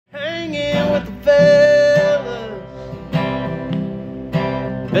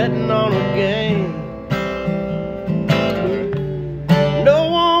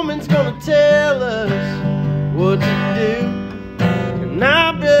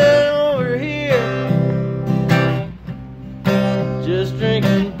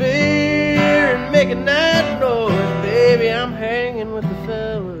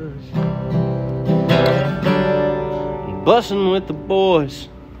Bussin with the boys.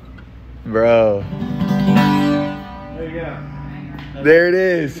 Bro. There you go. There it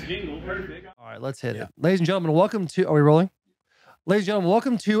is. All right, let's hit it. Ladies and gentlemen, welcome to, are we rolling? Ladies and gentlemen,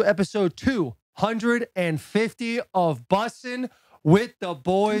 welcome to episode 250 of Bussin with the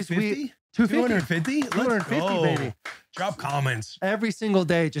boys. 250? 250? 250? 250, baby. Drop comments. Every single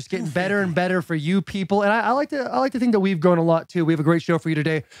day, just getting better and better for you people. And I like to think that we've grown a lot too. We have a great show for you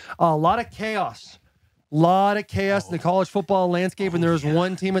today. A lot of chaos. In the college football landscape, and there's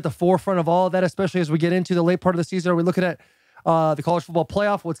one team at the forefront of all of that, especially as we get into the late part of the season. Are we looking at the college football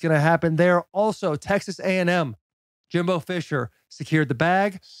playoff? What's going to happen there? Also, Texas A&M, Jimbo Fisher secured the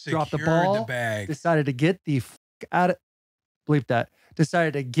bag, dropped the ball, decided to get the out of, bleep that,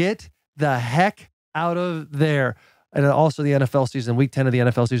 decided to get the heck out of there. And also the NFL season, week 10 of the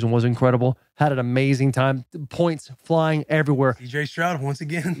NFL season was incredible. Had an amazing time. Points flying everywhere. CJ Stroud once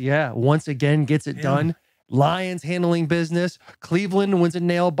again. Yeah, once again gets it done. Lions handling business. Cleveland wins a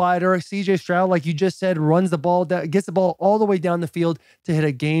nail biter. CJ Stroud, like you just said, runs the ball, gets the ball all the way down the field to hit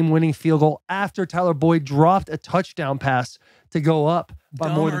a game-winning field goal after Tyler Boyd dropped a touchdown pass to go up by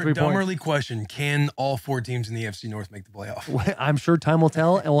more than 3 points. Early question. Can all four teams in the AFC North make the playoff? I'm sure time will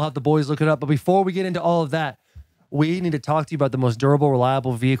tell, and we'll have the boys look it up. But before we get into all of that, we need to talk to you about the most durable,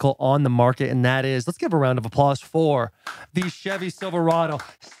 reliable vehicle on the market, and that is, let's give a round of applause for the Chevy Silverado,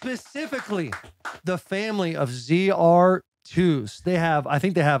 specifically the family of ZR2s. They have, I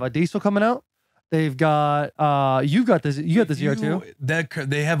think they have a diesel coming out. They've got, you got the ZR2.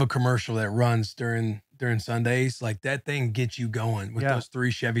 They have a commercial that runs during Sundays. Like, that thing gets you going with those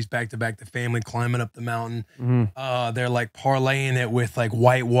three Chevys back to back, the family climbing up the mountain. They're like parlaying it with like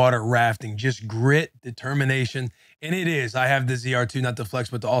whitewater rafting, just grit, determination. And it is. I have the ZR2, not the Flex,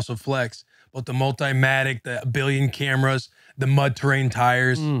 but the also Flex, but the Multimatic, the billion cameras, the mud terrain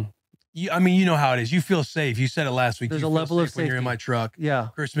tires. I mean, you know how it is. You feel safe. You said it last week. There's you a level of safety when you're in my truck. Yeah.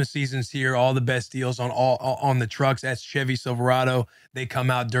 Christmas season's here. All the best deals on the trucks. That's Chevy Silverado. They come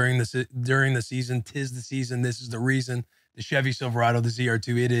out during the season. 'Tis the season. This is the reason. The Chevy Silverado, the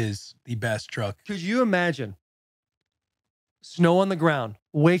ZR2, it is the best truck. Could you imagine snow on the ground,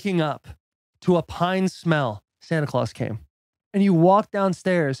 waking up to a pine smell? Santa Claus came. And you walk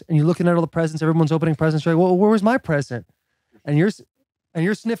downstairs and you're looking at all the presents. Everyone's opening presents. You're like, well, where was my present? And your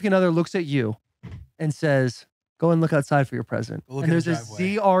significant other looks at you and says, go and look outside for your present. And there's a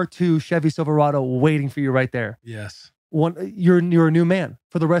ZR2 Chevy Silverado waiting for you right there. Yes. You're a new man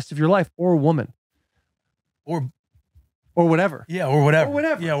for the rest of your life, or a woman. Or whatever. Yeah, or whatever.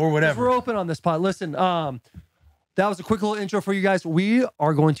 Yeah, or whatever. We're open on this pod. Listen, that was a quick little intro for you guys. We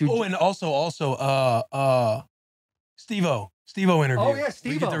are going to... Oh, and also, Steve-O interview. Oh, yeah,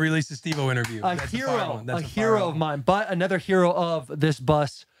 Steve-O. We get to release the Steve-O interview. A hero of mine, but another hero of this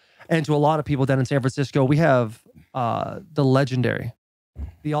bus, and to a lot of people down in San Francisco, we have the legendary,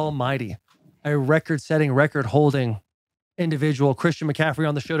 the almighty, a record-setting, record-holding individual, Christian McCaffrey,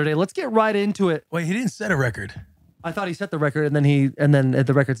 on the show today. Let's get right into it. Wait, he didn't set a record. I thought he set the record, and then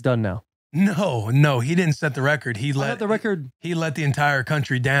the record's done now. No, he didn't set the record. He let the entire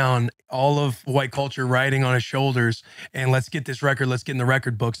country down, all of white culture riding on his shoulders, and let's get this record, let's get in the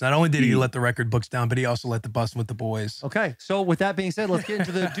record books. Not only did he let the record books down, but he also let the Bussin with the boys. Okay, so with that being said, let's get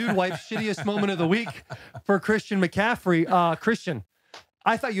into the dude wipe shittiest moment of the week for Christian McCaffrey. Christian,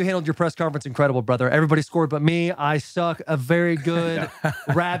 I thought you handled your press conference incredible, brother. Everybody scored but me. I suck. A very good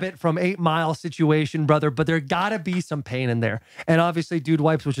rabbit from 8 Mile situation, brother. But there got to be some pain in there. And obviously, Dude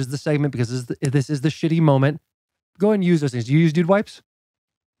Wipes, which is the segment, because this is the shitty moment. Go ahead and use those things. Do you use Dude Wipes?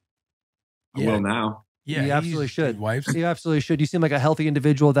 I will now. Yeah, you absolutely should. Dude Wipes. You absolutely should. You seem like a healthy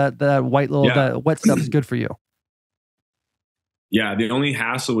individual. That white little that wet stuff is good for you. Yeah, the only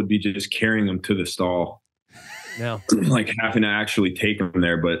hassle would be just carrying them to the stall. Yeah, like having to actually take them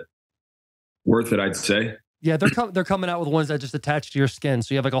there, but worth it, I'd say. Yeah, they're coming out with ones that just attach to your skin,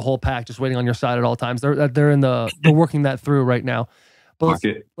 so you have like a whole pack just waiting on your side at all times. They're working that through right now. But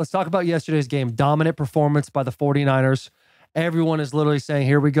let's talk about yesterday's game. Dominant performance by the 49ers. Everyone is literally saying,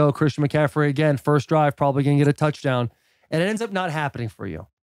 here we go, Christian McCaffrey again, first drive, probably gonna get a touchdown, and it ends up not happening for you.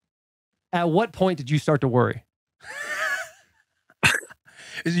 At what point did you start to worry?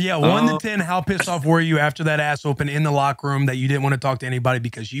 Yeah, 1 to 10, how pissed off were you after that ass open in the locker room that you didn't want to talk to anybody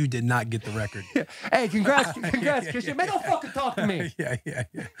because you did not get the record? Hey, congrats, Christian. Man, don't fucking talk to me.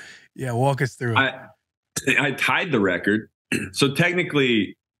 Yeah, walk us through it. I tied the record. So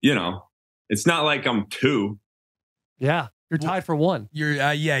technically, it's not like I'm 2. Yeah, you're tied for 1.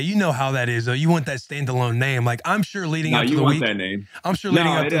 You're you know how that is, though. You want that standalone name. Like, I'm sure leading up to the week. You want that name. I'm sure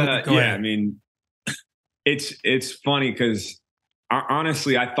leading up to the week. I mean, it's funny because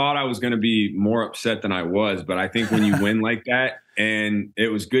honestly, I thought I was going to be more upset than I was, but I think when you win like that, and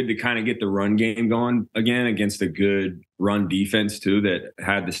it was good to kind of get the run game going again against a good run defense too that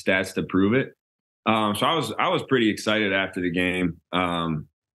had the stats to prove it. So I was pretty excited after the game.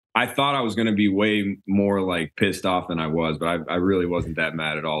 I thought I was going to be way more like pissed off than I was, but I really wasn't that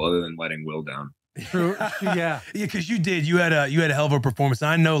mad at all, other than letting Will down. True. Yeah. Because you did. You had a hell of a performance. And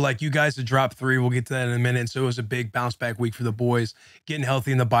I know, like, you guys had dropped 3. We'll get to that in a minute. So it was a big bounce back week for the boys, getting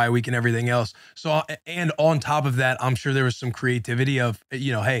healthy in the bye week and everything else. So, and on top of that, I'm sure there was some creativity of,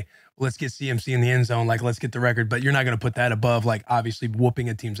 you know, hey, let's get CMC in the end zone. Like, let's get the record. But you're not going to put that above, like, obviously whooping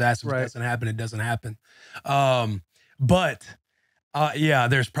a team's ass. If it doesn't happen, it doesn't happen. Yeah,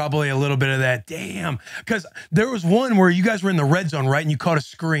 there's probably a little bit of that. Damn. Because there was one where you guys were in the red zone, right? And you caught a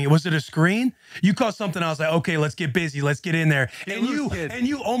screen. Was it a screen? You caught something. I was like, okay, let's get busy. Let's get in there. And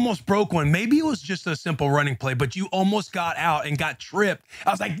you almost broke one. Maybe it was just a simple running play, but you almost got out and got tripped.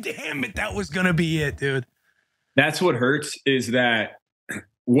 I was like, damn it, that was going to be it, dude. That's what hurts is that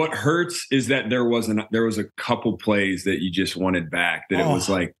there was a couple plays that you just wanted back, that it was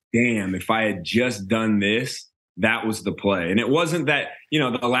like, damn, if I had just done this, that was the play. And it wasn't that, you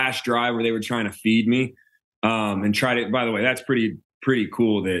know, the last drive where they were trying to feed me and try to, by the way, that's pretty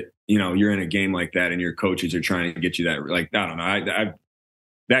cool that, you know, you're in a game like that and your coaches are trying to get you that, like, I don't know.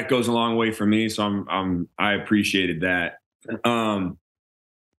 That goes a long way for me. So I appreciated that.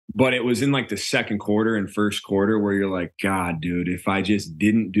 But it was in like the second quarter and first quarter where you're like, God, dude, if I just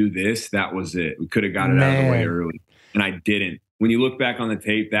didn't do this, that was it. We could have got it out of the way early. And I didn't. When you look back on the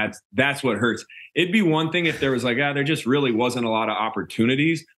tape, that's what hurts. It'd be one thing if there was like, there just really wasn't a lot of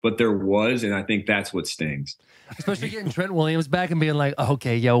opportunities, but there was, and I think that's what stings. Especially getting Trent Williams back and being like,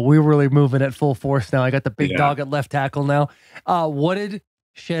 okay, yo, we're really moving at full force now. I got the big dog at left tackle now. What did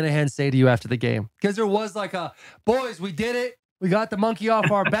Shanahan say to you after the game? Because there was like boys, we did it. We got the monkey off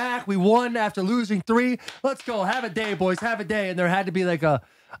our back. We won after losing 3. Let's go. Have a day, boys. Have a day. And there had to be like a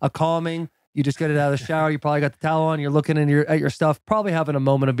calming. You just get it out of the shower. You probably got the towel on. You're looking at your stuff, probably having a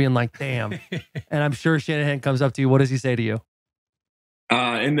moment of being like, damn. And I'm sure Shanahan comes up to you. What does he say to you?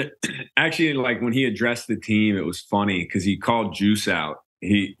 Actually, like when he addressed the team, it was funny because he called Juice out.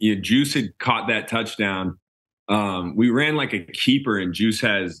 Juice had caught that touchdown. We ran like a keeper, and Juice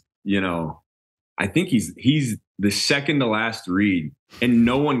has, you know, I think he's the second to last read, and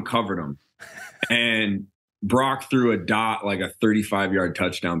no one covered him. And Brock threw a dot, like a 35-yard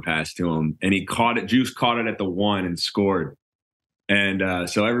touchdown pass to him, and he caught it. Juice caught it at the 1 and scored. And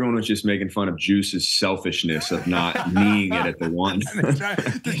so everyone was just making fun of Juice's selfishness of not kneeing it at the 1.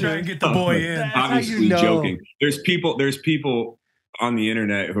 to try and get the boy in. Obviously joking. There's people on the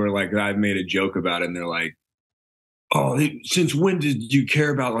internet who are like, I've made a joke about it, and they're like, oh, since when did you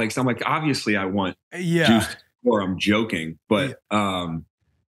care about, like, so I'm like, obviously I want Juice to score. I'm joking. But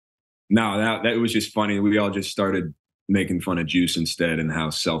no, that was just funny. We all just started making fun of Juice instead and how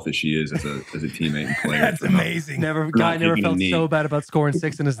selfish he is as a teammate and player. That's amazing. Guy never felt so bad about scoring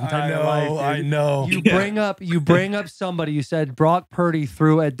 6 in his entire life. Dude. I know. You bring up somebody. You said Brock Purdy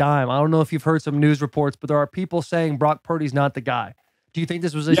threw a dime. I don't know if you've heard some news reports, but there are people saying Brock Purdy's not the guy. Do you think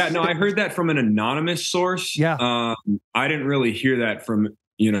this was a no, I heard that from an anonymous source. Yeah. I didn't really hear that from,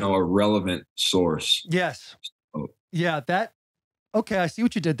 you know, a relevant source. Yes. So. Yeah, okay, I see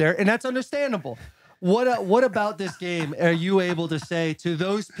what you did there, and that's understandable. What about this game are you able to say to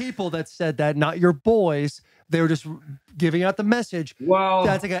those people that said that, not your boys, they were just giving out the message? Well,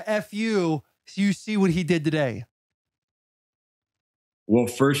 that's like a F you. So you see what he did today. Well,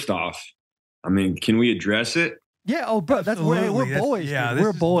 first off, I mean, can we address it? Yeah. Oh, bro, we're boys. Yeah,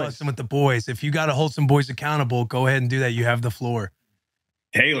 we're boys. With the boys. If you got to hold some boys accountable, go ahead and do that. You have the floor.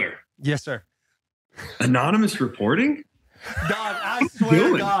 Taylor. Yes, sir. Anonymous reporting? God, I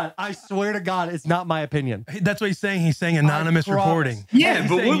swear to God, it's not my opinion. That's what he's saying. He's saying anonymous reporting. Yeah,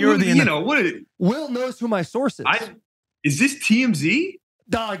 but Will knows who my source is. Is this TMZ?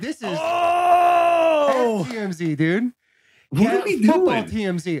 Dog, this is TMZ, dude. What are we doing? Football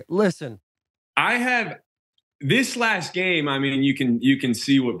TMZ. Listen, I have this last game. I mean, you can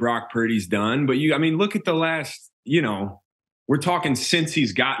see what Brock Purdy's done, but look at the last. You know, we're talking since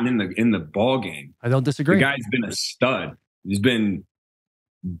he's gotten in the ball game. I don't disagree. The guy's been a stud. He's been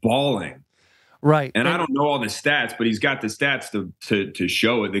balling. Right. And I don't know all the stats, but he's got the stats to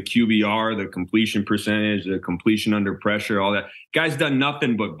show it. The QBR, the completion percentage, the completion under pressure, all that. Guy's done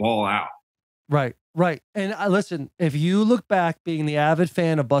nothing but ball out. Right. Right. And listen, if you look back being the avid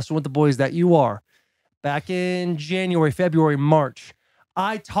fan of Bussin' with the Boys that you are, back in January, February, March,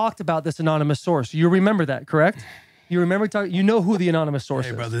 I talked about this anonymous source. You remember that, correct? You remember talking? You know who the anonymous source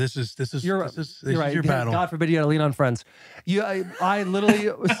Hey, is. brother, this is You're right. your battle. God forbid you got to lean on friends. I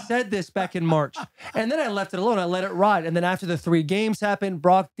literally said this back in March, and then I left it alone. I let it ride, and then after the 3 games happened,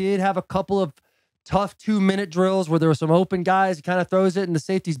 Brock did have a couple of tough 2-minute drills where there were some open guys. He kind of throws it in the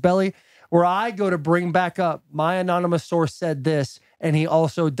safety's belly. Where I go to bring back up, my anonymous source said this, and he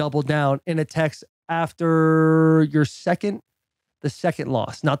also doubled down in a text after the second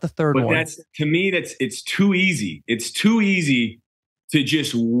loss, not the third one. But that's, to me, it's too easy. It's too easy to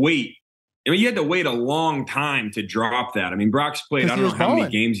just wait. I mean, you had to wait a long time to drop that. I mean, Brock's played, I don't know how many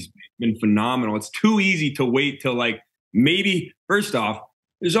games, he's been phenomenal. It's too easy to wait till, like, maybe, first off,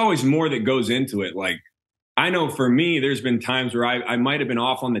 there's always more that goes into it. Like, I know for me, there's been times where I might have been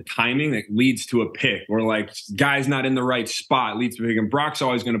off on the timing that leads to a pick, or like guy's not in the right spot leads to a pick. And Brock's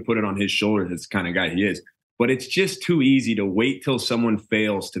always going to put it on his shoulders. That's the kind of guy he is. But it's just too easy to wait till someone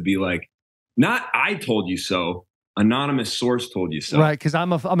fails to be like, not I told you so, anonymous source told you so. Right, because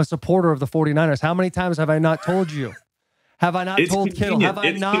I'm a supporter of the 49ers. How many times have I not told you? Have I not told Kittle? Have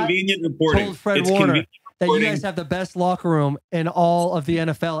I not told Fred Warner that you guys have the best locker room in all of the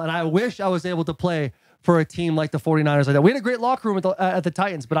NFL? And I wish I was able to play for a team like the 49ers like that. We had a great locker room at the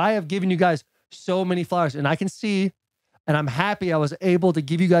Titans, but I have given you guys so many flowers, and I can see, and I'm happy I was able to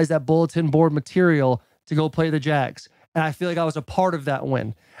give you guys that bulletin board material to go play the Jags. And I feel like I was a part of that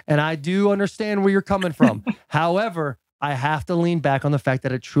win. And I do understand where you're coming from. However, I have to lean back on the fact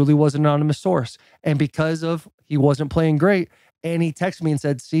that it truly was an anonymous source. And because of he wasn't playing great, and he texted me and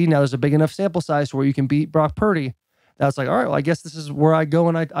said, see, now there's a big enough sample size where you can beat Brock Purdy. That's like, all right, well, I guess this is where I go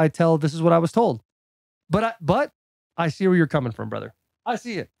and I tell this is what I was told. But I see where you're coming from, brother. I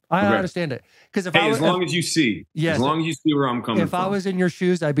see it. I understand it. Because as long as you see, as long as you see where I'm coming from. If I was in your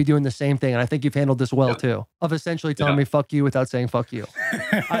shoes, I'd be doing the same thing. And I think you've handled this well too, of essentially telling me fuck you without saying fuck you.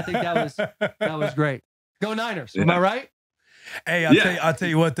 I think that was great. Go Niners. Am I right? Hey, I'll tell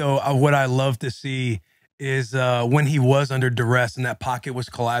you what though, what I love to see is when he was under duress and that pocket was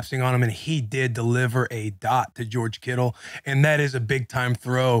collapsing on him, and he did deliver a dot to George Kittle. And that is a big time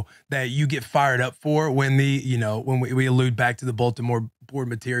throw that you get fired up for when when we allude back to the Baltimore board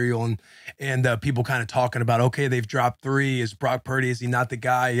material and people kind of talking about, okay, they've dropped 3. Is Brock Purdy, is he not the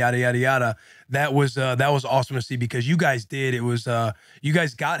guy? Yada, yada, yada. That was awesome to see, because you guys did. It was, you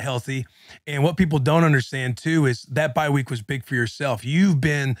guys got healthy. And what people don't understand too is that bye week was big for yourself. You've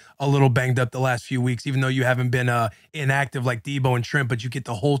been a little banged up the last few weeks, even though you haven't been inactive like Debo and Trent, but you get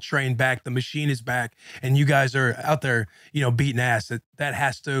the whole train back. The machine is back, and you guys are out there, beating ass. That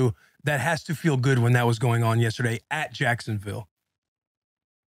has to feel good when that was going on yesterday at Jacksonville.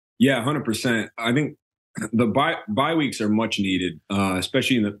 Yeah, 100%. I think the bye weeks are much needed,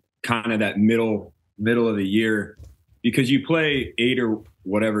 especially in the kind of that middle of the year, because you play 8 or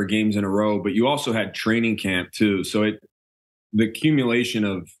whatever games in a row, but you also had training camp too. So the accumulation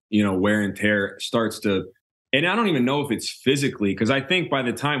of, wear and tear starts to, and I don't even know if it's physically, because I think by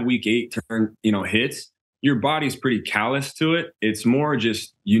the time week 8 hits, your body's pretty callous to it. It's more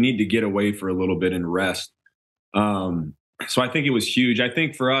just you need to get away for a little bit and rest. So I think it was huge. I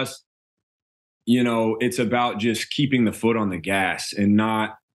think for us, it's about just keeping the foot on the gas and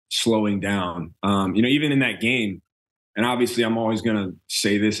not slowing down. Even in that game, and obviously I'm always going to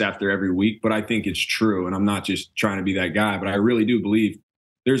say this after every week, but I think it's true. And I'm not just trying to be that guy, but I really do believe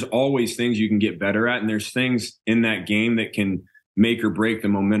there's always things you can get better at. And there's things in that game that can make or break the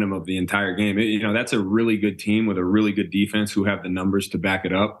momentum of the entire game. That's a really good team with a really good defense who have the numbers to back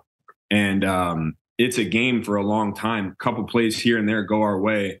it up. And, it's a game for a long time. A couple plays here and there go our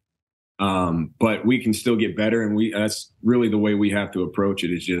way, but we can still get better. And that's really the way we have to approach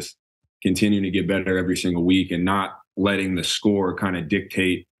it, is just continuing to get better every single week and not letting the score kind of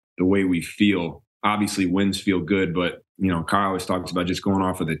dictate the way we feel. Obviously, wins feel good, but, Kyle always talks about just going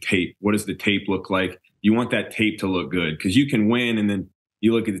off of the tape. What does the tape look like? You want that tape to look good, because you can win, and then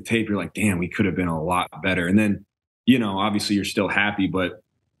you look at the tape, you're like, damn, we could have been a lot better. And then, obviously you're still happy, but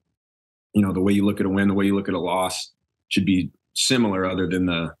the way you look at a win, the way you look at a loss should be similar, other than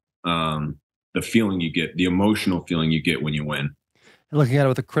the feeling you get, the emotional feeling you get when you win. Looking at it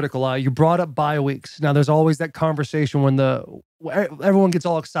with a critical eye, you brought up bye weeks. Now, there's always that conversation when everyone gets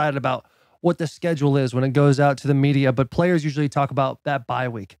all excited about what the schedule is when it goes out to the media, but players usually talk about that bye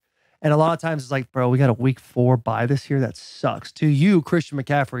week. And a lot of times it's like, bro, we got a week 4 bye this year. That sucks. To you, Christian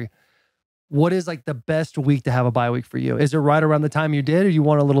McCaffrey, what is like the best week to have a bye week for you? Is it right around the time you did, or you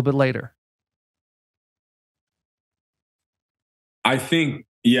want a little bit later? I think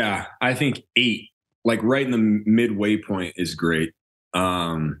 8, like right in the midway point, is great.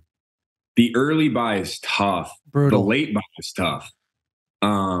 The early bye is tough. Brutal. The late bye is tough.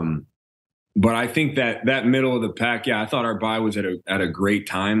 but I think that middle of the pack, yeah, I thought our bye was at a great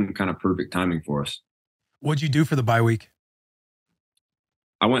time, kind of perfect timing for us. What'd you do for the bye week?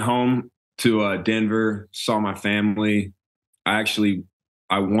 I went home to Denver, saw my family. I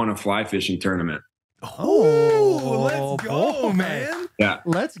won a fly fishing tournament. Oh, let's go, boy. man. Yeah.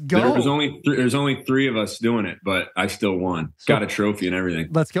 Let's go. There's only 3 of us doing it, but I still won. Got a trophy and everything.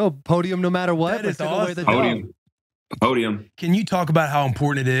 Let's go. Podium no matter what. That is Let's take away the awesome. dub. Podium. Can you talk about how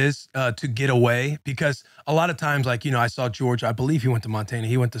important it is to get away? Because a lot of times, like, I saw George, I believe he went to Montana.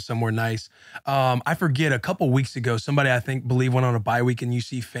 He went to somewhere nice. I forget, a couple weeks ago, somebody believe went on a bye week, and you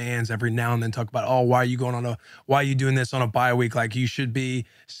see fans every now and then talk about, oh, why are you doing this on a bye week? Like, you should be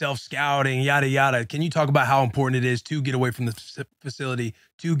self-scouting, yada, yada. Can you talk about how important it is to get away from the facility,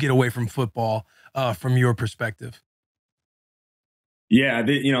 to get away from football, from your perspective? Yeah,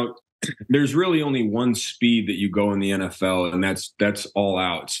 there's really only one speed that you go in the NFL, and that's all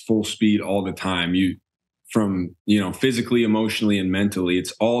out. It's full speed all the time. From physically, emotionally, and mentally,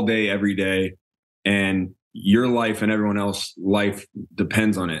 it's all day, every day, and your life and everyone else's life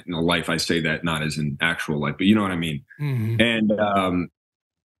depends on it. Life, I say that not as an actual life, but you know what I mean. Mm-hmm. And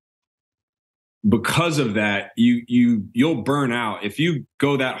because of that, you'll burn out if you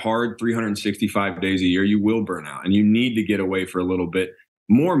go that hard 365 days a year. You will burn out, and you need to get away for a little bit.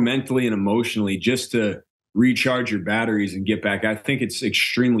 More mentally and emotionally, just to recharge your batteries and get back. I think it's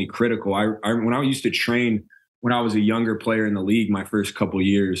extremely critical. When I used to train, when I was a younger player in the league, my first couple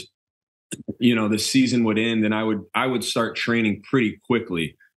years, the season would end, and I would start training pretty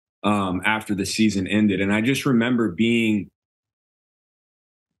quickly after the season ended. And I just remember being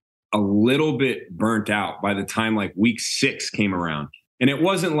a little bit burnt out by the time like week 6 came around. And it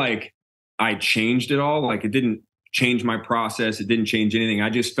wasn't like I changed it all. Like, it didn't change my process. It didn't change anything. I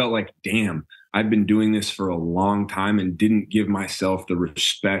just felt like, damn, I've been doing this for a long time and didn't give myself the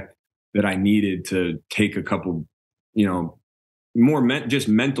respect that I needed to take a couple, more just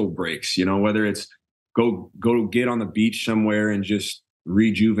mental breaks, whether it's go get on the beach somewhere and just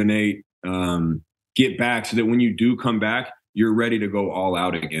rejuvenate, get back so that when you do come back, you're ready to go all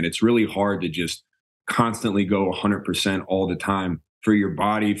out again. It's really hard to just constantly go 100% all the time for your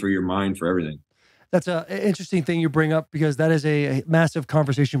body, for your mind, for everything. That's an interesting thing you bring up, because that is a massive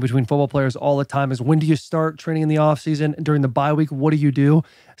conversation between football players all the time, is when do you start training in the off season? During the bye week, what do you do?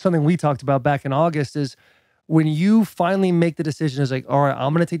 Something we talked about back in August is when you finally make the decision, is like, all right,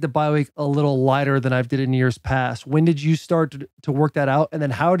 I'm going to take the bye week a little lighter than I've did in years past. When did you start to work that out? And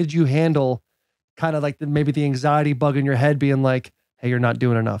then how did you handle kind of like maybe the anxiety bug in your head being like, hey, you're not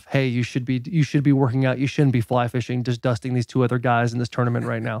doing enough. Hey, you should be working out. You shouldn't be fly fishing, just dusting these 2 other guys in this tournament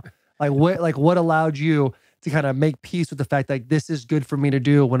right now. What allowed you to kind of make peace with the fact that this is good for me to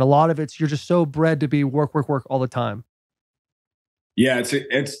do, when a lot of it's, you're just so bred to be work all the time? Yeah,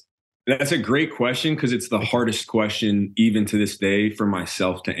 that's a great question, because it's the hardest question even to this day for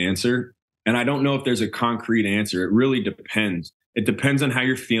myself to answer. And I don't know if there's a concrete answer. It really depends. It depends on how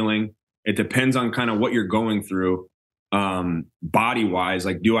you're feeling. It depends on kind of what you're going through. Body wise,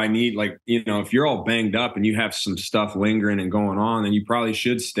 like, do I need, like, if you're all banged up and you have some stuff lingering and going on, then you probably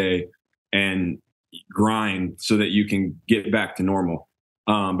should stay and grind so that you can get back to normal.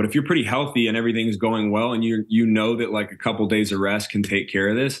 But if you're pretty healthy and everything's going well, and you know that like a couple days of rest can take care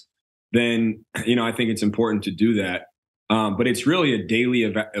of this, then, I think it's important to do that. But it's really a daily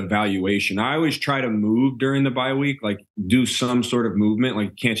evaluation. I always try to move during the bye week, like do some sort of movement.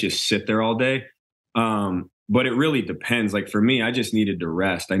 Like, you can't just sit there all day. But it really depends. Like, for me, I just needed to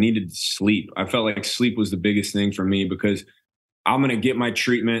rest. I needed to sleep. I felt like sleep was the biggest thing for me, because I'm going to get my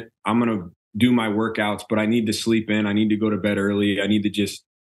treatment. I'm going to do my workouts, but I need to sleep in. I need to go to bed early. I need to just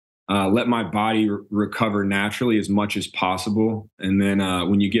let my body recover naturally as much as possible. And then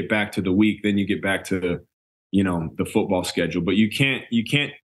when you get back to the week, then you get back to, the football schedule. But you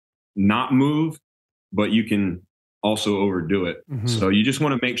can't not move, but you can also overdo it. Mm-hmm. So you just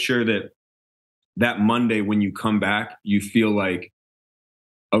want to make sure that Monday when you come back, you feel like,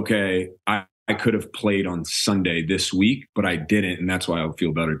 okay, I could have played on Sunday this week, but I didn't. And that's why I'll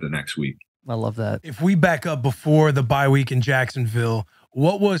feel better the next week. I love that. If we back up before the bye week in Jacksonville,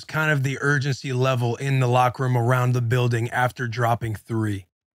 what was kind of the urgency level in the locker room around the building after dropping 3?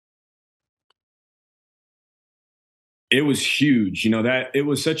 It was huge. That it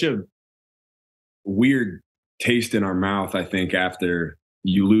was such a weird taste in our mouth, I think, after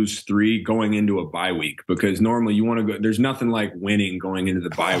you lose 3 going into a bye week, because normally you want to go, there's nothing like winning going into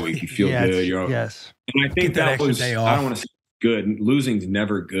the bye week. You feel good. Yes. And I think that was, I don't want to say good. Losing's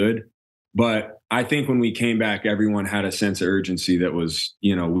never good, but I think when we came back, everyone had a sense of urgency that was,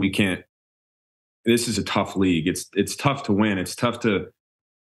 we can't, this is a tough league. It's tough to win. It's tough to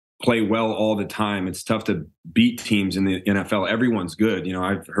play well all the time. It's tough to beat teams in the NFL. Everyone's good. You know,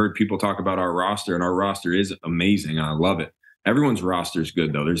 I've heard people talk about our roster, and our roster is amazing. I love it. Everyone's roster is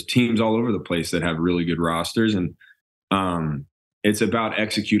good, though. There's teams all over the place that have really good rosters, and it's about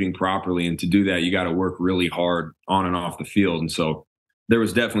executing properly. And to do that, you got to work really hard on and off the field. And so there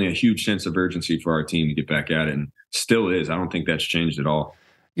was definitely a huge sense of urgency for our team to get back at it, and still is. I don't think that's changed at all.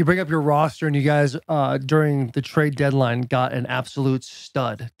 You bring up your roster, and you guys, during the trade deadline, got an absolute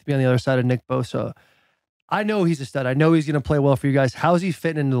stud to be on the other side of Nick Bosa. I know he's a stud. I know he's going to play well for you guys. How's he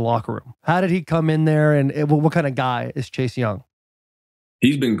fitting into the locker room? How did he come in there, and what kind of guy is Chase Young?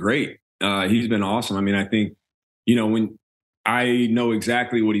 He's been great. He's been awesome. I mean, I think, you know, when I know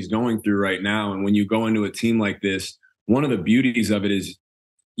exactly what he's going through right now, and when you go into a team like this, one of the beauties of it is,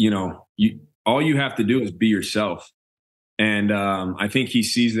 you know, all you have to do is be yourself. And I think he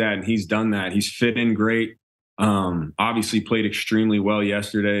sees that, and he's done that. He's fit in great. Obviously played extremely well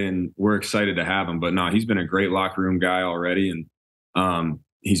yesterday, and we're excited to have him. But no, he's been a great locker room guy already, and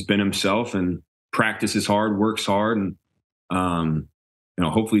he's been himself and practices hard, works hard, and you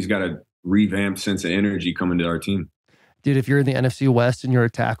know, hopefully he's got a revamped sense of energy coming to our team. Dude, if you're in the NFC West and you're a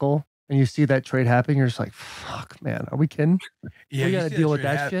tackle and you see that trade happen, you're just like, fuck, man, are we kidding? Yeah, we got to deal with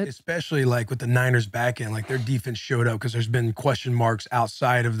that shit. Especially like with the Niners back end, like their defense showed up because there's been question marks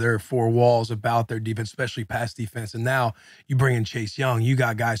outside of their four walls about their defense, especially pass defense. And now you bring in Chase Young. You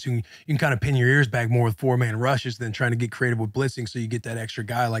got guys who you can kind of pin your ears back more with four-man rushes than trying to get creative with blitzing. So you get that extra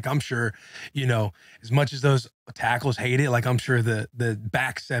guy. Like I'm sure, you know, as much as those tackles hate it, like I'm sure the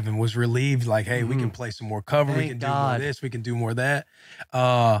back seven was relieved. Like, hey, we can play some more cover. We can do more of this. We can do more of that.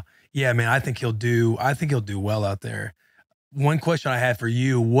 Yeah, man, I think he'll do well out there. One question I had for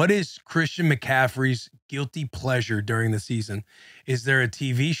you, what is Christian McCaffrey's guilty pleasure during the season? Is there a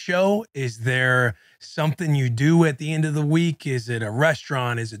TV show? Is there something you do at the end of the week? Is it a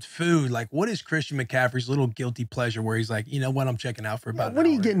restaurant? Is it food? Like, what is Christian McCaffrey's little guilty pleasure where he's like, you know what, I'm checking out for about an hour. When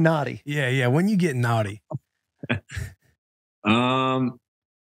are you getting naughty? Yeah, when you get naughty.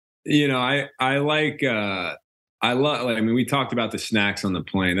 You know, I like I love, I mean, we talked about the snacks on the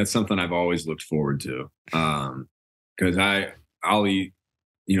plane. That's something I've always looked forward to. Cause I'll eat,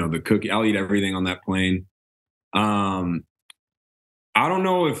 you know, the cookie, I'll eat everything on that plane. I don't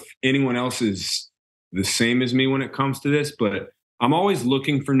know if anyone else is the same as me when it comes to this, but I'm always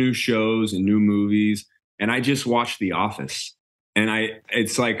looking for new shows and new movies. And I just watched The Office, and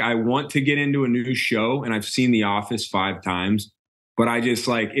it's like, I want to get into a new show, and I've seen The Office 5 times. But I just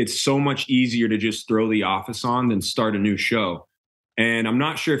like, it's so much easier to just throw The Office on than start a new show. And I'm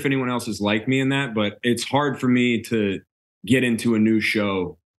not sure if anyone else is like me in that, but it's hard for me to get into a new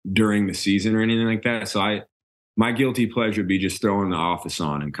show during the season or anything like that. So my guilty pleasure would be just throwing The Office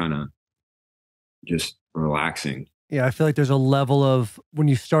on and kind of just relaxing. Yeah, I feel like there's a level of when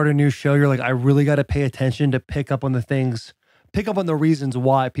you start a new show, you're like, I really got to pay attention to pick up on the reasons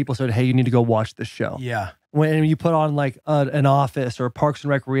why people said, hey, you need to go watch this show. Yeah. When you put on like an Office or Parks and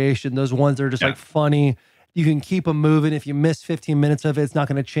Recreation, those ones that are just like funny, you can keep them moving. If you miss 15 minutes of it, it's not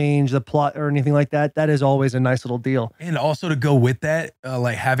going to change the plot or anything like that. That is always a nice little deal. And also to go with that,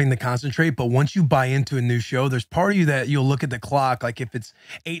 like having to concentrate. But once you buy into a new show, there's part of you that you'll look at the clock. Like if it's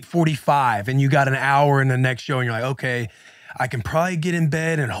 8:45 and you got an hour in the next show and you're like, okay, I can probably get in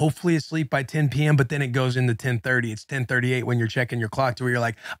bed and hopefully asleep by 10 p.m. But then it goes into 10:30. It's 10:38 when you're checking your clock to where you're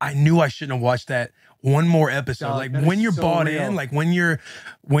like, I knew I shouldn't have watched that one more episode. God, like when you're so bought real. in, like when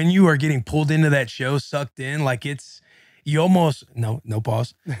you are getting pulled into that show, sucked in, like you almost, no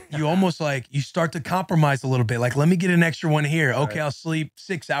pause. You almost like, you start to compromise a little bit. Like, let me get an extra one here. Okay, I'll sleep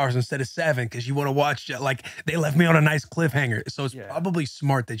 6 hours instead of 7 because you want to watch, like, they left me on a nice cliffhanger. So it's probably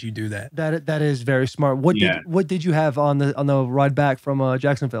smart that you do that. That is very smart. What did you have on the ride back from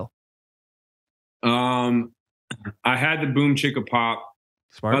Jacksonville? I had the Boom Chicka Pop.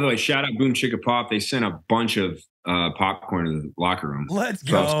 Smart. By the way, shout out Boom Chicka Pop. They sent a bunch of popcorn in the locker room. Let's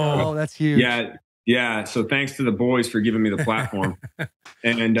go. Oh, that's huge. Yeah. So thanks to the boys for giving me the platform.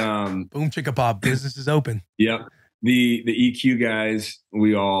 And Boom Chicka Pop, business is open. Yep. The EQ guys,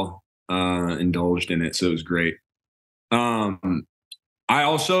 we all indulged in it, so it was great. I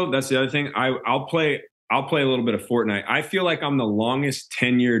also, that's the other thing. I'll play a little bit of Fortnite. I feel like I'm the longest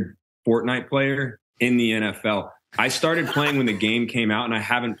tenured Fortnite player in the NFL. I started playing when the game came out, and I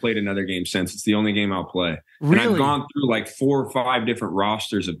haven't played another game since. It's the only game I'll play. Really? And I've gone through like 4 or 5 different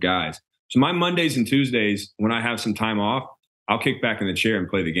rosters of guys. So my Mondays and Tuesdays, when I have some time off, I'll kick back in the chair and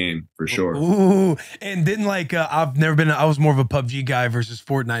play the game for sure. Ooh, and didn't like, I was more of a PUBG guy versus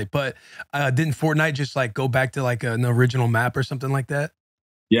Fortnite, but didn't Fortnite just like go back to like an original map or something like that?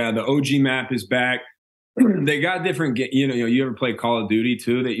 Yeah, the OG map is back. They got different, you ever play Call of Duty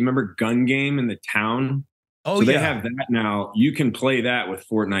too? That you remember gun game in the town? Oh, so yeah. They have that now. You can play that with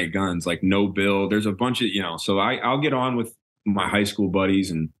Fortnite guns, like no build. There's a bunch of, so I'll get on with my high school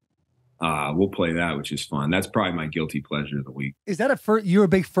buddies and we'll play that, which is fun. That's probably my guilty pleasure of the week. Is that you're a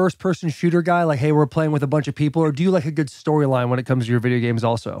big first person shooter guy? Like, hey, we're playing with a bunch of people, or do you like a good storyline when it comes to your video games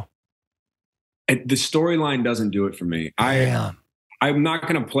also? The storyline doesn't do it for me. I'm not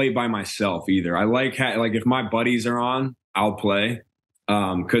going to play by myself either. I like if my buddies are on, I'll play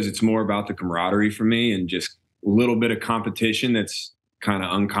because it's more about the camaraderie for me and just a little bit of competition that's kind of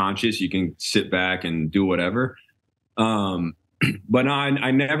unconscious. You can sit back and do whatever. But no,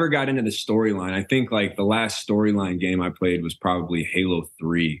 I never got into the storyline. I think like the last storyline game I played was probably Halo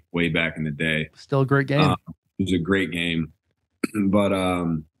 3 way back in the day. Still a great game. It was a great game. But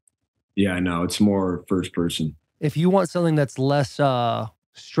yeah, no, it's more first person. If you want something that's less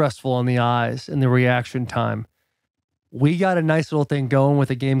stressful on the eyes and the reaction time, we got a nice little thing going with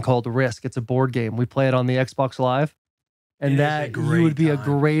a game called Risk. It's a board game. We play it on the Xbox Live, and that you would be a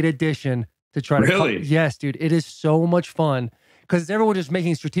great addition to try to. Really? Yes, dude. It is so much fun because everyone just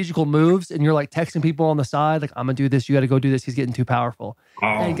making strategical moves, and you're like texting people on the side, like, "I'm gonna do this. You got to go do this. He's getting too powerful." Oh,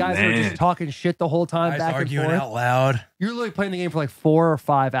 and guys are just talking shit the whole time, back and forth, out loud. You're literally playing the game for like 4 or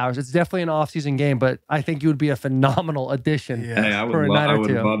 5 hours. It's definitely an off-season game, but I think you would be a phenomenal addition. Yeah, hey, I would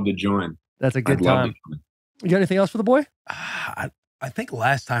love to join. That's a good time. You got anything else for the boy? I think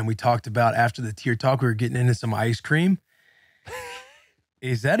last time we talked about, after the tier talk, we were getting into some ice cream.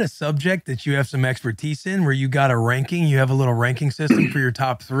 Is that a subject that you have some expertise in, where you got a ranking? You have a little ranking system for your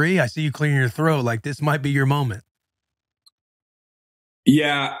top 3? I see you clearing your throat. Like, this might be your moment.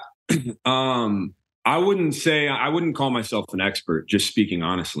 Yeah. I wouldn't call myself an expert, just speaking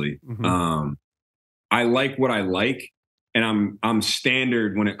honestly. Mm-hmm. I like what I like, and I'm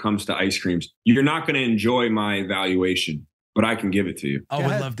standard when it comes to ice creams. You're not going to enjoy my evaluation, but I can give it to you. I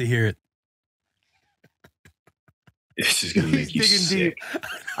would love to hear it. This is going to make you sick. Deep.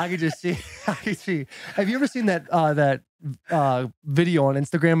 I could just see. I could see. Have you ever seen that video on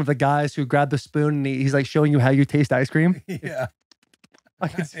Instagram of the guys who grab the spoon and he's like showing you how you taste ice cream? Yeah. I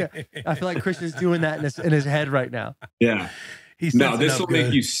feel like Christian's doing that in his head right now. Yeah. No, this will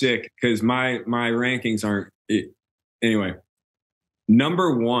make you sick because my rankings aren't it. Anyway,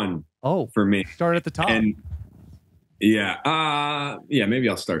 number 1 for me. Start at the top. And yeah, maybe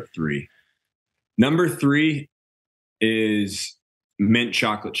I'll start 3. Number 3 is mint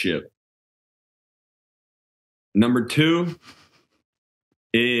chocolate chip. Number 2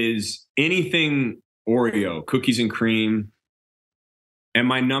 is anything Oreo, cookies and cream. And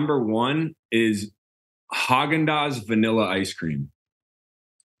my number 1 is Haagen-Dazs vanilla ice cream.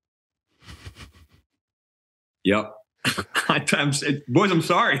 Yep. Boys, I'm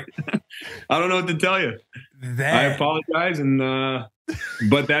sorry. I don't know what to tell you. I apologize,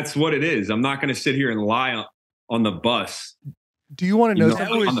 but that's what it is. I'm not going to sit here and lie on the bus. Do you want to know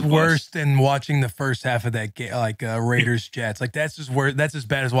something? That was worse than watching the first half of that game, like Raiders Jets. Like, that's as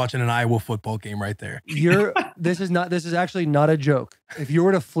bad as watching an Iowa football game right there. This is actually not a joke. If you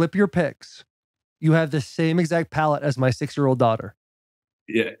were to flip your picks, you have the same exact palate as my 6-year-old daughter.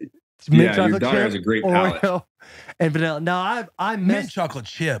 Yeah. Your daughter has a great palate. Oreo and vanilla. Now, mint chocolate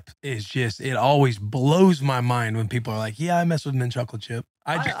chip is just, it always blows my mind when people are like, yeah, I mess with mint chocolate chip.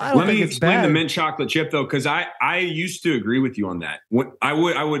 Let me explain the mint chocolate chip though, because I used to agree with you on that. I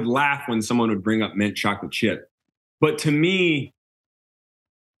would laugh when someone would bring up mint chocolate chip, but to me,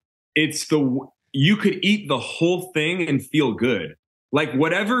 it's you could eat the whole thing and feel good. Like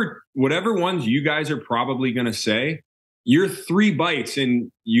whatever ones you guys are probably gonna say, you're 3 bites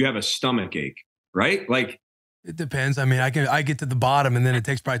and you have a stomach ache, right? Like, it depends. I mean, I get to the bottom and then it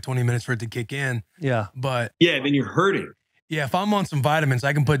takes probably 20 minutes for it to kick in. Yeah. But yeah, then you're hurting. Yeah, if I'm on some vitamins,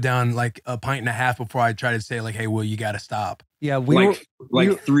 I can put down like a pint and a half before I try to say like, hey, well, you got to stop. Yeah, 3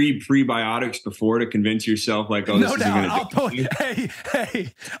 prebiotics before to convince yourself like, oh, this isn't going to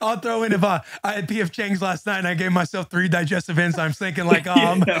Hey, I'll throw in if I had P.F. Chang's last night and I gave myself 3 digestive enzymes thinking like,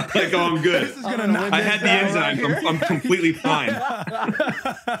 I'm good. This is gonna I had the enzymes. I'm completely fine.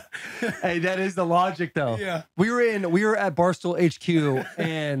 Hey, that is the logic though. Yeah. We were at Barstool HQ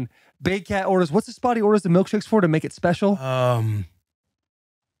and Big Cat orders, what's the spot he orders the milkshakes for to make it special?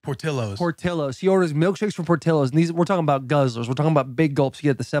 Portillo's. He orders milkshakes from Portillo's. And we're talking about guzzlers. We're talking about big gulps you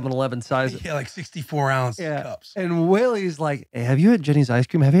get the 7-Eleven size. Yeah, like 64-ounce cups. And Willie's like, hey, have you had Jenny's ice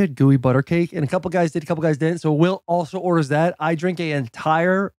cream? Have you had gooey butter cake? And a couple guys did, a couple guys didn't. So Will also orders that. I drink an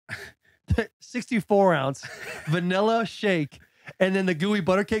entire 64-ounce vanilla shake. And then the gooey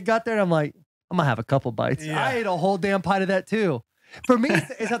butter cake got there. And I'm like, I'm going to have a couple bites. Yeah. I ate a whole damn pint of that too. For me,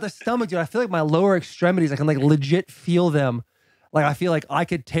 it's not the stomach, dude. I feel like my lower extremities, I can like legit feel them. Like I feel like I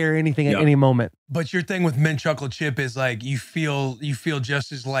could tear anything at any moment. But your thing with mint chocolate chip is like you feel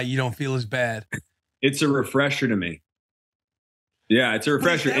just as light. You don't feel as bad. It's a refresher to me. Yeah, it's a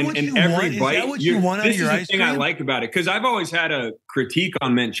refresher. And every bite, is that what you want out of your ice cream? This is the thing I like about it, because I've always had a critique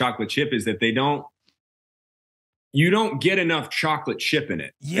on mint chocolate chip is that you don't get enough chocolate chip in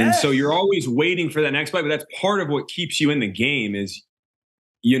it. Yes. And so you're always waiting for that next bite. But that's part of what keeps you in the game is,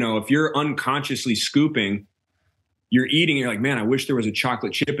 you know, if you're unconsciously scooping, you're eating, you're like, man, I wish there was a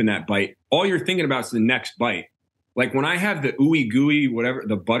chocolate chip in that bite. All you're thinking about is the next bite. Like when I have the ooey gooey, whatever,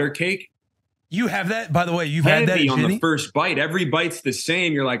 the butter cake. You have that, by the way, you've had that on the first bite. Every bite's the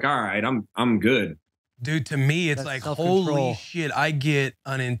same. You're like, all right, I'm good. Dude, to me, it's like, holy shit, I get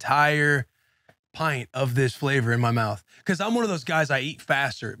an entire pint of this flavor in my mouth. Because I'm one of those guys, I eat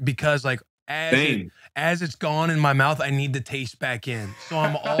faster because like as it's gone in my mouth, I need the taste back in. So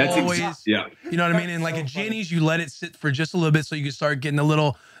I'm always, you know what I mean? And like at Jenny's, you let it sit for just a little bit so you can start getting the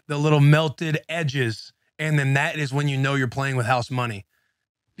little melted edges. And then that is when you know you're playing with house money.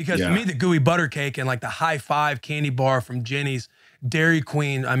 Because for me, the gooey butter cake and like the high five candy bar from Jenny's, Dairy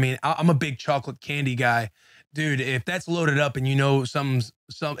Queen, I mean, I'm a big chocolate candy guy. Dude, if that's loaded up and you know it's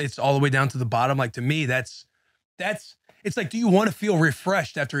all the way down to the bottom, like to me, it's like, do you want to feel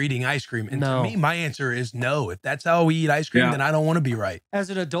refreshed after eating ice cream? And to me, my answer is no. If that's how we eat ice cream, then I don't want to be right. As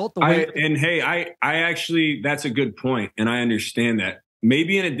an adult, I actually, that's a good point, and I understand that.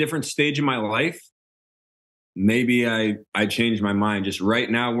 Maybe in a different stage of my life, maybe I changed my mind. Just right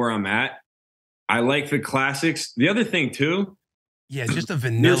now where I'm at, I like the classics. The other thing too, just a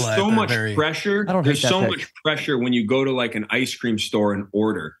vanilla. There's so much pressure. There's so much pressure when you go to like an ice cream store and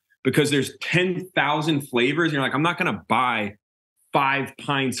order. Because there's 10,000 flavors. And you're like, I'm not going to buy 5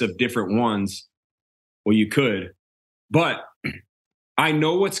 pints of different ones. Well, you could. But I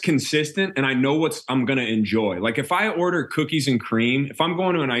know what's consistent and I know I'm going to enjoy. Like if I order cookies and cream, if I'm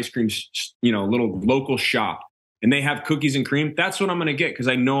going to an ice cream, little local shop and they have cookies and cream, that's what I'm going to get because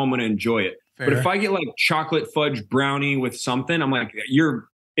I know I'm going to enjoy it. Fair. But if I get like chocolate fudge brownie with something, I'm like,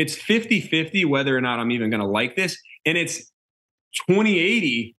 it's 50-50 whether or not I'm even going to like this. And it's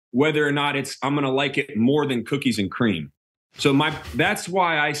 20-80 whether or not I'm going to like it more than cookies and cream. So that's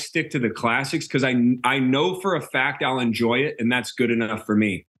why I stick to the classics, because I know for a fact I'll enjoy it, and that's good enough for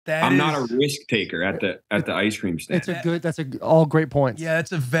me. I'm not a risk taker at the ice cream stand. That's all great points. Yeah,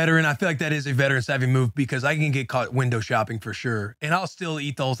 it's a veteran. I feel like that is a veteran savvy move because I can get caught window shopping for sure. And I'll still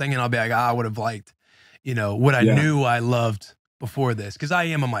eat the whole thing and I'll be like, I would have liked, what I knew I loved before this. Cause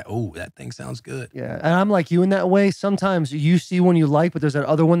I'm like, oh, that thing sounds good. Yeah. And I'm like you in that way. Sometimes you see one you like, but there's that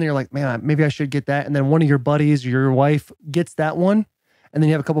other one that you're like, man, maybe I should get that. And then one of your buddies or your wife gets that one. And then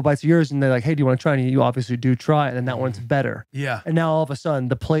you have a couple bites of yours and they're like, hey, do you want to try? And you obviously do try it. And that one's better. Yeah. And now all of a sudden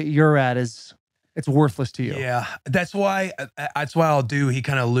the plate you're at it's worthless to you. Yeah. That's why I'll do, he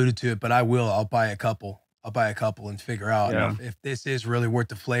kind of alluded to it, but I'll buy a couple. I'll buy a couple and figure out if this is really worth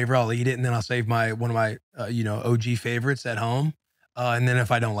the flavor, I'll eat it. And then I'll save one of my, OG favorites at home. And then if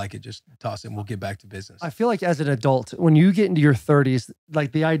I don't like it, just toss it and we'll get back to business. I feel like as an adult, when you get into your 30s,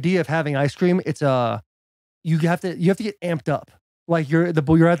 like the idea of having ice cream, you have to get amped up. Like you're at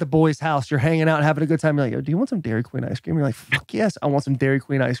the boy's house, you're hanging out, having a good time. You're like, yo, do you want some Dairy Queen ice cream? You're like, fuck yes, I want some Dairy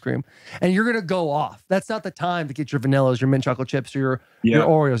Queen ice cream. And you're gonna go off. That's not the time to get your vanillas, your mint chocolate chips, or your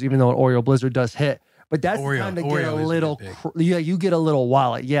Oreos, even though an Oreo Blizzard does hit. But that's the time to get a little, you get a little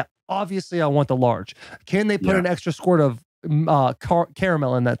wild. Yeah, obviously I want the large. Can they put an extra squirt of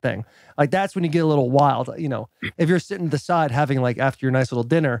caramel in that thing? Like that's when you get a little wild. If you're sitting to the side having like after your nice little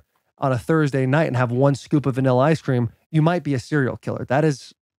dinner on a Thursday night and have one scoop of vanilla ice cream, you might be a serial killer.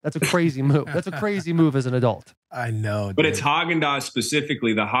 That's a crazy move. That's a crazy move as an adult. I know, dude. But it's Haagen-Dazs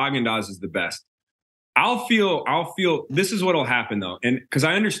specifically. The Haagen-Dazs is the best. I'll feel this is what'll happen though. And because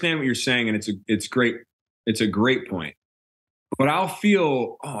I understand what you're saying and it's great. It's a great point. But I'll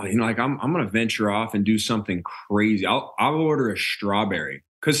feel, like I'm going to venture off and do something crazy. I'll order a strawberry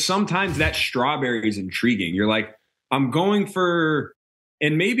because sometimes that strawberry is intriguing. You're like, I'm going for,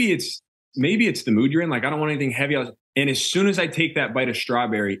 and maybe it's the mood you're in. Like, I don't want anything heavy. And as soon as I take that bite of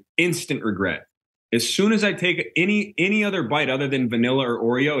strawberry, instant regret. As soon as I take any other bite other than vanilla or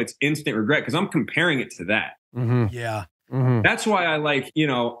Oreo, it's instant regret because I'm comparing it to that. Mm-hmm. Yeah. Mm-hmm. That's why I like,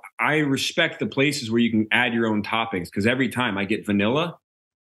 I respect the places where you can add your own toppings because every time I get vanilla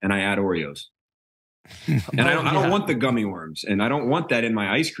and I add Oreos. And I don't want the gummy worms and I don't want that in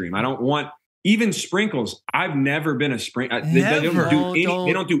my ice cream. I don't want even sprinkles. I've never been a sprinkle. They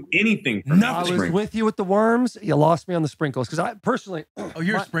don't do anything for me. I was with you with the worms. You lost me on the sprinkles because I personally. Oh,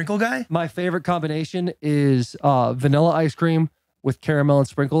 you're a sprinkle guy? My favorite combination is vanilla ice cream, with caramel and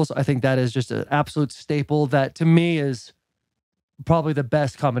sprinkles. I think that is just an absolute staple that to me is probably the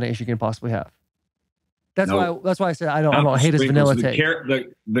best combination you can possibly have. That's why I said I don't hate his vanilla take.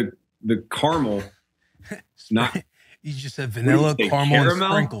 The caramel, not you just said vanilla, caramel, and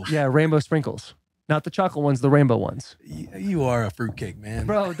sprinkles. Yeah, rainbow sprinkles. Not the chocolate ones, the rainbow ones. You are a fruitcake, man.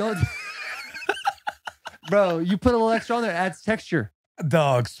 Bro, don't Bro, you put a little extra on there, it adds texture.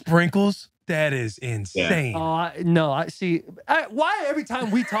 Dog, sprinkles? That is insane. No, I see. Why every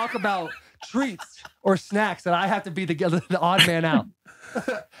time we talk about treats or snacks that I have to be the odd man out?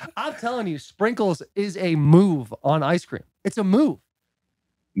 I'm telling you, sprinkles is a move on ice cream. It's a move.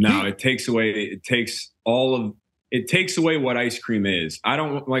 No, it takes away what ice cream is. I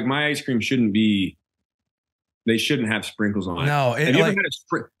don't like my ice cream shouldn't be. They shouldn't have sprinkles on it. No, have you ever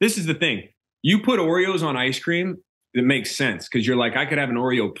had this is the thing. You put Oreos on ice cream, it makes sense because you're like, I could have an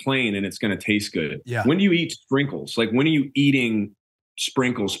Oreo plain and it's going to taste good. Yeah. When do you eat sprinkles? Like when are you eating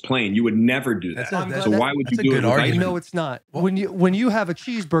sprinkles plain? You would never do that. So why would you do it? Argument. No, it's not. When you have a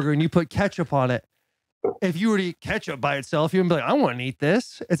cheeseburger and you put ketchup on it, if you were to eat ketchup by itself, you'd be like, I want to eat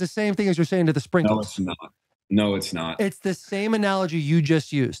this. It's the same thing as you're saying to the sprinkles. No, it's not. It's the same analogy you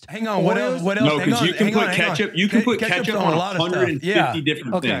just used. Hang on, what else? No, because you can put ketchup. You can put ketchup on 150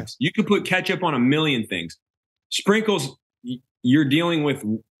 different things. You can put ketchup on a million things. Sprinkles, you're dealing with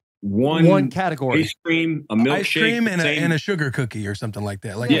one category: ice cream, a milkshake, ice cream, and a sugar cookie or something like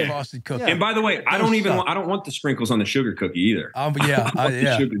that, like a frosted cookie. And by the way, I don't want the sprinkles on the sugar cookie either.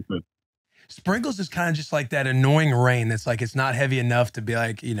 Sugar cookie. Sprinkles is kind of just like that annoying rain. That's like it's not heavy enough to be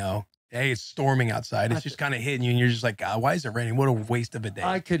like, you know, hey, it's storming outside. It's just kind of hitting you, and you're just like, God, why is it raining? What a waste of a day.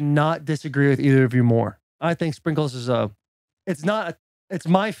 I could not disagree with either of you more. I think sprinkles is it's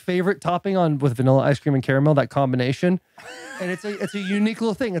my favorite topping with vanilla ice cream and caramel, that combination. And it's a unique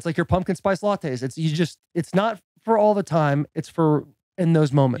little thing. It's like your pumpkin spice lattes. It's not for all the time. It's for in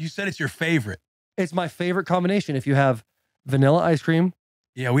those moments. You said it's your favorite. It's my favorite combination. If you have vanilla ice cream.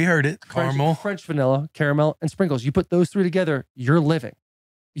 Yeah, we heard it. Caramel. French vanilla, caramel, and sprinkles. You put those three together, you're living.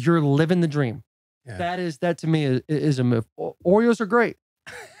 You're living the dream. Yeah. That to me is a move. Oreos are great.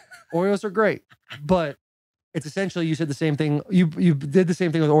 Oreos are great. But it's essentially, you said the same thing. You did the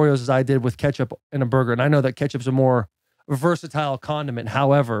same thing with Oreos as I did with ketchup in a burger. And I know that ketchup's a more versatile condiment.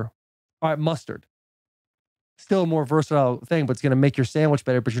 However, all right, mustard. Still a more versatile thing, but it's going to make your sandwich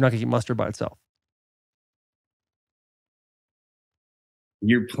better, but you're not going to eat mustard by itself.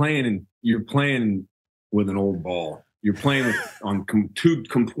 You're playing with an old ball. You're playing on two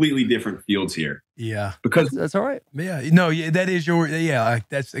completely different fields here. Yeah, because that's all right. Yeah, no, yeah, that is your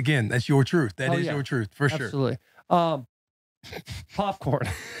that's your truth. That is your truth for sure. Absolutely. Popcorn.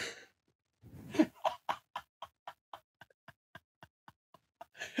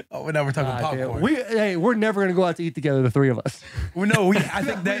 Oh, now we're talking popcorn. We're never gonna go out to eat together, the three of us. Well, no,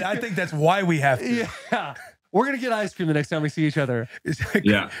 I think that's why we have to. Yeah. We're going to get ice cream the next time we see each other.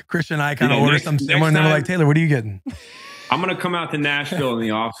 Christian and I kind of order something similar, and they were like, Taylor, what are you getting? I'm going to come out to Nashville in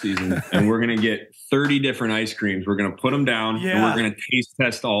the off season, and we're going to get 30 different ice creams. We're going to put them down, and we're going to taste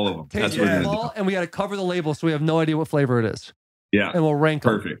test all of them. That's what we're going to do. And we got to cover the label so we have no idea what flavor it is. Yeah. And we'll rank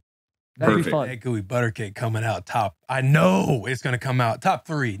them. Perfect. That'd be fun. That gooey butter cake coming out top. I know it's going to come out top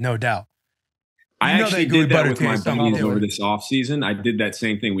 3, no doubt. I actually did that with my buddies over this off season. I did that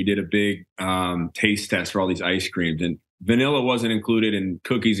same thing. We did a big taste test for all these ice creams, and vanilla wasn't included, and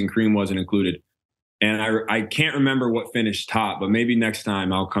cookies and cream wasn't included. And I can't remember what finished top, but maybe next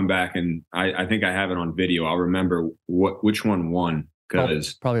time I'll come back and I think I have it on video. I'll remember which one won,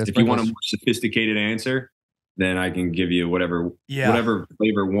 because if you want a more sophisticated answer, then I can give you whatever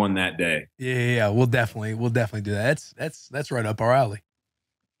flavor won that day. Yeah. We'll definitely do that. That's right up our alley.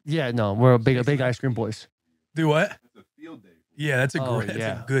 Yeah, no, we're big ice cream boys. Do what? That's a field day. Yeah, that's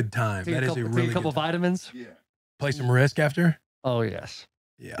a good time. That is a really take a couple vitamins. Yeah. Play some Risk after. Oh yes.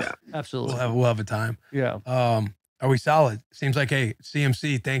 Yeah, absolutely. We'll have a time. Yeah. Are we solid? Seems like, hey,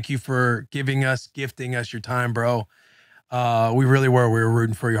 CMC, thank you for gifting us your time, bro. We really were. We were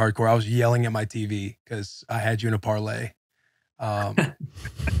rooting for you hardcore. I was yelling at my TV because I had you in a parlay.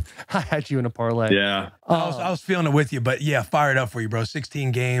 I had you in a parlay. Yeah. I was feeling it with you, but yeah, fired up for you, bro.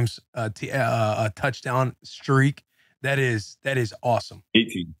 16 games, a touchdown streak. That is awesome.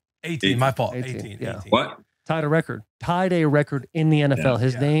 18. My fault. 18. Yeah. 18. What? Tied a record in the NFL.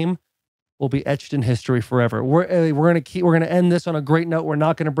 His name will be etched in history forever. We're gonna end this on a great note. We're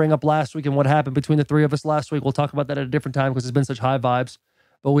not gonna bring up last week and what happened between the three of us last week. We'll talk about that at a different time because it's been such high vibes.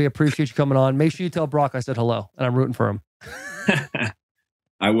 But we appreciate you coming on. Make sure you tell Brock I said hello, and I'm rooting for him.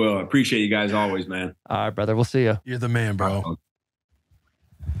 I will. Appreciate you guys always, man. All right, brother. We'll see you. You're the man, bro.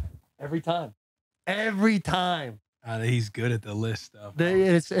 Every time. He's good at the list stuff.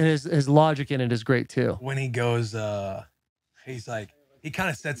 His logic in it is great too. When he goes, he's like, he kind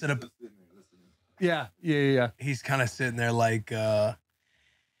of sets it up. Yeah. He's kind of sitting there like,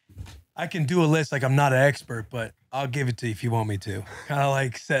 I can do a list like I'm not an expert, but I'll give it to you if you want me to. Kind of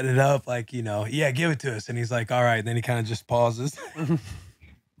like set it up like, yeah, give it to us. And he's like, all right. And then he kind of just pauses.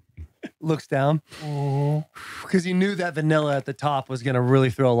 Looks down. Because he knew that vanilla at the top was going to really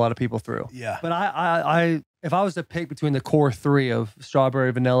throw a lot of people through. Yeah. But I if I was to pick between the core three of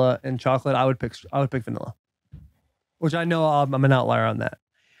strawberry, vanilla, and chocolate, I would pick vanilla. Which I know I'm an outlier on that.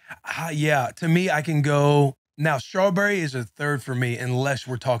 Yeah. To me, I can go... Now, strawberry is a third for me, unless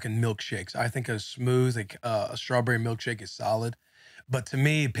we're talking milkshakes. I think a smooth, a strawberry milkshake is solid. But to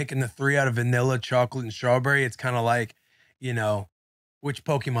me, picking the three out of vanilla, chocolate, and strawberry, it's kind of like, which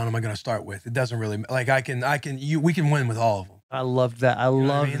Pokemon am I going to start with? It doesn't really, like we can win with all of them. I loved that. I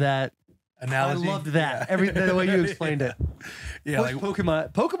love that analogy. I loved that. The way you explained it. Yeah. Like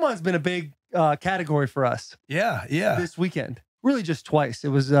Pokemon's been a big category for us. Yeah. This weekend. Really just twice. It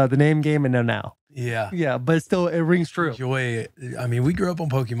was the name game and now. Yeah, but it rings true. Enjoy. I mean, we grew up on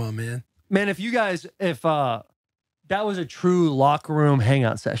Pokemon, man. Man, if that was a true locker room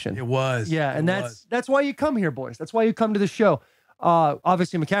hangout session. It was. Yeah, and that's why you come here, boys. That's why you come to the show.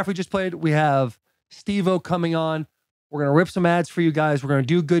 Obviously, McCaffrey just played. We have Steve-O coming on. We're gonna rip some ads for you guys. We're gonna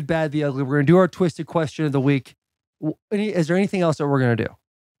do good, bad, the ugly. We're gonna do our twisted question of the week. Is there anything else that we're gonna do?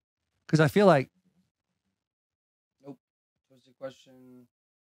 Because I feel like Twisted question.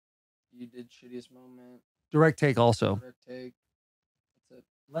 You did shittiest moment. Direct take also. Direct take. That's it.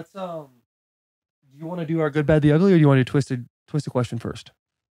 Let's do you want to do our good, bad, the ugly, or do you want to do twisted question first?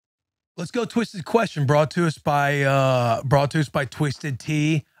 Let's go twisted question brought to us by Twisted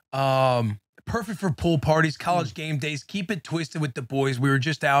Tea. Perfect for pool parties, college game days. Keep it twisted with the boys. We were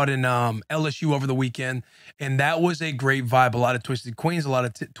just out in LSU over the weekend, and that was a great vibe. A lot of twisted queens, a lot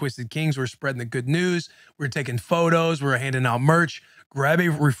of twisted kings. We're spreading the good news. We're taking photos. We're handing out merch. Grab a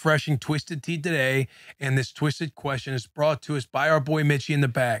refreshing Twisted Tea today, and this twisted question is brought to us by our boy Mitchie in the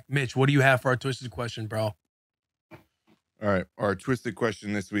back. Mitch, what do you have for our twisted question, bro? All right, our twisted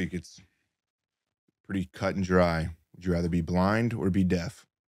question this week, it's pretty cut and dry. Would you rather be blind or be deaf?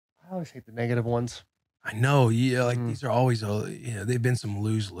 I always hate the negative ones. I know, these are always, they've been some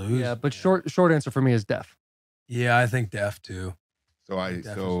lose-lose. Yeah, but short answer for me is deaf. Yeah, I think deaf too. So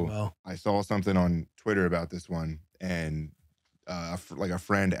I saw something on Twitter about this one, and like a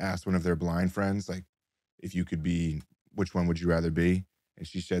friend asked one of their blind friends, like, if you could be, which one would you rather be? And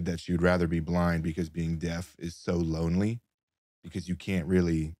she said that she would rather be blind because being deaf is so lonely, because you can't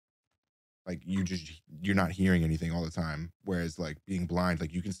really, like, you're not hearing anything all the time. Whereas like being blind,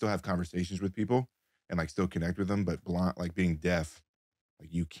 like you can still have conversations with people and like still connect with them, but blind, like being deaf,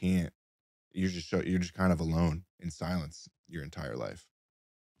 like you can't, you're just kind of alone in silence your entire life.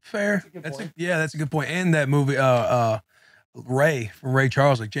 Fair. That's a good point. And that movie, Ray from Ray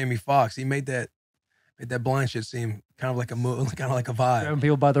Charles, like Jamie Foxx, he made that blind shit seem kind of like a vibe. Grabbing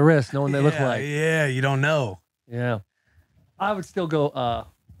people by the wrist, knowing they look like. Yeah, you don't know. Yeah, I would still go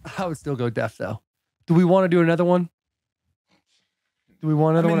deaf though. Do we want to do another one?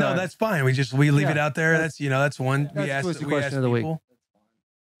 No, that's fine. We leave it out there. That's one. We asked the question of the week.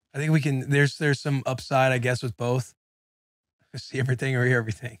 I think we can. There's some upside, I guess, with both. See everything or hear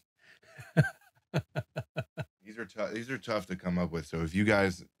everything. These are tough to come up with. So if you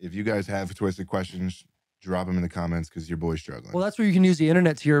guys have twisted questions, drop them in the comments because your boy's struggling. Well, that's where you can use the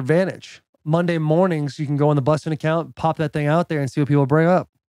internet to your advantage. Monday mornings, you can go on the Bussin account, pop that thing out there, and see what people bring up.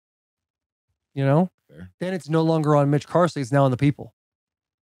 Fair. Then it's no longer on Mitch Carsley; it's now on the people.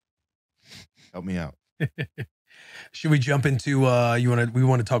 Help me out. Should we jump into we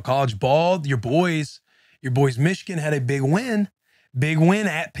want to talk college ball? Your boys Michigan had a big win. Big win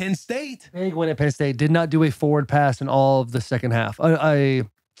at Penn State. Big win at Penn State. Did not do a forward pass in all of the second half. I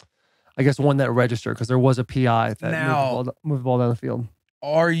guess one that registered because there was a PI that moved the ball down the field.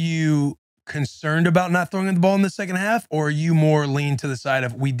 Are you concerned about not throwing the ball in the second half, or are you more lean to the side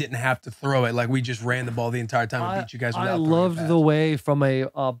of we didn't have to throw it, like we just ran the ball the entire time and beat you guys without throwing it? I loved the way, from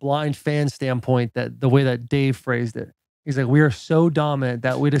a blind fan standpoint, that the way that Dave phrased it. He's like, we are so dominant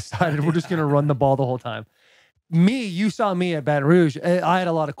that we decided we're just going to run the ball the whole time. You saw me at Baton Rouge. I had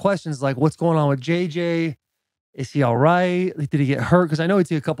a lot of questions like, what's going on with JJ? Is he all right? Did he get hurt? Because I know he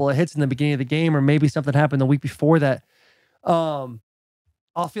took a couple of hits in the beginning of the game, or maybe something happened the week before that.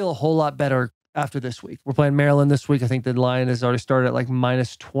 I'll feel a whole lot better after this week. We're playing Maryland this week. I think the line has already started at like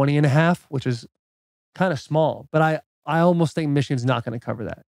 -20.5, which is kind of small. But I almost think Michigan's not going to cover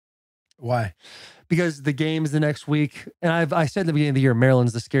that. Why? Because the game is the next week. And I said at the beginning of the year,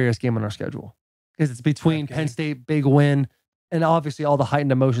 Maryland's the scariest game on our schedule. because it's between Okay. Penn State, big win, and obviously all the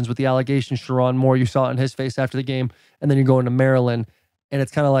heightened emotions with the allegations. Sharon Moore, you saw it in his face after the game, and then you're going to Maryland, and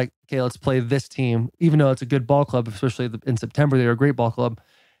it's kind of like, okay, let's play this team, even though it's a good ball club, especially in September, they're a great ball club.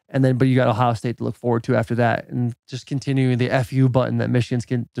 And then, but you got Ohio State to look forward to after that, and just continuing the FU button that Michigan's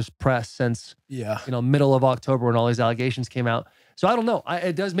can just press since middle of October when all these allegations came out. So I don't know.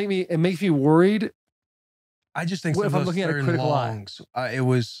 It does make me. It makes me worried. I just think if I'm looking at a critical longs,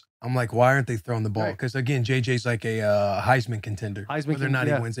 I'm like, why aren't they throwing the ball? Because again, JJ's like a Heisman contender. Whether or not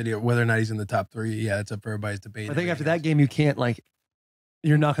he wins it, or whether or not he's in the top 3, it's up for everybody's debate. I think after that game, you can't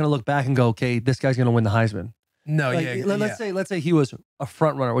you're not going to look back and go, okay, this guy's going to win the Heisman. No, Let's say he was a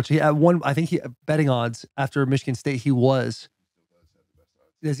front runner, which he had one. I think he betting odds after Michigan State he was.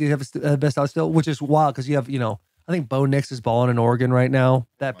 Does he have the best odds still? Which is wild because you have I think Bo Nix is balling in Oregon right now.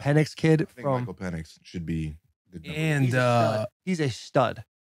 That Penix kid from Michael Penix should be good. And he's a stud.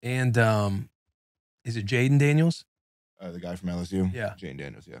 And is it Jaden Daniels? The guy from LSU. Yeah, Jaden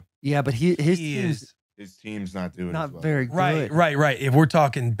Daniels. Yeah. Yeah, but his team's not doing not as well. very good. Right. If we're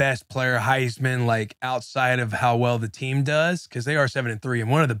talking best player Heisman, like outside of how well the team does, because they are 7-3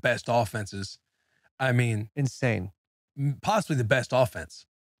 and one of the best offenses. I mean, insane. Possibly the best offense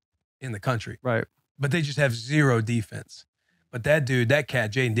in the country. Right. But they just have zero defense. But that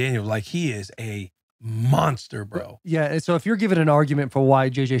cat, Jaden Daniels, like he is a monster, bro. Yeah. And so if you're giving an argument for why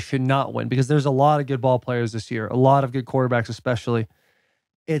JJ should not win, because there's a lot of good ball players this year, a lot of good quarterbacks, especially,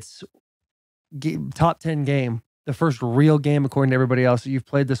 it's top 10 game, the first real game according to everybody else that you've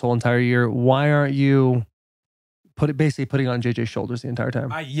played this whole entire year. Why aren't you basically putting on JJ's shoulders the entire time?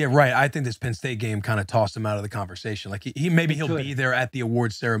 Right. I think this Penn State game kind of tossed him out of the conversation. Like he'll be there at the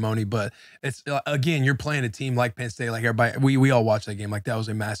awards ceremony, but it's again, you're playing a team like Penn State, like everybody. We all watched that game. Like that was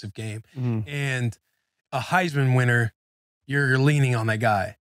a massive game, and a Heisman winner, you're leaning on that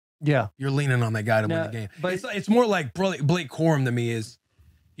guy. Yeah, you're leaning on that guy to win the game. But it's more like Blake Corum to me is,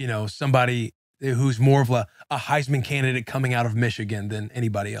 somebody who's more of a Heisman candidate coming out of Michigan than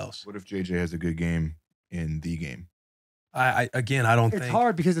anybody else. What if JJ has a good game in the game? I don't think. It's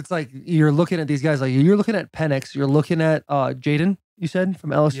hard because it's like you're looking at these guys, like you're looking at Penix, you're looking at Jaden, you said,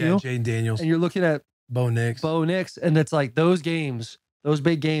 from LSU. Yeah, Jaden Daniels. And you're looking at Bo Nix. And it's like those games, those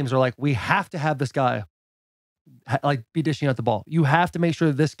big games are like, we have to have this guy be dishing out the ball. You have to make sure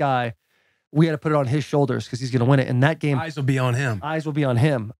that this guy, we got to put it on his shoulders because he's going to win it. And that game, eyes will be on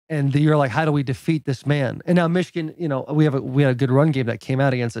him. And you're like, how do we defeat this man? And now Michigan, we had a good run game that came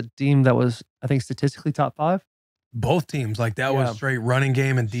out against a team that was, I think, statistically top 5. Both teams, like that was straight running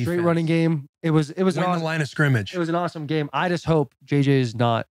game and defense. Straight running game. It was the line of scrimmage. It was an awesome game. I just hope JJ is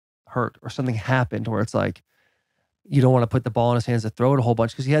not hurt or something happened where it's like you don't want to put the ball in his hands to throw it a whole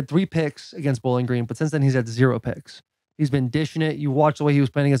bunch, because he had 3 picks against Bowling Green, but since then he's had 0 picks. He's been dishing it. You watch the way he was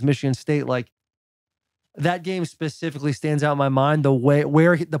playing against Michigan State. Like that game specifically stands out in my mind, the way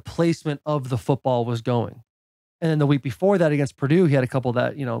where the placement of the football was going. And then the week before that against Purdue, he had a couple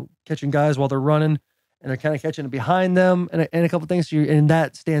that, catching guys while they're running and they're kind of catching it behind them and a couple things. And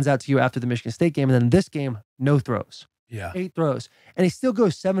that stands out to you after the Michigan State game. And then this game, no throws. Yeah. 8 throws. And he still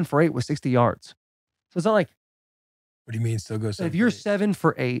goes 7 for 8 with 60 yards. So it's not like. What do you mean still goes 7 if you're 7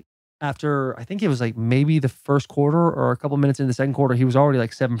 for 8 after, I think it was like maybe the first quarter or a couple minutes in the second quarter, he was already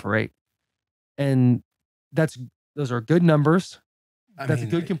like 7 for 8. And those are good numbers. That's a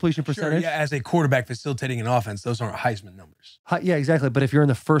good completion percentage. Sure, yeah, as a quarterback facilitating an offense, those aren't Heisman numbers. Yeah, exactly. But if you're in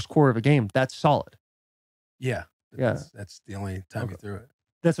the first quarter of a game, that's solid. Yeah. Yeah. That's the only time you threw it.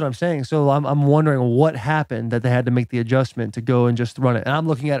 That's what I'm saying. So I'm wondering what happened that they had to make the adjustment to go and just run it. And I'm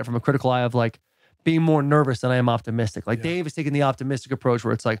looking at it from a critical eye of like being more nervous than I am optimistic. Like Dave is taking the optimistic approach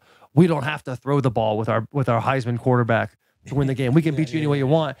where it's like, we don't have to throw the ball with our Heisman quarterback to win the game. We can beat you any way you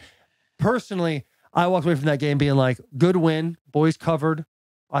want. Personally, I walked away from that game being like, good win, boys covered.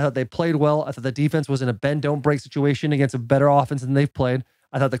 I thought they played well. I thought the defense was in a bend, don't break situation against a better offense than they've played.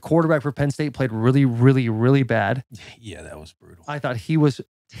 I thought the quarterback for Penn State played really, really, really bad. Yeah, that was brutal. I thought he was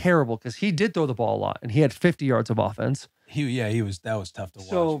terrible because he did throw the ball a lot and he had 50 yards of offense. That was tough to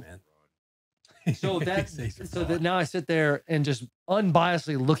watch, man. So now I sit there and just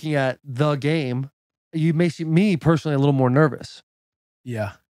unbiasedly looking at the game, you makes me personally a little more nervous.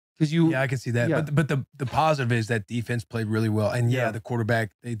 Yeah. I can see that. Yeah. But the positive is that defense played really well. And the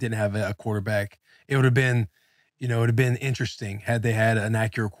quarterback, they didn't have a quarterback. It would have been, it would have been interesting had they had an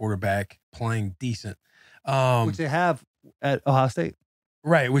accurate quarterback playing decent. Which they have at Ohio State.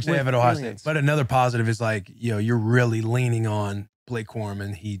 Right, which they have at Ohio State. But another positive is like, you're really leaning on Blake Corum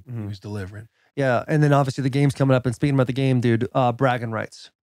and he was delivering. Yeah, and then obviously the game's coming up. And speaking about the game, dude, bragging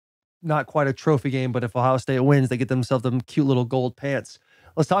rights. Not quite a trophy game, but if Ohio State wins, they get themselves them cute little gold pants.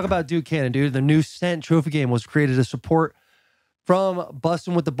 Let's talk about Duke Cannon, dude. The new scent trophy game was created to support from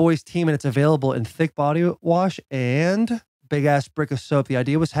Bussin with the Boys team, and it's available in thick body wash and big ass brick of soap. The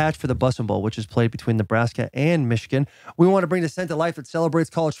idea was hatched for the Bussin Bowl, which is played between Nebraska and Michigan. We want to bring the scent to life that celebrates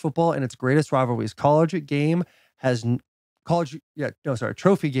college football and its greatest rivalries. Trophy game has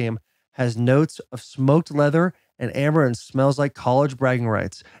notes of smoked leather and amber and smells like college bragging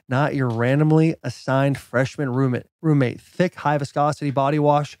rights, not your randomly assigned freshman roommate. Thick, high viscosity body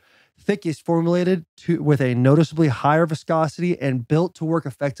wash. Thick is formulated with a noticeably higher viscosity and built to work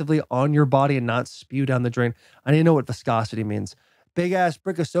effectively on your body and not spew down the drain. I need to know what viscosity means. Big ass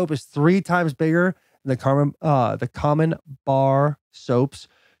brick of soap is 3 times bigger than the common bar soaps.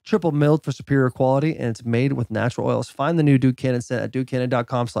 Triple milled for superior quality, and it's made with natural oils. Find the new Duke Cannon set at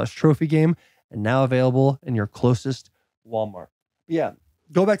dukecannon.com/trophy game, and now available in your closest Walmart. Yeah,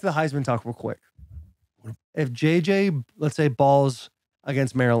 go back to the Heisman talk real quick. If JJ, let's say, balls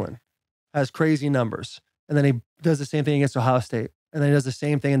against Maryland, has crazy numbers, and then he does the same thing against Ohio State, and then he does the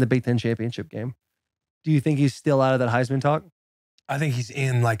same thing in the Big Ten championship game, do you think he's still out of that Heisman talk? I think he's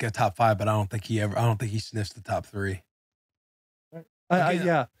in like a top 5, but I don't think he sniffs the top 3.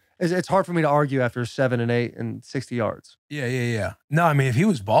 Yeah, it's hard for me to argue after 7 and 8 and 60 yards. Yeah. No, I mean, if he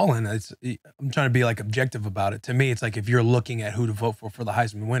was balling, I'm trying to be like objective about it. To me, it's like if you're looking at who to vote for the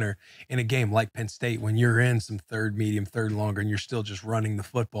Heisman winner in a game like Penn State, when you're in some third medium, third longer, and you're still just running the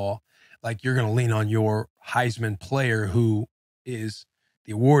football, like you're going to lean on your Heisman player, who is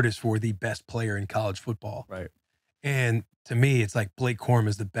the award is for the best player in college football. Right. And to me, it's like Blake Corum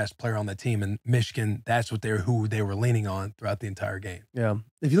is the best player on the team, and Michigan, that's what who they were leaning on throughout the entire game. Yeah.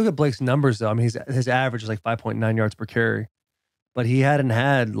 If you look at Blake's numbers, though, I mean, his average is like 5.9 yards per carry, but he hadn't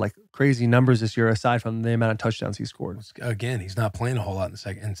had like crazy numbers this year aside from the amount of touchdowns he scored. Again, he's not playing a whole lot in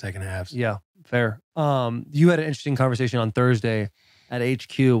second halves. Yeah, fair. You had an interesting conversation on Thursday at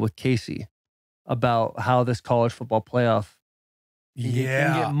HQ with Casey about how this college football playoff can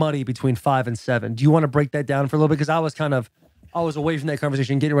get muddy between 5 and 7. Do you want to break that down for a little bit? Because I was away from that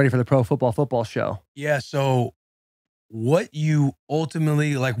conversation getting ready for the pro football show. Yeah. So what you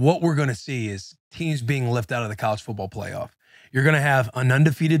ultimately, like what we're going to see is teams being left out of the college football playoff. You're going to have an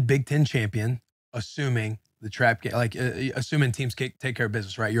undefeated Big Ten champion, assuming the trap game, assuming teams take care of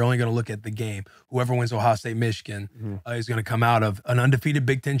business, right? You're only going to look at the game. Whoever wins Ohio State, Michigan is going to come out of an undefeated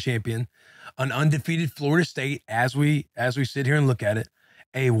Big Ten champion, an undefeated Florida State, as we sit here and look at it,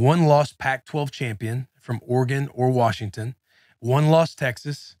 a 1-loss Pac-12 champion from Oregon or Washington, 1-loss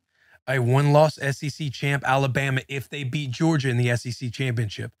Texas, a 1-loss SEC champ Alabama if they beat Georgia in the SEC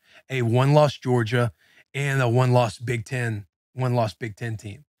championship, a 1-loss Georgia, and a 1-loss Big Ten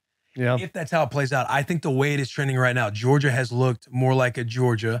team. Yeah. If that's how it plays out, I think the way it is trending right now, Georgia has looked more like a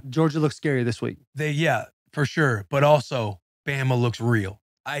Georgia. Georgia looks scary this week. Yeah, for sure. But also, Bama looks real.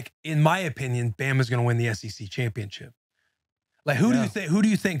 In my opinion, Bama's going to win the SEC championship. Like, who do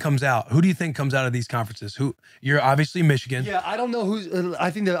you think comes out? Who do you think comes out of these conferences? You're obviously Michigan. Yeah, I don't know who's. I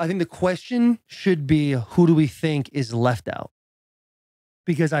think the question should be, who do we think is left out?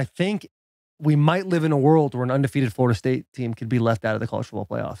 Because I think we might live in a world where an undefeated Florida State team could be left out of the college football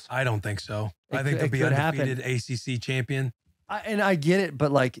playoffs. I don't think so. I think they'll be undefeated ACC champion. I get it,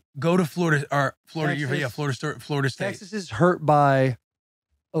 but like, go to Florida State. Texas is hurt by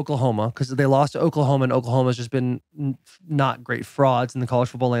Oklahoma because they lost to Oklahoma, and Oklahoma's just been not great frauds in the college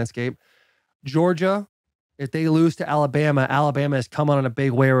football landscape. Georgia, if they lose to Alabama, Alabama has come on a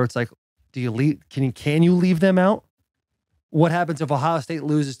big way where it's like, do you leave? Can you leave them out? What happens if Ohio State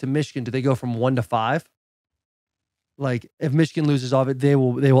loses to Michigan? Do they go from 1 to 5? Like, if Michigan loses all of it, they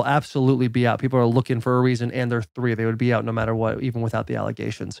will absolutely be out. People are looking for a reason, and they're 3. They would be out no matter what, even without the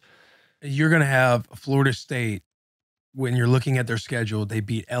allegations. You're going to have Florida State, when you're looking at their schedule, they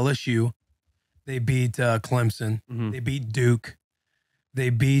beat LSU, they beat Clemson, they beat Duke, they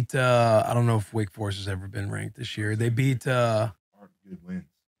beat, I don't know if Wake Forest has ever been ranked this year. They beat, good wins.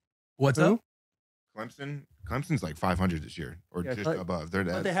 What's up? Clemson's like 500 this year, or just above. They're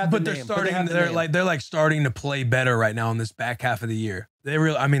starting to play better right now in this back half of the year. They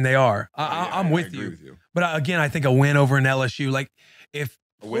are. I'm with you. But again, I think a win over an LSU, like if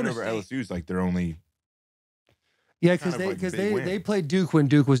a win over LSU is like their only. Yeah, because they played Duke when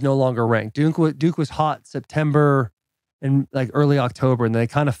Duke was no longer ranked. Duke was hot September and like early October, and they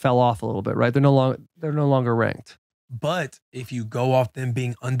kind of fell off a little bit, right? They're no longer ranked. But if you go off them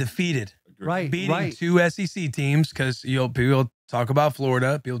being undefeated, beating 2 SEC teams, because people talk about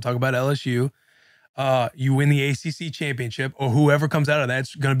Florida, people talk about LSU, you win the ACC championship, or whoever comes out of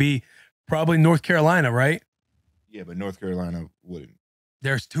that's going to be probably North Carolina, right? Yeah, but North Carolina wouldn't.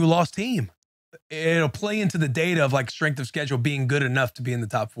 There's 2-loss team. it'll play into the data of like strength of schedule being good enough to be in the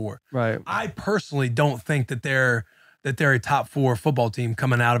top 4. Right. I personally don't think that they're a top 4 football team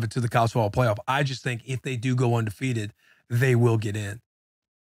coming out of it to the college football playoff. I just think if they do go undefeated, they will get in.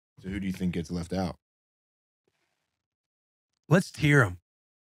 So who do you think gets left out? Let's tier them.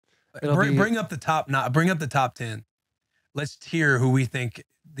 Bring up the top 10. Let's tier who we think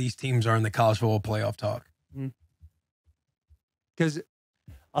these teams are in the college football playoff talk. Because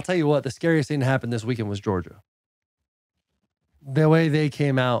I'll tell you what, the scariest thing that happened this weekend was Georgia. The way they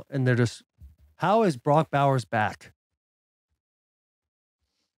came out and they're just, how is Brock Bowers back?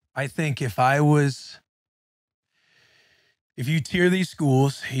 I think if you tier these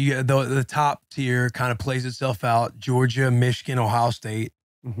schools, the top tier kind of plays itself out. Georgia, Michigan, Ohio State.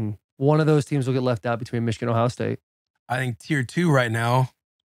 Mm-hmm. One of those teams will get left out between Michigan and Ohio State. I think tier 2 right now,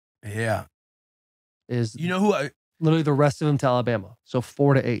 is who literally the rest of them to Alabama. So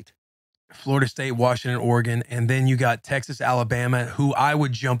 4 to 8. Florida State, Washington, Oregon, and then you got Texas, Alabama. Who I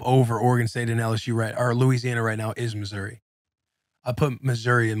would jump over Oregon State and LSU or Louisiana right now is Missouri. I put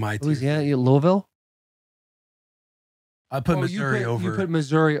Missouri in my tier. Louisiana, Louisville. I put Missouri over. You put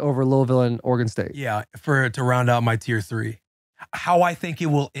Missouri over Louisville and Oregon State. Yeah, to round out my tier 3. How I think it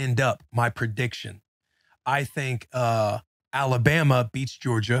will end up, my prediction. I think Alabama beats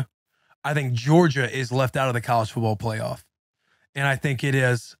Georgia. I think Georgia is left out of the college football playoff. And I think it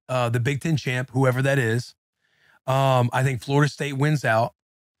is the Big Ten champ, whoever that is. I think Florida State wins out.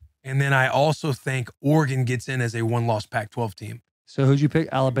 And then I also think Oregon gets in as a one-loss Pac-12 team. So who'd you pick?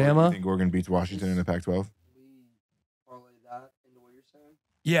 Alabama? You think Oregon beats Washington in the Pac-12?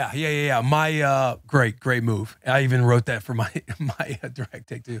 Yeah. My great move. I even wrote that for my direct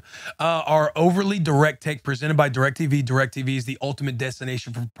take too. Our overly direct take presented by DirecTV. DirecTV is the ultimate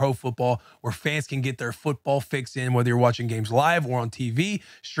destination for pro football, where fans can get their football fix in, whether you're watching games live or on TV,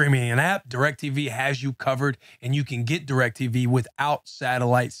 streaming an app. DirecTV has you covered, and you can get DirecTV without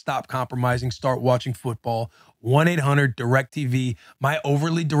satellite. Stop compromising. Start watching football. 1-800-DirecTV. My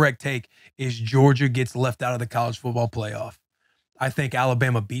overly direct take is Georgia gets left out of the college football playoff. I think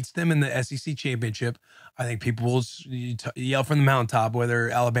Alabama beats them in the SEC championship. I think people will yell from the mountaintop whether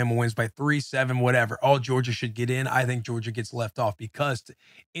Alabama wins by 3, 7, whatever. All Georgia should get in. I think Georgia gets left off because,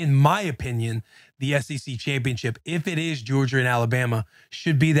 in my opinion, the SEC championship, if it is Georgia and Alabama,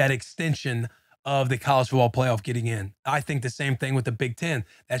 should be that extension of the college football playoff getting in. I think the same thing with the Big Ten.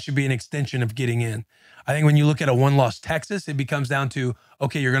 That should be an extension of getting in. I think when you look at a one-loss Texas, it becomes down to,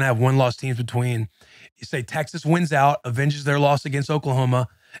 okay, you're going to have one-loss teams between, you say Texas wins out, avenges their loss against Oklahoma,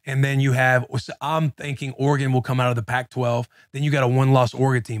 and then you have, I'm thinking Oregon will come out of the Pac-12. Then you got a one-loss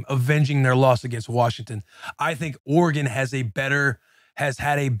Oregon team avenging their loss against Washington. I think Oregon has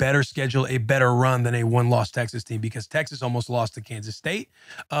had a better schedule, a better run than a one-loss Texas team, because Texas almost lost to Kansas State.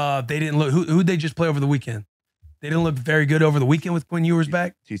 They didn't look, who'd they just play over the weekend? They didn't look very good over the weekend with Quinn Ewers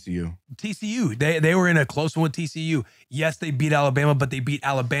back. TCU. They were in a close one with TCU. Yes, they beat Alabama, but they beat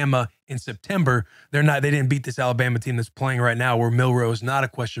Alabama in September. They didn't beat this Alabama team that's playing right now, where Milroe is not a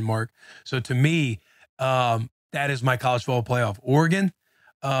question mark. So to me, that is my college football playoff. Oregon,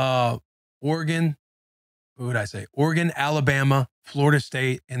 who would I say? Oregon, Alabama, Florida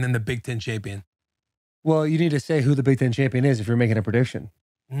State, and then the Big Ten champion. Well, you need to say who the Big Ten champion is if you're making a prediction.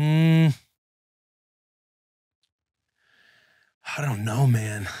 I don't know,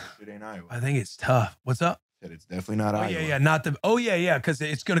 man. It ain't Iowa. I think it's tough. What's up? Said it's definitely not Iowa. Yeah, because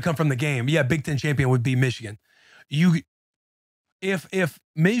it's going to come from the game. Yeah, Big Ten champion would be Michigan. If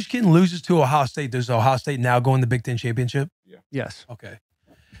Michigan loses to Ohio State, does Ohio State now go in the Big Ten championship? Yeah. Yes. Okay.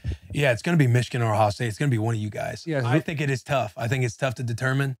 Yeah, it's going to be Michigan or Ohio State. It's going to be one of you guys. Yeah, I think it is tough. I think it's tough to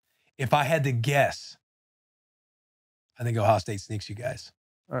determine. If I had to guess, I think Ohio State sneaks you guys.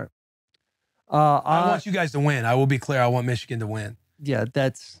 All right. I want you guys to win. I will be clear. I want Michigan to win. Yeah,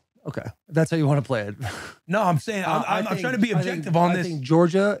 that's okay. That's how you want to play it. No, I'm saying I'm trying to be objective on this. I think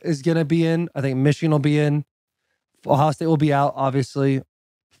Georgia is going to be in. I think Michigan will be in. Ohio State will be out, obviously.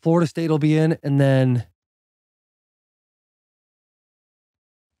 Florida State will be in. And then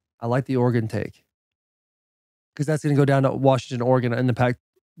I like the Oregon take, because that's going to go down to Washington, Oregon, and the Pac.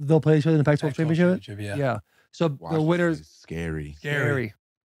 They'll play each other in the Pac-12 championship. Yeah. So Washington the winners scary.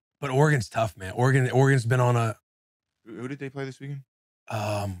 But Oregon's tough, man. Oregon's been on a. Who did they play this weekend?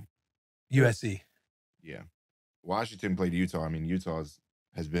 USC. Yeah, Washington played Utah. I mean, Utah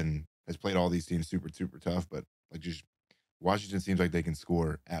has played all these teams super tough, but like just Washington seems like they can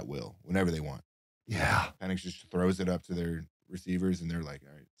score at will whenever they want. Yeah, Penix just throws it up to their receivers, and they're like,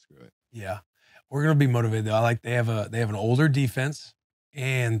 all right, screw it. Yeah, we're gonna be motivated though. I like they have an older defense,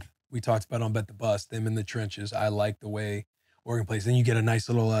 and we talked about on Bet the Bus, them in the trenches. I like the way Oregon plays. Then you get a nice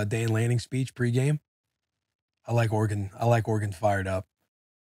little Dane Lanning speech pregame. I like Oregon. I like Oregon fired up.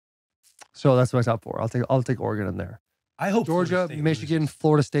 So that's my top 4. I'll take Oregon in there. I hope Georgia, Florida State Michigan, loses.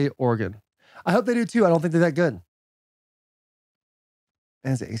 Florida State, Oregon. I hope they do too. I don't think they're that good.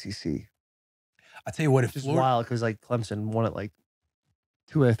 And it's the ACC. I tell you what, if It's just Florida, wild because like Clemson won it like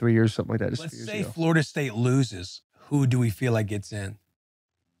 2 or 3 years, something like that. Just a few let's years say ago. Florida State loses, who do we feel like gets in?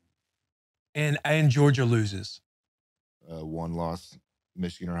 And Georgia loses. 1 loss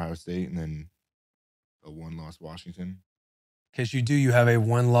Michigan, Ohio State, and then a 1 loss Washington. Because you have a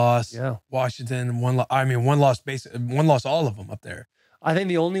 1 loss Yeah. Washington, 1 loss. I mean, 1 loss, all of them up there. I think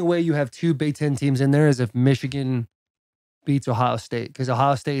the only way you have 2 Big Ten teams in there is if Michigan beats Ohio State, because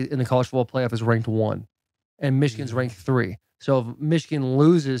Ohio State in the college football playoff is ranked 1 and Michigan's ranked 3. So if Michigan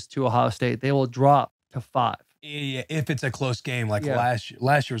loses to Ohio State, they will drop to 5. Yeah, if it's a close game, like Yeah.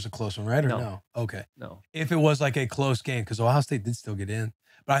 last year was a close one, right? Or no? Okay. No. If it was like a close game, because Ohio State did still get in.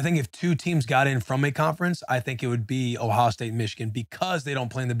 But I think if 2 teams got in from a conference, I think it would be Ohio State and Michigan because they don't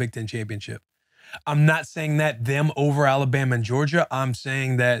play in the Big Ten championship. I'm not saying that them over Alabama and Georgia. I'm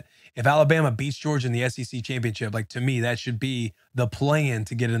saying that if Alabama beats Georgia in the SEC championship, like to me, that should be the play-in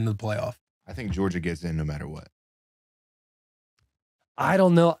to get into the playoff. I think Georgia gets in no matter what. I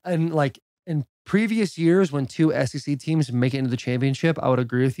don't know. And like in previous years, when 2 SEC teams make it into the championship, I would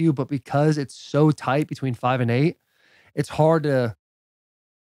agree with you. But because it's so tight between 5 and 8, it's hard to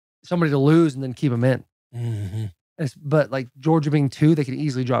somebody to lose and then keep them in. Mm-hmm. But like Georgia being 2, they could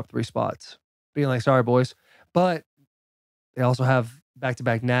easily drop 3 spots, being like, sorry, boys. But they also have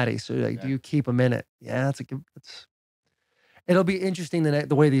back-to-back natty. So like, do you keep them in it? Yeah, it'll be interesting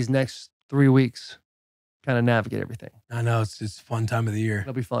the way these next 3 weeks kind of navigate everything. I know it's a fun time of the year.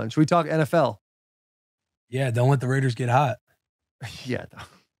 It'll be fun. Should we talk NFL? Yeah, don't let the Raiders get hot. Yeah.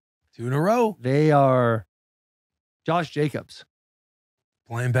 2 in a row. They are Josh Jacobs.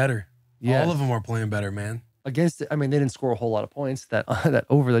 Playing better. Yes. All of them are playing better, man. They didn't score a whole lot of points. That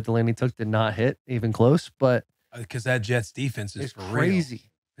over that Delaney took did not hit even close, but Because that Jets defense is it's for crazy.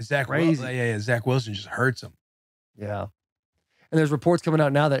 real. Crazy. Zach Wilson just hurts him. Yeah. And there's reports coming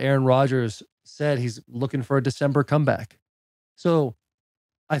out now that Aaron Rodgers said he's looking for a December comeback. So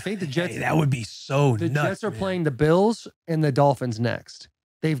I think the Jets, that would be so the nuts. Jets are man. playing the Bills and the Dolphins next.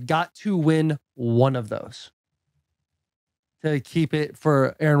 They've got to win one of those to keep it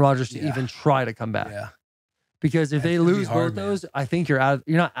for Aaron Rodgers to even try to come back. Yeah. Because if Yeah, they it's gonna be lose hard, both those, I think you're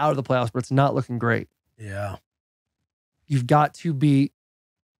not out of the playoffs, but it's not looking great. Yeah. You've got to beat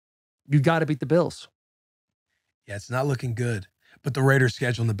the Bills. Yeah, it's not looking good. But the Raiders'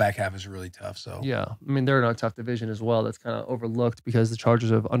 schedule in the back half is really tough. So Yeah. I mean, they're in a tough division as well. That's kind of overlooked because the Chargers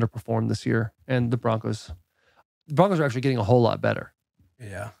have underperformed this year. And the Broncos are actually getting a whole lot better.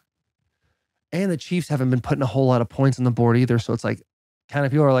 yeah. And the Chiefs haven't been putting a whole lot of points on the board either. So it's like kind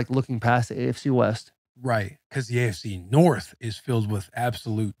of people are like looking past the AFC West. Right. Because the AFC North is filled with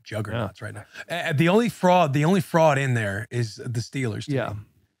absolute juggernauts right now. The only fraud in there is the Steelers. to Yeah. me.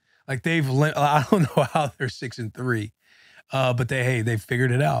 Like I don't know how they're 6-3. But they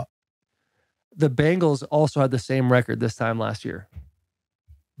figured it out. The Bengals also had the same record this time last year.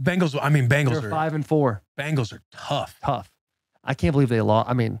 Bengals They're are 5-4. Bengals are tough. Tough. I can't believe they lost.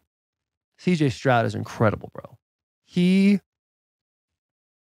 I mean, CJ Stroud is incredible, bro. He's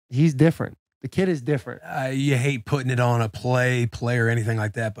different. The kid is different. You hate putting it on a play or anything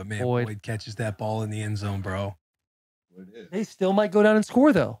like that, but man, Boyd. Boyd catches that ball in the end zone, bro. They still might go down and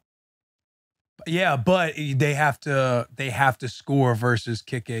score though. Yeah, but they have to score versus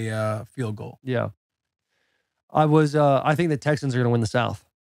kick a field goal. Yeah. I think the Texans are going to win the South.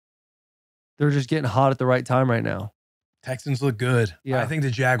 They're just getting hot at the right time right now. Texans look good. Yeah. I think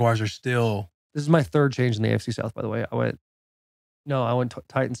the Jaguars are still. This is my 3rd change in the AFC South, by the way. I went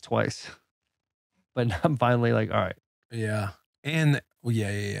Titans twice. But now I'm finally like, all right. Yeah. And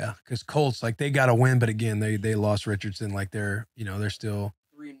yeah. Because Colts, like they got to win, but again, they lost Richardson. Like they're still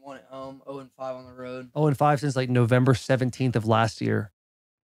 3-1 at home, 0-5 on the road. 0-5 since like November 17th of last year.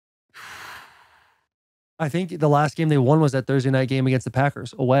 I think the last game they won was that Thursday night game against the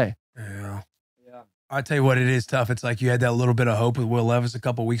Packers away. Yeah. Yeah. I tell you what, it is tough. It's like you had that little bit of hope with Will Levis a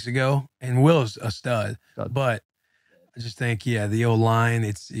couple weeks ago, and Will's a stud. But I just think, the O-line,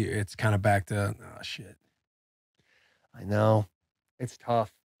 it's kind of back to shit. I know. It's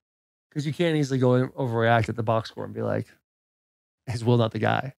tough. Because you can't easily go and overreact at the box score and be like, is Will not the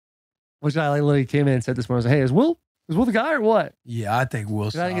guy? Which I literally came in and said this morning, I was like, hey, is Will the guy or what? Yeah, I think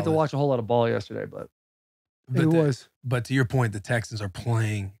Will's I didn't get to watch a whole lot of ball yesterday, but it But was. But to your point, the Texans are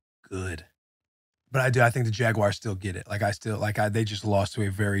playing good. But I think the Jaguars still get it. Like they just lost to a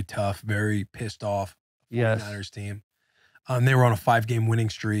very tough, very pissed off 49ers team. They were on a 5-game winning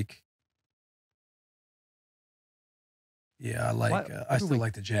streak. Yeah, I still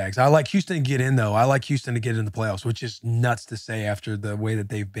like the Jags. I like Houston to get in, though. I like Houston to get in the playoffs, which is nuts to say after the way that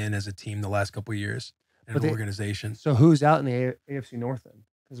they've been as a team the last couple of years and an organization. So who's out in the AFC North then?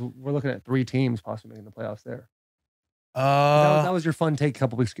 Because we're looking at 3 teams possibly making the playoffs there. That was your fun take a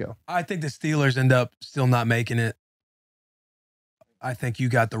couple weeks ago. I think the Steelers end up still not making it. I think you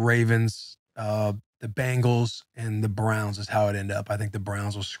got the Ravens, the Bengals, and the Browns is how it ended up. I think the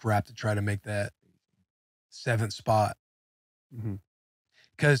Browns will scrap to try to make that 7th spot.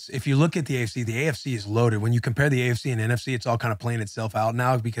 Because if you look at the AFC is loaded. When you compare the AFC and NFC, it's all kind of playing itself out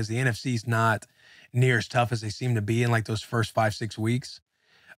now because the NFC is not near as tough as they seem to be in like those first 5-6 weeks.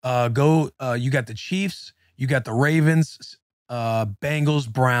 You got the Chiefs, you got the Ravens,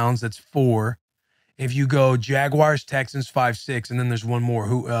 Bengals, Browns. That's 4. If you go Jaguars, Texans, 5-6, and then there's one more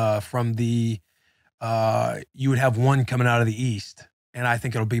who from the you would have one coming out of the East, and I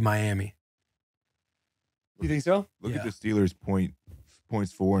think it'll be Miami. You think so? Look at the Steelers'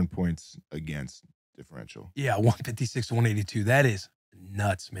 points for and points against differential. Yeah, 156 to 182. That is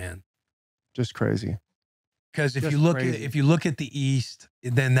nuts, man. Just crazy. Because if you look at the East,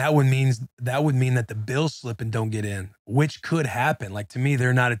 then that would mean that the Bills slip and don't get in, which could happen. Like, to me,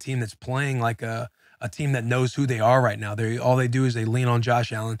 they're not a team that's playing like a team that knows who they are right now. All they do is they lean on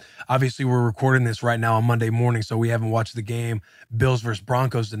Josh Allen. Obviously, we're recording this right now on Monday morning, so we haven't watched the game, Bills versus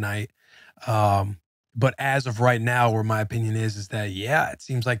Broncos tonight. But as of right now, where my opinion is that, yeah, it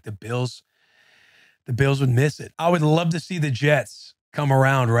seems like the Bills would miss it. I would love to see the Jets come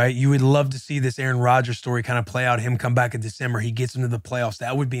around, right? You would love to see this Aaron Rodgers story kind of play out, him come back in December, he gets into the playoffs.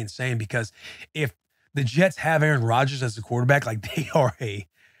 That would be insane because if the Jets have Aaron Rodgers as the quarterback, like they are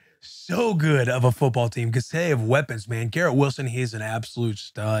so good of a football team because they have weapons, man. Garrett Wilson, he's an absolute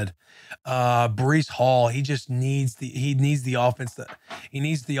stud. Breece Hall, he just needs the offense. He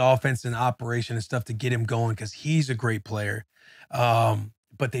needs the offense and operation and stuff to get him going because he's a great player.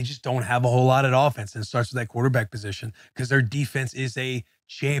 But they just don't have a whole lot of offense, and it starts with that quarterback position because their defense is a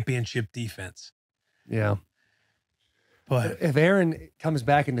championship defense. Yeah. But if Aaron comes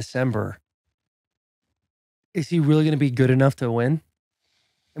back in December, is he really going to be good enough to win?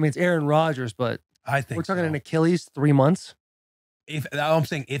 I mean, it's Aaron Rodgers, but I think we're talking an Achilles 3 months. I'm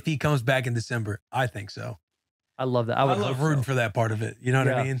saying if he comes back in December, I think so. I love that. I love rooting for that part of it. You know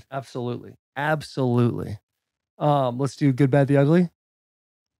what I mean? Absolutely. Absolutely. Let's do good, bad, the ugly.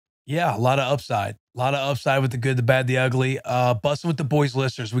 Yeah, a lot of upside. A lot of upside with the good, the bad, the ugly. Bussin with the boys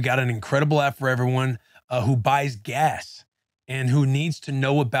listeners. We got an incredible app for everyone who buys gas and who needs to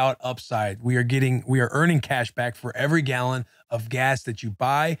know about upside. We are earning cash back for every gallon of gas that you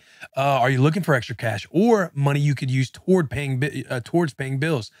buy. Are you looking for extra cash or money you could use towards paying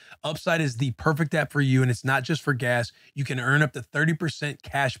bills? Upside is the perfect app for you, and it's not just for gas. You can earn up to 30%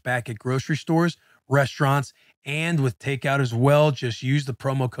 cash back at grocery stores, restaurants, and with takeout as well. Just use the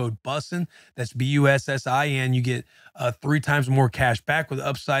promo code Bussin. That's BUSSIN. You get 3 times more cash back with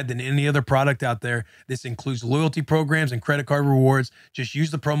upside than any other product out there. This includes loyalty programs and credit card rewards. Just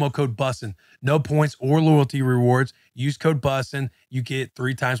use the promo code Bussin. No points or loyalty rewards. Use code Bussin. You get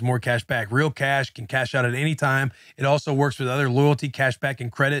 3 times more cash back. Real cash, can cash out at any time. It also works with other loyalty, cash back,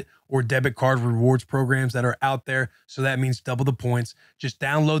 and credit or debit card rewards programs that are out there. So that means double the points. Just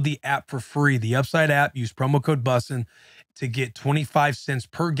download the app for free. The Upside app, use promo code Bussin to get 25 cents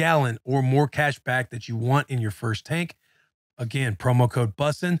per gallon or more cash back that you want in your first tank. Again, promo code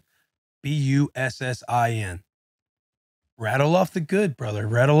Bussin, BUSSIN. Rattle off the good, brother.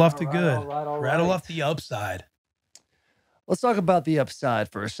 Rattle off the good. Rattle off the upside. Let's talk about the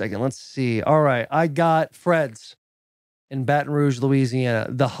upside for a second. Let's see. All right. I got Fred's in Baton Rouge, Louisiana.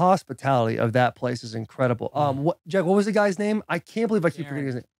 The hospitality of that place is incredible. Jack, what was the guy's name? I can't believe I keep forgetting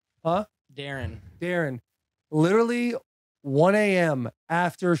his name. Huh? Darren. Literally 1 a.m.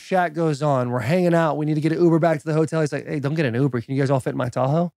 after Shaq goes on, we're hanging out. We need to get an Uber back to the hotel. He's like, hey, don't get an Uber. Can you guys all fit in my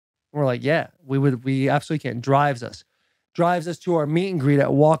Tahoe? And we're like, yeah, we absolutely can. Drives us to our meet and greet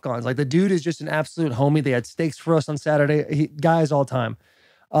at Walk-Ons. Like, the dude is just an absolute homie. They had steaks for us on Saturday. Guys all time.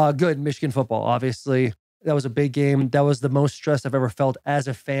 Good. Michigan football, obviously. That was a big game. That was the most stress I've ever felt as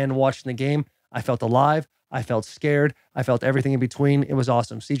a fan watching the game. I felt alive. I felt scared. I felt everything in between. It was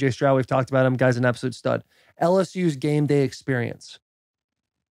awesome. CJ Stroud, we've talked about him. Guy's an absolute stud. LSU's game day experience.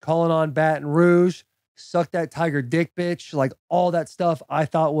 Calling on Baton Rouge. Suck that Tiger dick, bitch. Like, all that stuff I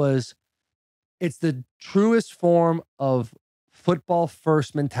thought it's the truest form of football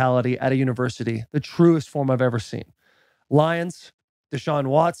first mentality at a university. The truest form I've ever seen. Lions, Deshaun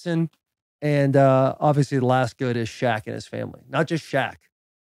Watson, and obviously the last good is Shaq and his family. Not just Shaq.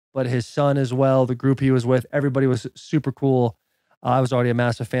 but his son as well, the group he was with, everybody was super cool. I was already a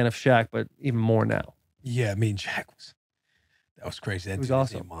massive fan of Shaq, but even more now. Yeah, I mean, that was crazy. That He was dude is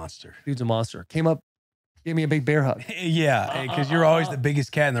awesome. a monster. Dude's a monster. Came up, gave me a big bear hug. Yeah, because you're always the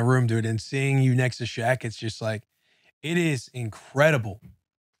biggest cat in the room, dude. And seeing you next to Shaq, it's just like, it is incredible.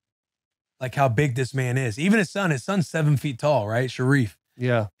 Like how big this man is. Even his son's 7 feet tall, right? Sharif.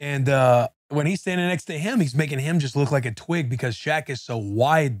 Yeah. And when he's standing next to him, he's making him just look like a twig because Shaq is so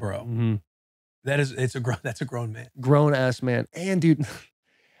wide, bro. Mm-hmm. That's a grown man. Grown ass man. And dude,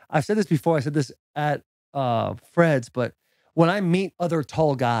 I've said this before. I said this at Fred's, but when I meet other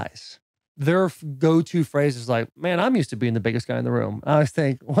tall guys, their go-to phrase is like, man, I'm used to being the biggest guy in the room. I always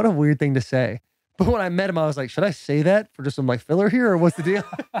think, what a weird thing to say. But when I met him, I was like, should I say that for just some like filler here or what's the deal?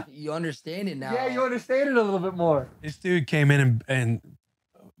 You understand it now. Yeah, you understand it a little bit more. This dude came in and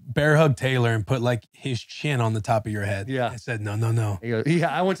bear hugged Taylor and put like his chin on the top of your head. Yeah. I said, no. He goes, yeah,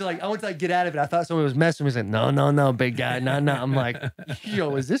 I went to like get out of it. I thought somebody was messing with me. He said, no, big guy. No. I'm like,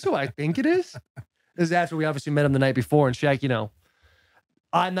 yo, is this who I think it is? This is after we obviously met him the night before. And Shaq, you know,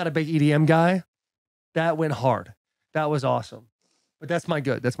 I'm not a big EDM guy. That went hard. That was awesome. But that's my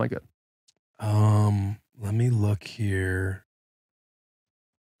good. Let me look here.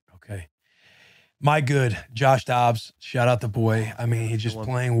 Okay. My good, Josh Dobbs. Shout out the boy. I mean, he's just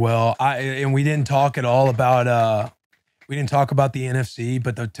playing well. And we didn't talk at all about the NFC,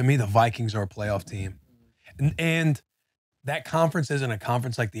 but to me, the Vikings are a playoff team. And that conference isn't a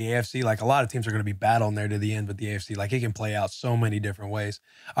conference like the AFC. Like a lot of teams are going to be battling there to the end, but the AFC, like it can play out so many different ways.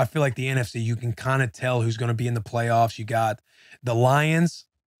 I feel like the NFC, you can kind of tell who's going to be in the playoffs. You got the Lions,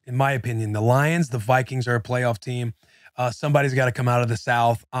 in my opinion, the Vikings are a playoff team. Somebody's got to come out of the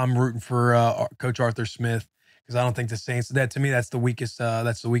South. I'm rooting for Coach Arthur Smith because I don't think the Saints. To me, that's the weakest.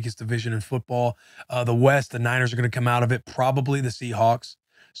 That's the weakest division in football. The West, the Niners are going to come out of it. Probably the Seahawks.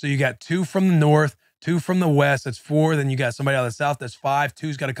 So you got 2 from the North, 2 from the West. That's 4. Then you got somebody out of the South. That's 5.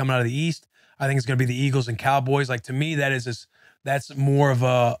 2's got to come out of the East. I think it's going to be the Eagles and Cowboys. Like to me, that's more of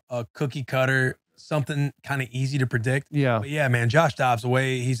a cookie cutter, something kind of easy to predict. Yeah. But yeah, man, Josh Dobbs, the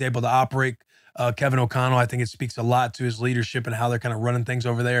way he's able to operate. Kevin O'Connell, I think it speaks a lot to his leadership and how they're kind of running things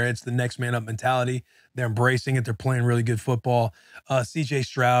over there. It's the next man up mentality. They're embracing it. They're playing really good football. CJ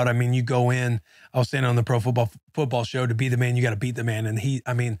Stroud, I mean, you go in, I was saying on the Pro Football Show, to be the man, you got to beat the man.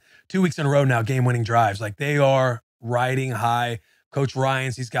 And 2 weeks in a row now, game-winning drives. Like they are riding high. Coach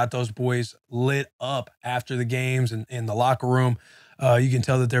Ryans, he's got those boys lit up after the games and in the locker room. You can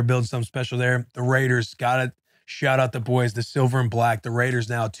tell that they're building something special there. The Raiders got it. Shout out the boys, the silver and black. The Raiders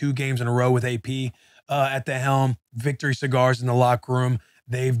now 2 games in a row with AP at the helm. Victory cigars in the locker room.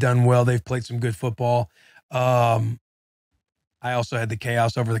 They've done well. They've played some good football. I also had the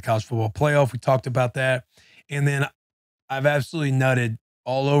chaos over the college football playoff. We talked about that. And then I've absolutely nutted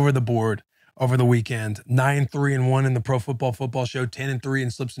all over the board over the weekend. 9-3-1 in the Pro Football Show. 10-3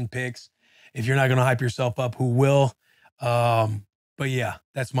 in slips and picks. If you're not going to hype yourself up, who will? But yeah,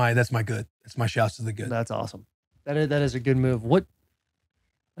 that's my good. That's my shouts to the good. That's awesome. That is a good move. What?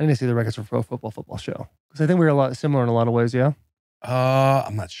 I need to see the records for Pro Football Show because I think we were a lot similar in a lot of ways. Yeah.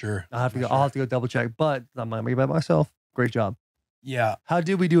 I'm not sure. I'll have to go double check, but I'm not going to bet myself. Great job. Yeah. How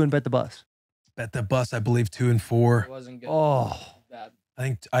did we do in Bet the Bus? Bet the Bus, I believe 2-4. It wasn't good. Oh, Bad.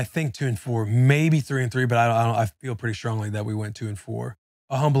 I think 2-4, maybe 3-3, but I feel pretty strongly that we went 2-4.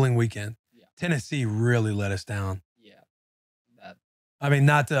 A humbling weekend. Yeah. Tennessee really let us down. Yeah. Bad. I mean,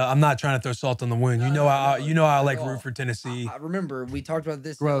 I'm not trying to throw salt on the wound. No, I like root for Tennessee. I remember we talked about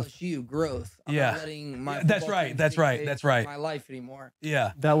this. Growth. LSU growth. I'm Yeah. not letting my That's football right, team that's right, dictate that's right. My life anymore.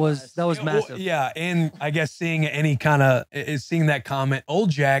 Yeah. that was massive. Yeah, and I guess seeing seeing that comment, old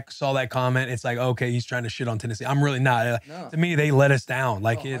Jack saw that comment. It's like, okay, he's trying to shit on Tennessee. I'm really not. No. To me, they let us down.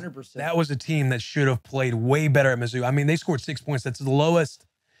 Like 100%. that was a team that should have played way better at Mizzou. I mean, they scored 6 points. That's the lowest.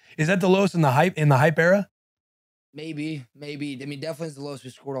 Is that the lowest in the hype era? Maybe. I mean, definitely is the lowest we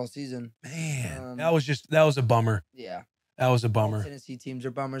scored all season. Man, that was a bummer. Yeah. That was a All bummer. Tennessee teams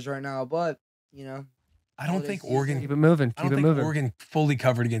are bummers right now, but I don't think season. Oregon. Keep it moving. I don't think Oregon fully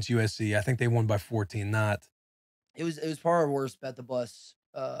covered against USC. I think they won by 14. Not. It was probably our worst Bet the Bus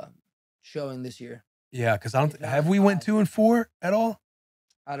showing this year. Yeah, because I don't. If not Have we went 5. 2-4 at all?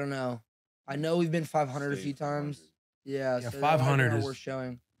 I don't know. I know we've been 500 a few times. Yeah, Yeah, so 500 our is- worst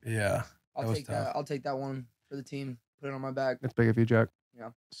showing. Yeah. I'll was take tough. that. I'll take that one for the team. Put it on my back. That's big of you, Jack.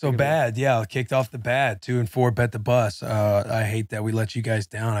 So Take it bad, yeah. Kicked off the bad, 2-4. Bet the Bus. I hate that we let you guys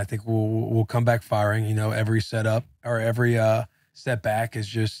down. I think we'll come back firing. You know, every setup or every setback is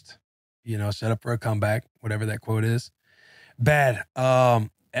just set up for a comeback. Whatever that quote is. Bad.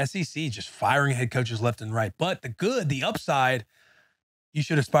 SEC just firing head coaches left and right. But the upside. you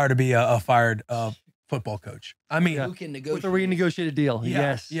should aspire to be a fired football coach. I mean, Who can negotiate? With a renegotiated deal. yeah,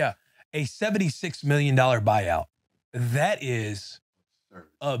 Yes. yeah, a $76 million buyout. That is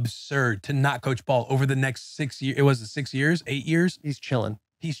absurd to not coach ball over the next 6 years. It was 6 years, 8 years. He's chilling.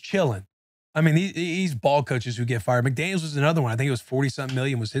 He's chilling. I mean, these ball coaches who get fired. McDaniels was another one. I think it was 40-something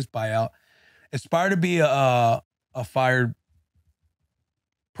million was his buyout. Aspire to be a fired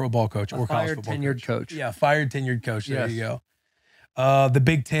pro ball coach or college football tenured coach. Yeah, fired tenured coach. There Yes. you go. The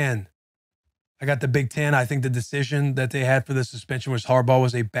Big Ten. I got the Big Ten. I think the decision that they had for the suspension was Harbaugh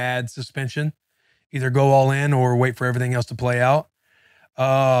was a bad suspension. Either go all in or wait for everything else to play out.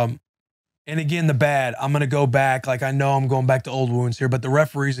 And again, the bad, I'm going to go back. Like, I know I'm going back to old wounds here, but the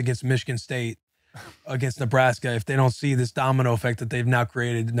referees against Michigan State, against Nebraska, if they don't see this domino effect that they've now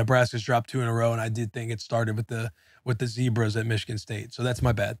created, Nebraska's dropped 2 in a row. And I did think it started with the Zebras at Michigan State. So that's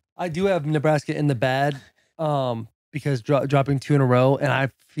my bad. I do have Nebraska in the bad because dropping 2 in a row. And I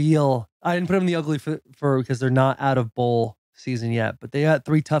feel I didn't put them in the ugly for because they're not out of bowl season yet. But they got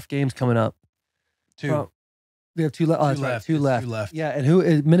 3 tough games coming up. 2. They have 2 left. Oh, that's right. 2 left. 2 left. Yeah. And who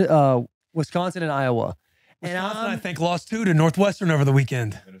is Wisconsin and Iowa. Wisconsin, I think, lost 2 to Northwestern over the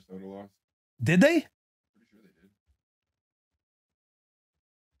weekend. Minnesota lost. Did they? Pretty sure they did.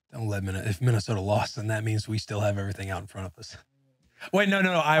 Don't let if Minnesota lost, then that means we still have everything out in front of us. Wait, no.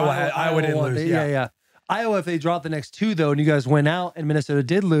 Iowa didn't won. lose. Yeah. Iowa, if they drop the next 2 though, and you guys went out, and Minnesota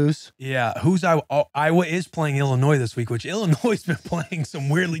did lose. Yeah. Who's Iowa? Oh, Iowa is playing Illinois this week, which Illinois has been playing some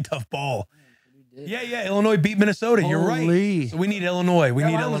weirdly tough ball. Yeah. Illinois beat Minnesota. You're right. So we need Illinois. We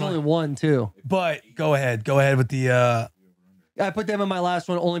need Iowa was Illinois. only 1 too. But go ahead with the. I put them in my last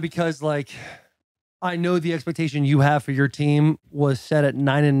one only because, like, I know the expectation you have for your team was set at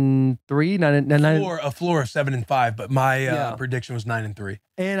 9-3, 9. A floor of 7-5, but my prediction was 9-3.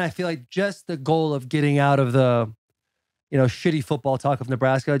 And I feel like just the goal of getting out of the, shitty football talk of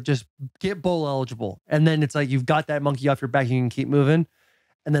Nebraska, just get bowl eligible, and then it's like you've got that monkey off your back, you can keep moving,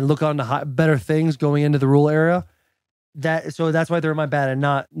 and then look on to better things going into the rural area. So that's why they're in my bad and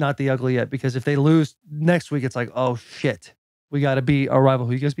not the ugly yet. Because if they lose next week, it's like, oh shit, we got to beat our rival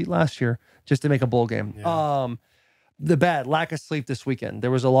who you guys beat last year just to make a bowl game. Yeah. The bad lack of sleep this weekend.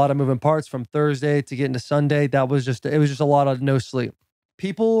 There was a lot of moving parts from Thursday to get into Sunday. It was just a lot of no sleep.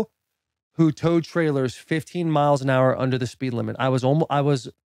 People who towed trailers 15 miles an hour under the speed limit. I was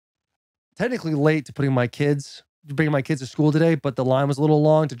technically late to bringing my kids to school today, but the line was a little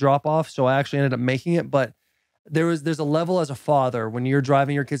long to drop off, so I actually ended up making it. But there's a level as a father when you're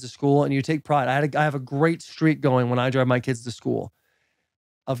driving your kids to school and you take pride. I have a great streak going when I drive my kids to school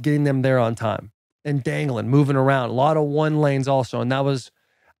of getting them there on time and dangling, moving around. A lot of 1 lanes also, and that was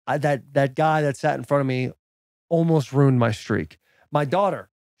that guy that sat in front of me almost ruined my streak. My daughter,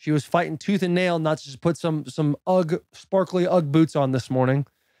 she was fighting tooth and nail not to just put some sparkly Ugg boots on this morning,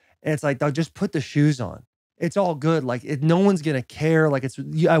 and it's like, dog, just put the shoes on. It's all good. Like, no one's gonna care. Like,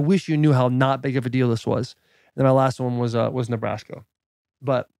 I wish you knew how not big of a deal this was. And then my last one was Nebraska,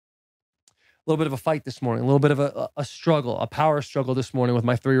 but a little bit of a fight this morning, a little bit of a struggle, a power struggle this morning with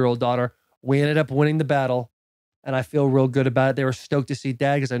my 3-year-old daughter. We ended up winning the battle, and I feel real good about it. They were stoked to see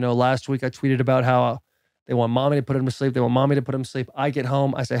Dad, because I know last week I tweeted about how they want Mommy to put him to sleep. They want Mommy to put him to sleep. I get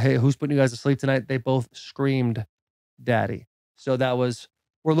home, I say, hey, who's putting you guys to sleep tonight? They both screamed Daddy. So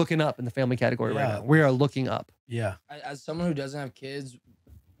we're looking up in the family category right now. We are looking up. Yeah. As someone who doesn't have kids,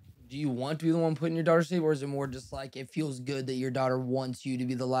 do you want to be the one putting your daughter to sleep, or is it more just like it feels good that your daughter wants you to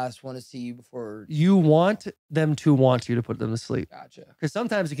be the last one to see you before? You want them to want you to put them to sleep. Gotcha. Because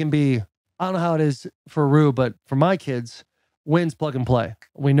sometimes it can be, I don't know how it is for Rue, but for my kids, wins plug and play.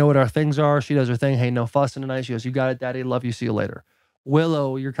 We know what our things are. She does her thing. Hey, no fussing tonight. She goes, you got it, Daddy. Love you. See you later.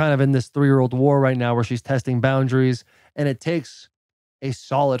 Willow, you're kind of in this 3-year-old war right now where she's testing boundaries, and it takes a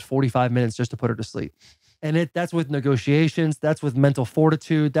solid 45 minutes just to put her to sleep. And that's with negotiations. That's with mental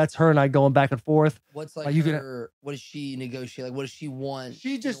fortitude. That's her and I going back and forth. What's like what does she negotiate? Like, what does she want?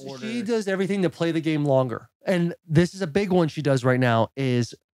 She does everything to play the game longer. And this is a big one she does right now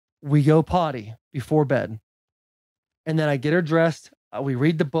is we go potty before bed. And then I get her dressed. We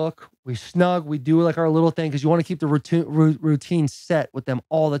read the book. We snug. We do like our little thing because you want to keep the routine set with them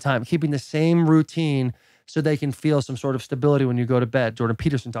all the time, keeping the same routine so they can feel some sort of stability when you go to bed. Jordan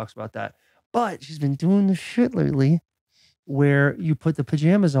Peterson talks about that. But she's been doing the shit lately where you put the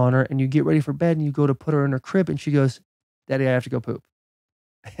pajamas on her and you get ready for bed and you go to put her in her crib and she goes, Daddy, I have to go poop.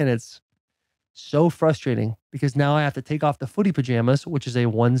 And it's so frustrating because now I have to take off the footy pajamas, which is a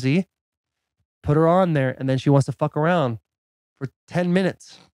onesie, put her on there, and then she wants to fuck around for 10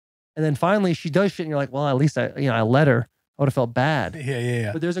 minutes. And then finally she does shit and you're like, well, at least I let her. would have felt bad.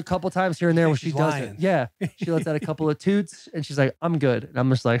 Yeah. But there's a couple times here and there where she does it. Yeah. She lets out a couple of toots and she's like, I'm good. And I'm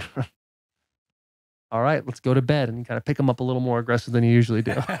just like, all right, let's go to bed, and kind of pick him up a little more aggressive than you usually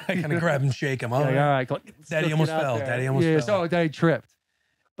do. Kind of grab him, shake him. All right. Daddy almost fell. Daddy almost fell. So Daddy tripped.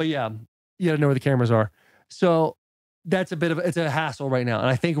 But yeah, you got to know where the cameras are. So that's it's a hassle right now. And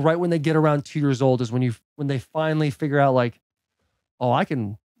I think right when they get around 2 years old is when they finally figure out like, oh, I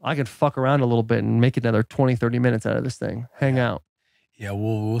can fuck around a little bit and make another 20, 30 minutes out of this thing. Hang out. Yeah,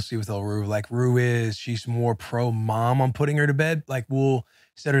 we'll see with Rue. Like Rue she's more pro mom on putting her to bed. Like we'll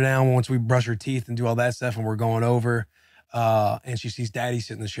set her down once we brush her teeth and do all that stuff and we're going over. And she sees Daddy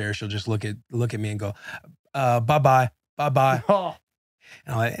sit in the chair. She'll just look at me and go, bye-bye. Oh.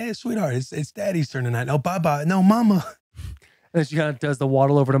 And I'm like, hey, sweetheart, it's Daddy's turn tonight. No, bye-bye. No, mama. And she kind of does the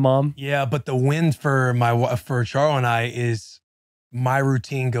waddle over to mom. Yeah, but the win for Charles and I is my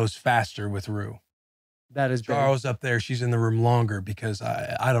routine goes faster with Rue. That is Charles up there. She's in the room longer because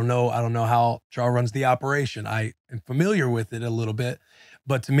I don't know how Charles runs the operation. I am familiar with it a little bit,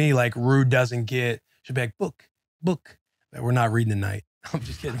 but to me, like Rue she'll be like, book. We're not reading tonight. I'm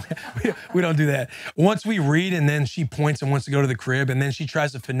just kidding. We don't do that. Once we read and then she points and wants to go to the crib and then she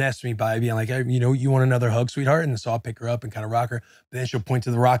tries to finesse me by being like, hey, you want another hug, sweetheart? And so I'll pick her up and kind of rock her. But then she'll point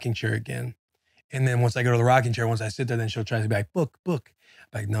to the rocking chair again. And then once I go to the rocking chair, once I sit there, then she'll try to be like, book.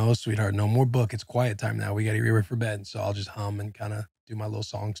 Like, no, sweetheart, no more book. It's quiet time now. We got to get ready for bed. And so I'll just hum and kind of do my little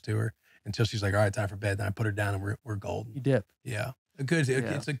songs to her until she's like, all right, time for bed. Then I put her down and we're golden. You dip. Yeah.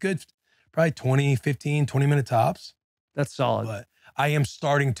 It's a good, probably 20 minute tops. That's solid. But I am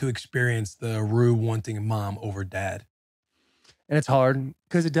starting to experience the Rue wanting mom over dad. And it's hard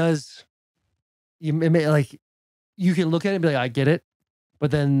because it does, you can look at it and be like, I get it.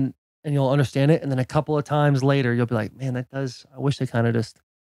 But then, and you'll understand it. And then a couple of times later, you'll be like, man, I wish they kind of just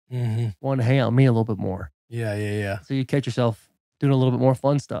wanted to hang out with me a little bit more. Yeah. So you catch yourself doing a little bit more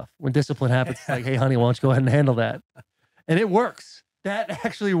fun stuff. When discipline happens, it's like, hey, honey, why don't you go ahead and handle that? And it works. That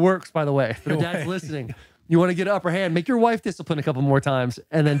actually works, by the way. For the dads listening, you want to get an upper hand, make your wife discipline a couple more times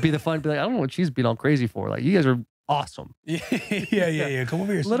and then be like, I don't know what she's being all crazy for. Like, you guys are awesome. Yeah. Come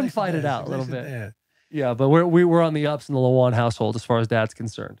over here. Let them fight it out a little bit. Yeah, but we're on the ups in the LeJuan household as far as dad's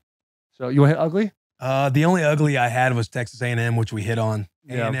concerned. So you want to hit ugly? The only ugly I had was Texas A&M, which we hit on.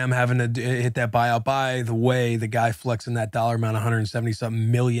 A&M having to hit that buyout. By the way, the guy flexing that dollar amount,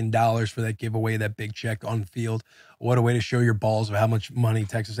 $170-something million for that giveaway, that big check on the field. What a way to show your balls of how much money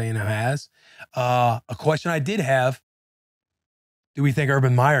Texas A&M has. A question I did have, do we think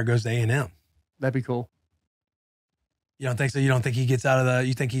Urban Meyer goes to A&M? That'd be cool. You don't think so? You don't think he gets out of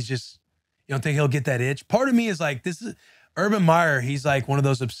you don't think he'll get that itch? Part of me is like, Urban Meyer, he's like one of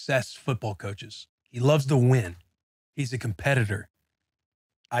those obsessed football coaches. He loves to win. He's a competitor.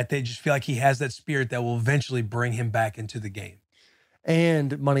 I just feel like he has that spirit that will eventually bring him back into the game.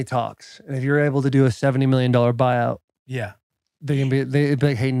 And money talks. And if you're able to do a $70 million buyout, yeah, they'd be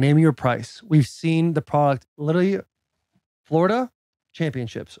like, hey, name your price. We've seen the product, literally, Florida,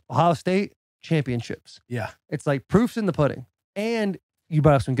 championships. Ohio State, championships. Yeah. It's like proof's in the pudding. And you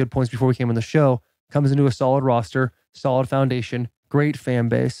brought up some good points before we came on the show. Comes into a solid roster, solid foundation, great fan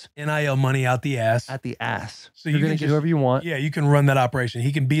base. NIL money out the ass. At the ass. So you're going to get whoever you want. Yeah, you can run that operation.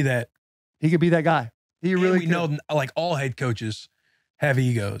 He can be that. He could be that guy. He really we know, like, all head coaches have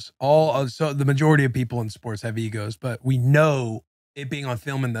egos. So the majority of people in sports have egos, but we know it being on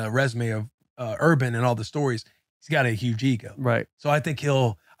film in the resume of Urban and all the stories, he's got a huge ego. Right. So I think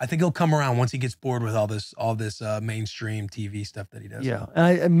he'll come around once he gets bored with all this mainstream TV stuff that he does. Yeah,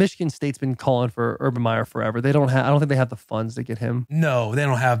 and Michigan State's been calling for Urban Meyer forever. I don't think they have the funds to get him. No, they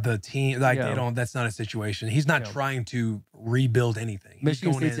don't have the team. Like they don't. That's not a situation. He's not trying to rebuild anything.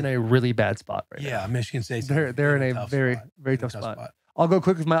 Michigan State's in a really bad spot right now. Yeah, Michigan State's they're in a very tough spot. I'll go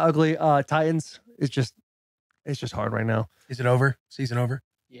quick with my ugly. Titans is just hard right now. Is it over? Season over?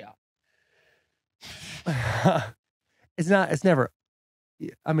 Yeah. It's not. It's never.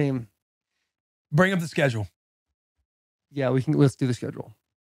 I mean, bring up the schedule. Yeah, let's do the schedule.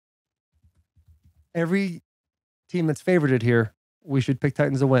 Every team that's favorited here, we should pick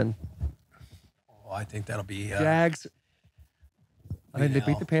Titans to win. Oh, I think that'll be Jags. I think they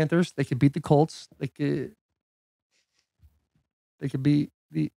beat the Panthers. They could beat the Colts. They could beat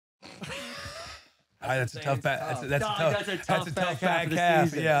the. That's a tough back. That's a tough back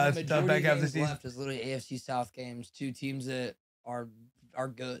half. Yeah, that's a tough back half of the season. Left is literally AFC South games. Two teams that are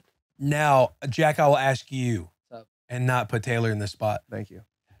good. Now, Jack, I will ask you, and not put Taylor in this spot. Thank you.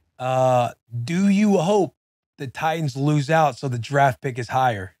 Do you hope the Titans lose out so the draft pick is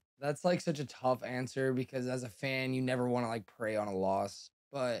higher? That's like such a tough answer because as a fan, you never want to like prey on a loss.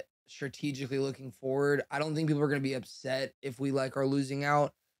 But strategically looking forward, I don't think people are going to be upset if we like are losing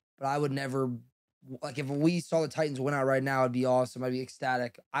out, but I would never like if we saw the Titans win out right now, it'd be awesome. I'd be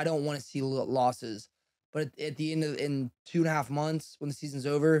ecstatic. I don't want to see losses, but at the end of in 2.5 months when the season's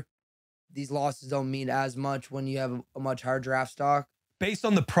over, these losses don't mean as much when you have a much higher draft stock. Based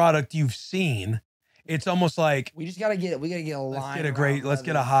on the product you've seen, it's almost like we gotta get a line. Let's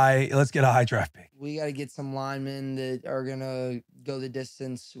get a high draft pick. We gotta get some linemen that are gonna go the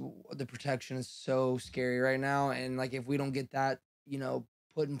distance. The protection is so scary right now, and like if we don't get that,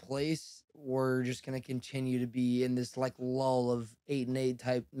 put in place, we're just gonna continue to be in this like lull of 8-8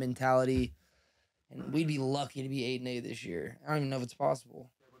 type mentality, and we'd be lucky to be 8-8 this year. I don't even know if it's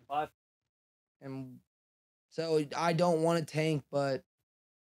possible. 5. And so I don't want to tank, but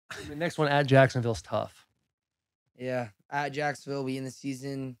the next one at Jacksonville's tough. Yeah, at Jacksonville, we end the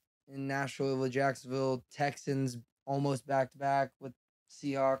season in Nashville with Jacksonville. Texans almost back to back with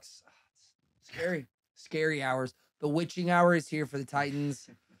Seahawks. Scary, scary hours. The witching hour is here for the Titans,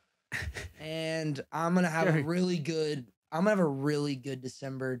 and I'm gonna have a really good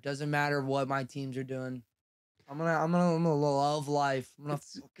December. Doesn't matter what my teams are doing. I'm gonna love life. I'm gonna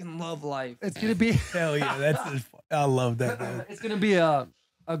fucking love life. It's gonna be hell yeah. I love that, man. It's gonna be a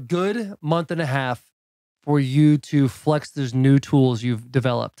good month and a half for you to flex those new tools you've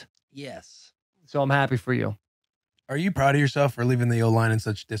developed. Yes. So I'm happy for you. Are you proud of yourself for leaving the O-line in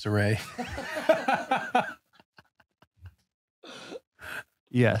such disarray?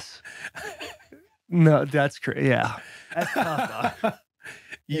 Yes. No, that's crazy. Yeah. That's tough, dog.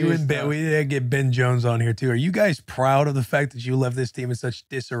 You and Ben, we did get Ben Jones on here too. Are you guys proud of the fact that you left this team in such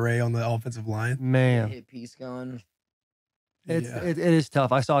disarray on the offensive line? Man. Hit piece going. It is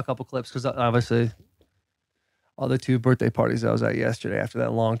tough. I saw a couple clips because obviously all the 2 birthday parties I was at yesterday after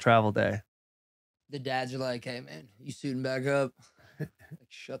that long travel day. The dads are like, "Hey man, you suiting back up?" Like,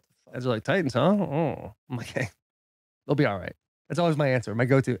 shut the fuck. Dads are like, "Titans, huh?" Oh, I'm like, "Hey, they'll be all right." That's always my answer. My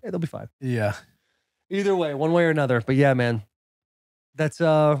go-to. Hey, they'll be fine. Yeah. Either way, one way or another. But yeah, man, that's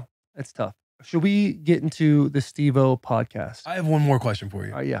tough. Should we get into the Steve-O podcast? I have one more question for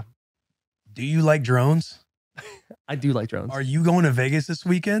you. Yeah. Do you like drones? I do like drones. Are you going to Vegas this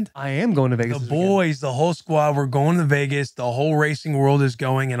weekend? I am going to Vegas. The boys, the whole squad, we're going to Vegas. The whole racing world is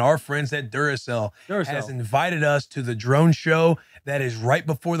going, and our friends at Duracell has invited us to the drone show that is right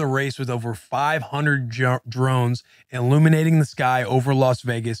before the race with over 500 drones illuminating the sky over Las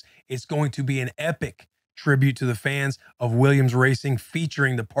Vegas. It's going to be an epic tribute to the fans of Williams Racing,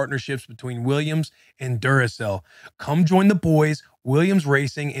 featuring the partnerships between Williams and Duracell. Come join the boys, Williams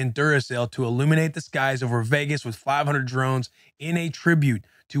Racing and Duracell, to illuminate the skies over Vegas with 500 drones in a tribute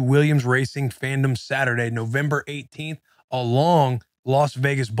to Williams Racing fandom Saturday, November 18th, along Las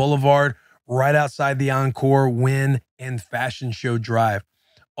Vegas Boulevard, right outside the Encore, Win, and Fashion Show Drive.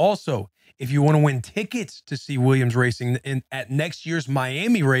 Also, if you want to win tickets to see Williams Racing at next year's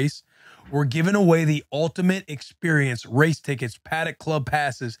Miami race, we're giving away the ultimate experience, race tickets, paddock club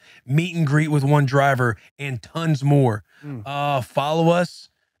passes, meet and greet with one driver, and tons more. Follow us.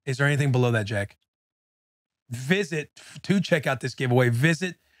 Is there anything below that, Jack? To check out this giveaway,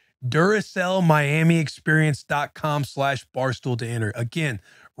 visit DuracellMiamiExperience.com/Barstool to enter. Again,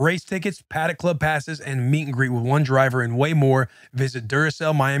 race tickets, paddock club passes, and meet and greet with one driver and way more. Visit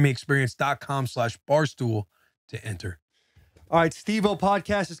DuracellMiamiExperience.com/Barstool to enter. All right, Steve-O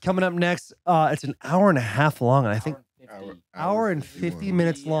podcast is coming up next. It's an hour and a half long, and I think hour and 50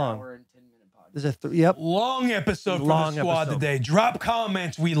 minutes long. There's a long episode for the squad today. Drop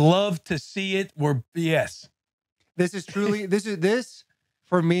comments. We love to see it. This is truly this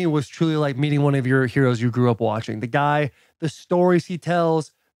for me was truly like meeting one of your heroes you grew up watching. The guy, the stories he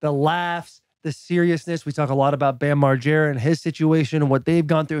tells, the laughs, the seriousness. We talk a lot about Bam Margera and his situation and what they've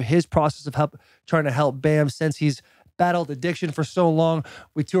gone through, his process of trying to help Bam since he's battled addiction for so long.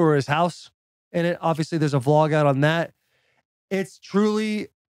 We tour his house in it. Obviously, there's a vlog out on that. It's truly,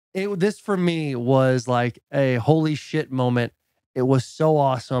 this for me was like a holy shit moment. It was so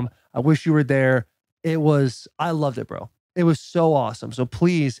awesome. I wish you were there. I loved it, bro. It was so awesome. So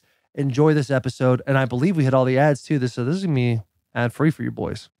please enjoy this episode. And I believe we hit all the ads too. So this is going to be ad free for you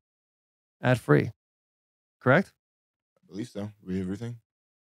boys. Ad free. Correct? I believe so. We have everything.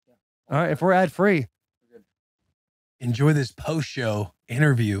 All right. If we're ad free, enjoy this post-show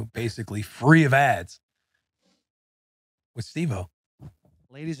interview, basically free of ads, with Steve-O.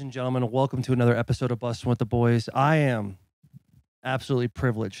 Ladies and gentlemen, welcome to another episode of Bussin with the Boys. I am absolutely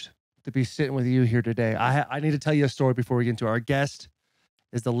privileged to be sitting with you here today. I need to tell you a story before we get into our guest.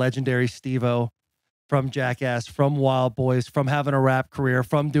 Is the legendary Steve-O from Jackass, from Wild Boys, from having a rap career,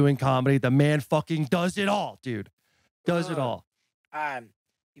 from doing comedy. The man fucking does it all, dude. Does it all.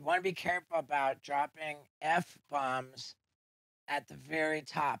 You want to be careful about dropping F bombs at the very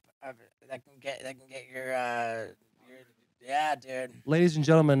top of it. That can get your yeah, dude. Ladies and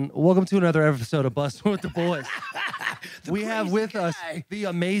gentlemen, welcome to another episode of Bussin with the Boys. The We have crazy with us guy. the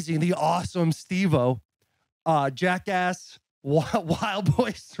amazing, the awesome Steve-O, Jackass, Wild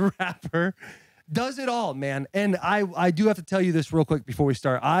Boys rapper, does it all, man. And I do have to tell you this real quick before we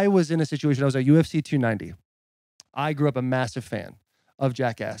start. I was in a situation, I was at UFC 290. I grew up a massive fan of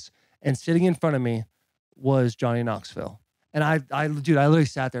Jackass. And sitting in front of me was Johnny Knoxville. And I literally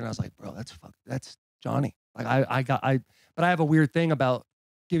sat there and I was like, bro, that's Johnny. Like but I have a weird thing about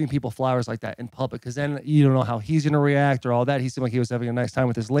giving people flowers like that in public, because then you don't know how he's going to react or all that. He seemed like he was having a nice time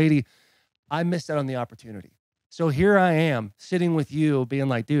with his lady. I missed out on the opportunity. So here I am sitting with you being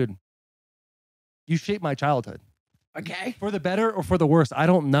like, dude, you shaped my childhood. Okay. For the better or for the worse, I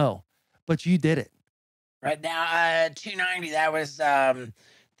don't know. But you did it. Right now, 290, that was the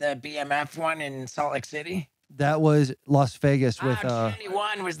BMF one in Salt Lake City. That was Las Vegas with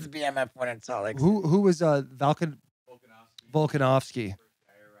 291 was the BMF one in Salt Lake City. who was Volkanovski.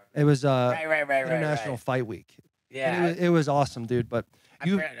 It was Right. International Fight Week. Yeah. And it was awesome, dude. But I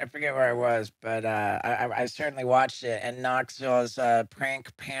forget where I was, but I certainly watched it. And Knoxville's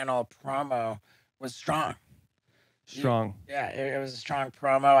prank panel promo was strong. strong. Yeah, it was a strong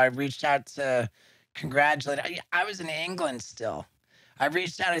promo. I reached out to congratulate. I was in England still. I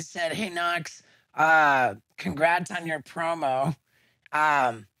reached out and said, "Hey Knox, congrats on your promo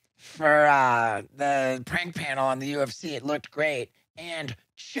for the prank panel on the UFC. It looked great. And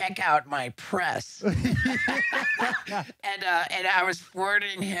check out my press." and I was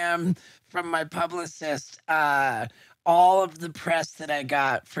forwarding him from my publicist all of the press that I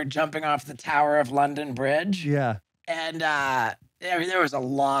got for jumping off the Tower of London Bridge. Yeah. And I mean, there was a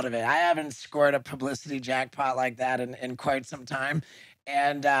lot of it. I haven't scored a publicity jackpot like that in quite some time.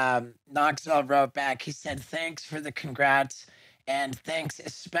 And Knoxville wrote back. He said, "Thanks for the congrats, and thanks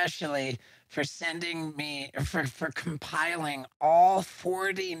especially for sending me for compiling all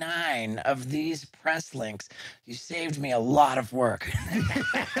 49 of these press links. You saved me a lot of work."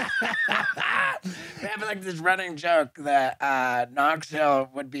 We have like this running joke that Knoxville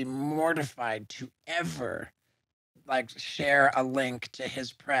would be mortified to ever like share a link to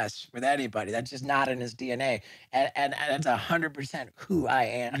his press with anybody. That's just not in his DNA, and it's 100% who I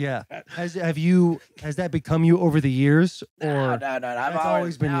am. Yeah. Has that become you over the years? Or No. I've that's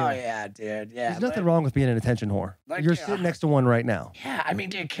always been oh, you? yeah, dude. Yeah. There's nothing wrong with being an attention whore. Like, You're yeah. sitting next to one right now. Yeah, I mean,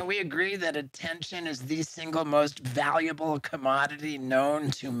 dude, can we agree that attention is the single most valuable commodity known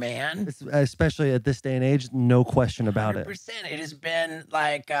to man? Especially at this day and age, no question about it. 100%. It has been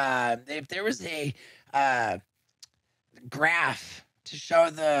like if there was a graph to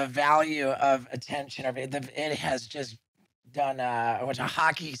show the value of attention, it has just done a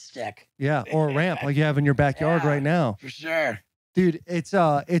hockey stick. Yeah, or a ramp like you have in your backyard Yeah. right now. For sure. Dude,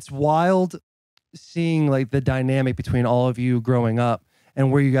 it's wild seeing like the dynamic between all of you growing up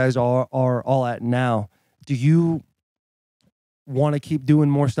and where you guys are all at now. Do you want to keep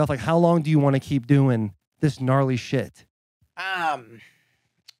doing more stuff? Like, how long do you want to keep doing this gnarly shit?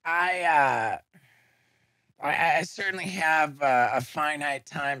 I certainly have a finite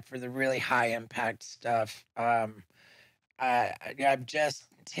time for the really high impact stuff. I've just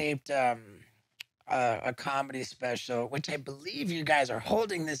taped a comedy special, which I believe you guys are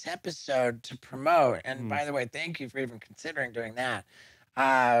holding this episode to promote. And by the way, thank you for even considering doing that.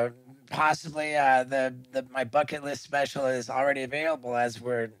 Possibly my bucket list special is already available as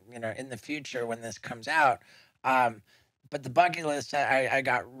we're in the future when this comes out. But the bucket list, I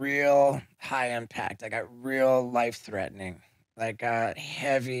got real high impact. I got real life threatening, like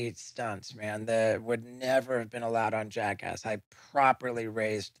heavy stunts, man, that would never have been allowed on Jackass. I properly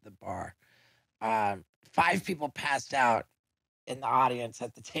raised the bar. 5 people passed out in the audience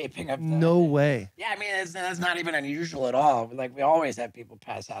at the taping of the... No way. Yeah, I mean, that's not even unusual at all. Like, we always have people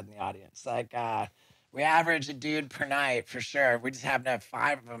pass out in the audience. Like, we average a dude per night for sure. We just happen to have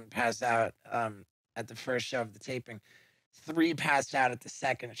 5 of them pass out at the first show of the taping. 3 passed out at the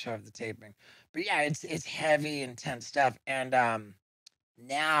second show of the taping. But yeah, it's heavy, intense stuff. And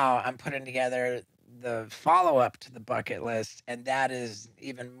now I'm putting together the follow-up to the bucket list, and that is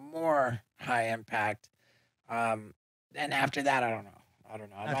even more high impact. And after that, I don't know.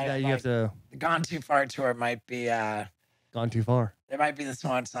 After that, you have to... The Gone Too Far tour might be... Gone too far. It might be the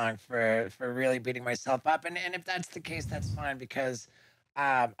swan song for really beating myself up. And if that's the case, that's fine, because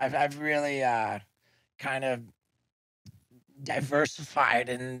I've really kind of diversified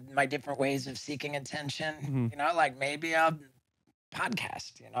in my different ways of seeking attention. Like maybe I'll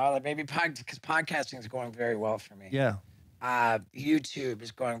podcast, like maybe because podcasting is going very well for me. Yeah. YouTube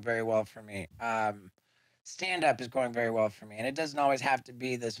is going very well for me. Stand up is going very well for me, and it doesn't always have to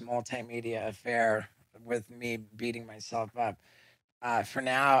be this multimedia affair with me beating myself up. For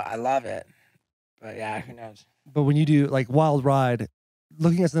now, I love it, but yeah, who knows? But when you do like Wild Ride,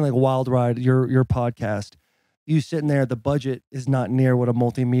 looking at something like Wild Ride, your podcast, you sitting there, the budget is not near what a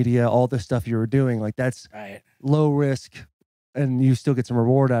multimedia, all the stuff you were doing. Like that's Right. low risk, and you still get some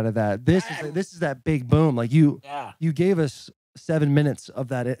reward out of that. This is that big boom. Like you gave us 7 minutes of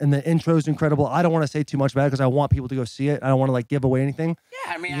that, and the intro is incredible. I don't want to say too much about it because I want people to go see it. I don't want to like give away anything.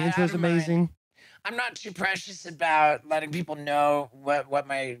 Yeah, I mean, the intro is amazing. I'm not too precious about letting people know what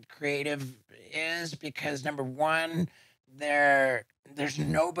my creative is because number one, there's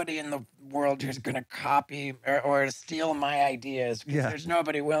nobody in the world who's going to copy or steal my ideas because there's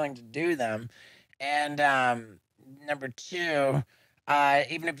nobody willing to do them. And number two,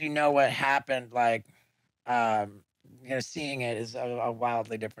 even if you know what happened, like seeing it is a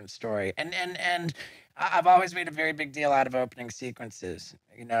wildly different story. And I've always made a very big deal out of opening sequences.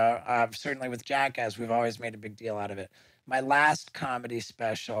 Certainly with Jackass, we've always made a big deal out of it. My last comedy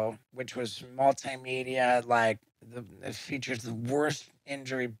special, which was multimedia, like it features the worst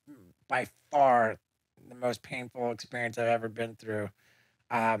injury by far, the most painful experience I've ever been through.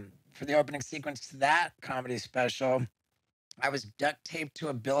 For the opening sequence to that comedy special, I was duct taped to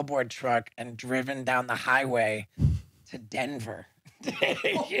a billboard truck and driven down the highway to Denver.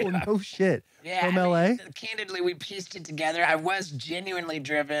 No shit. Yeah, from LA? Candidly, we pieced it together. I was genuinely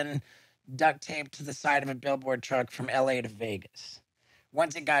driven duct taped to the side of a billboard truck from LA to Vegas.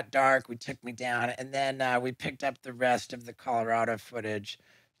 Once it got dark, we took me down, and then we picked up the rest of the Colorado footage,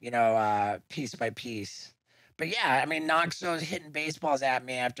 piece by piece. But yeah, I mean, Knoxville was hitting baseballs at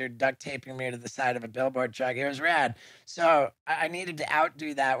me after duct taping me to the side of a billboard truck. It was rad. So I needed to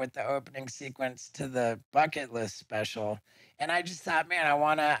outdo that with the opening sequence to the bucket list special. And I just thought, man, I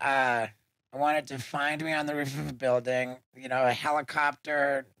wanted to find me on the roof of a building, a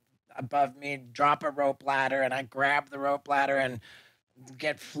helicopter above me, drop a rope ladder, and I grab the rope ladder and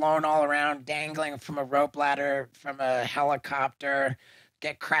get flown all around, dangling from a rope ladder from a helicopter,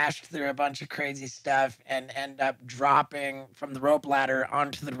 get crashed through a bunch of crazy stuff, and end up dropping from the rope ladder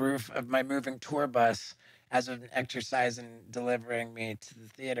onto the roof of my moving tour bus as an exercise in delivering me to the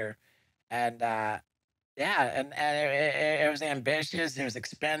theater. And it was ambitious, it was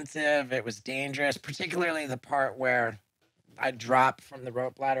expensive, it was dangerous, particularly the part where I dropped from the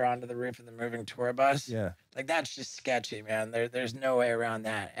rope ladder onto the roof of the moving tour bus. Yeah. Like, that's just sketchy, man. There's no way around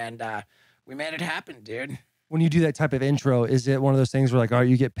that. And we made it happen, dude. When you do that type of intro, is it one of those things where like, all right,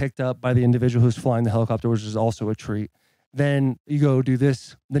 you get picked up by the individual who's flying the helicopter, which is also a treat. Then you go do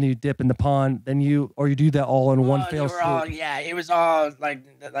this, then you dip in the pond, then you do that all in one fell swoop. It was all like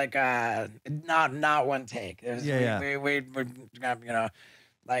not one take. It was, we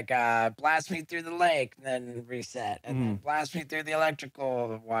blast me through the lake, and then reset, and then blast me through the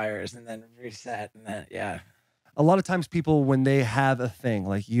electrical wires, and then reset, and then A lot of times people, when they have a thing,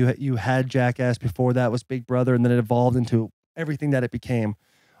 like you had Jackass before that was Big Brother, and then it evolved into everything that it became.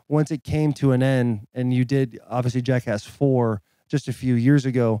 Once it came to an end, and you did obviously Jackass 4 just a few years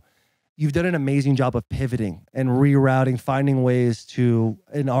ago, you've done an amazing job of pivoting and rerouting, finding ways to,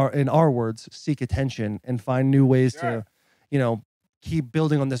 in our words, seek attention and find new ways to, keep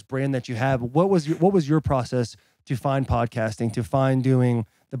building on this brand that you have. What was your process to find podcasting, to find doing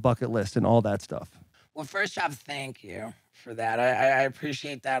the bucket list and all that stuff? Well, first off, thank you for that. I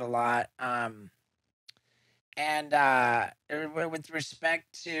appreciate that a lot. And with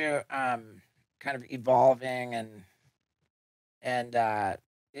respect to kind of evolving and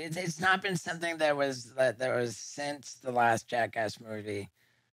it's not been something that was since the last Jackass movie.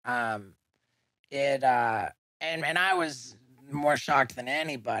 And I was more shocked than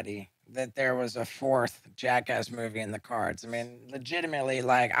anybody that there was a fourth Jackass movie in the cards. I mean, legitimately,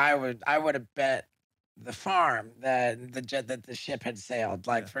 like I would have bet the farm that the ship had sailed.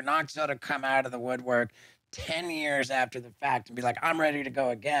 Like for Knoxville to come out of the woodwork 10 years after the fact and be like, I'm ready to go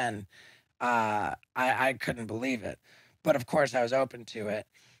again. I couldn't believe it. But of course I was open to it.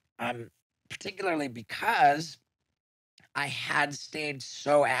 Particularly because I had stayed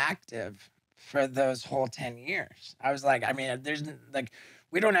so active for those whole 10 years. I was like, I mean, there's like,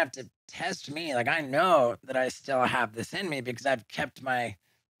 we don't have to test me. Like, I know that I still have this in me because I've kept my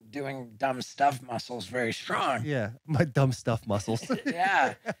doing dumb stuff muscles very strong. Yeah, my dumb stuff muscles.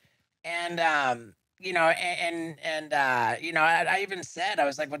 Yeah. And, I even said, I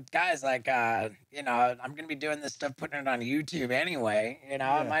was like, well, guys, like, I'm going to be doing this stuff, putting it on YouTube anyway.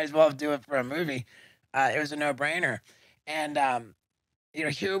 I might as well do it for a movie. It was a no-brainer. And,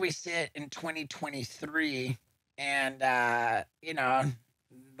 here we sit in 2023, And you know,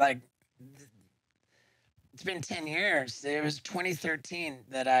 like it's been 10 years. It was 2013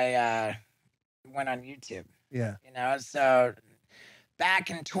 that I went on YouTube. Yeah. You know, so back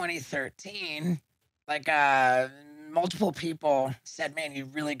in 2013, like multiple people said, "Man, you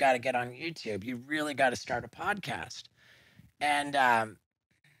really got to get on YouTube. You really got to start a podcast." And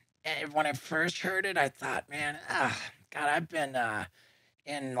when I first heard it, I thought, "Man, God, I've been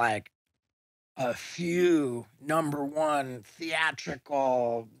in like a few #1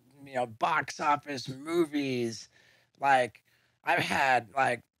 theatrical, box office movies. Like I've had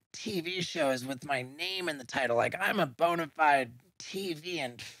like TV shows with my name in the title. Like I'm a bona fide TV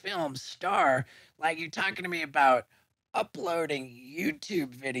and film star. Like you're talking to me about uploading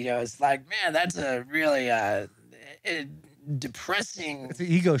YouTube videos. Like, man, that's a really depressing. It's an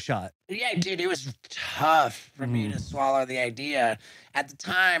ego shot. Yeah, dude, it was tough for me to swallow the idea. At the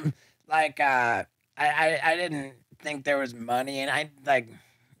time, like I didn't think there was money, and I like,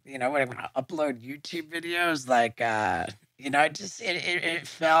 when I upload YouTube videos, like it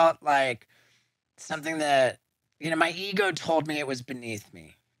felt like something that my ego told me it was beneath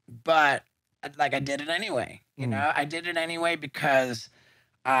me, but like I did it anyway. I did it anyway because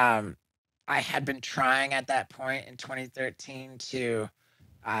I had been trying at that point in 2013 to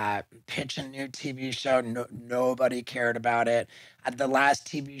pitch a new TV show. Nobody cared about it. The last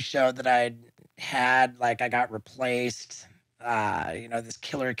TV show that I had, like, I got replaced. This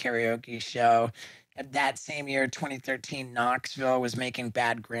killer karaoke show. That same year, 2013, Knoxville was making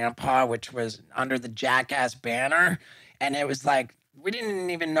Bad Grandpa, which was under the Jackass banner, and it was like we didn't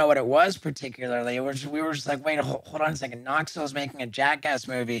even know what it was particularly. We were just like, wait, hold on a second. Knoxville's making a Jackass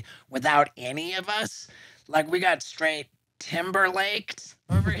movie without any of us. Like we got straight Timberlaked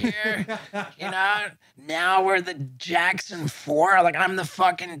over here. Now we're the Jackson 4. Like I'm the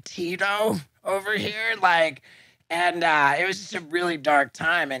fucking Tito over here. Like, and it was just a really dark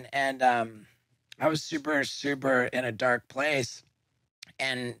time, and I was super, super in a dark place,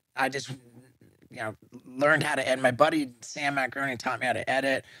 and I just learned how to edit. My buddy Sam Macaroni taught me how to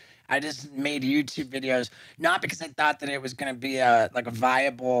edit. I just made YouTube videos, not because I thought that it was going to be a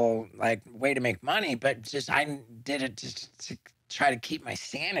viable way to make money, but just I did it just to try to keep my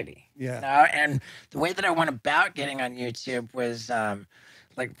sanity. Yeah. And the way that I went about getting on YouTube was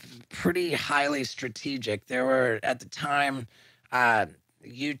pretty highly strategic. There were at the time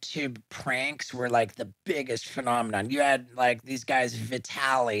YouTube pranks were like the biggest phenomenon. You had like these guys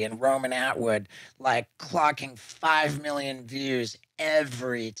Vitaly and Roman Atwood like clocking 5 million views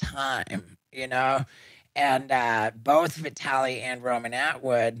every time, and both Vitaly and Roman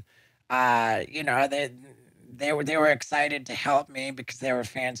Atwood, they were excited to help me because they were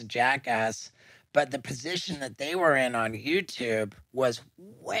fans of Jackass. But the position that they were in on YouTube was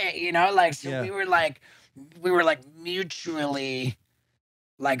way, so we were like mutually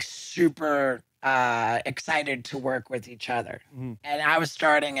super excited to work with each other. And I was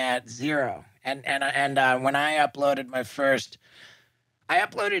starting at 0. And when I uploaded I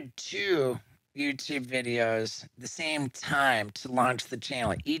uploaded 2 YouTube videos the same time to launch the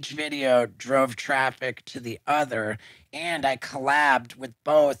channel. Each video drove traffic to the other, and I collabed with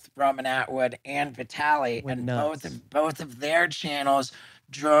both Roman Atwood and Vitaly, and both of their channels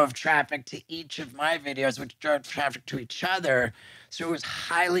drove traffic to each of my videos, which drove traffic to each other. So it was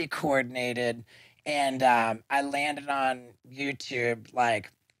highly coordinated, and I landed on YouTube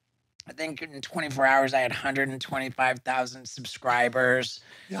I think in 24 hours I had 125,000 subscribers.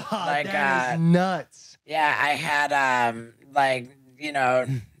 God, that is nuts. Yeah, I had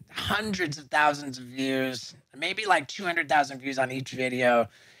hundreds of thousands of views, maybe 200,000 views on each video,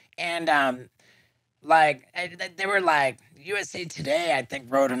 and they were USA Today, I think,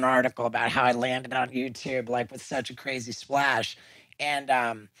 wrote an article about how I landed on YouTube with such a crazy splash, and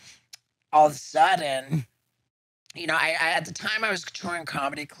all of a sudden, I at the time I was touring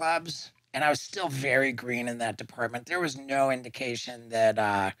comedy clubs, and I was still very green in that department. There was no indication that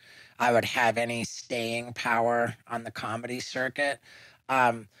I would have any staying power on the comedy circuit,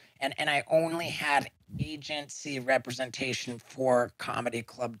 and I only had agency representation for comedy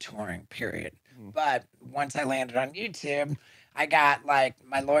club touring, period. But once I landed on YouTube, I got my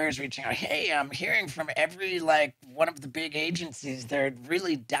lawyers reaching out. Hey, I'm hearing from every one of the big agencies. They're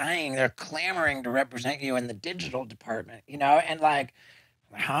really dying. They're clamoring to represent you in the digital department, and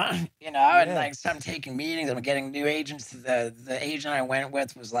huh? And so I'm taking meetings. I'm getting new agents. The agent I went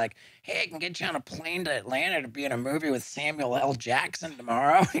with was like, hey, I can get you on a plane to Atlanta to be in a movie with Samuel L. Jackson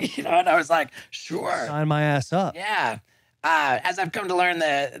tomorrow. And I was like, sure. Sign my ass up. Yeah. as I've come to learn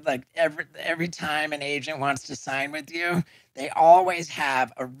that like every time an agent wants to sign with you, they always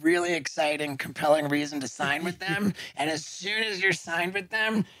have a really exciting, compelling reason to sign with them. And as soon as you're signed with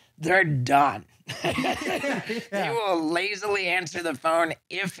them, they're done. They will lazily answer the phone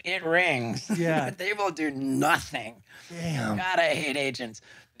if it rings. Yeah. They will do nothing. Damn. God, I hate agents.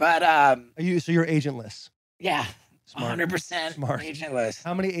 But So you're agentless. yeah, Smart. 100% Smart. agentless.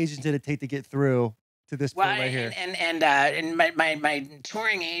 How many agents did it take to get through to this point right here? And my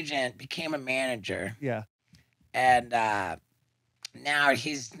touring agent became a manager. Yeah. And now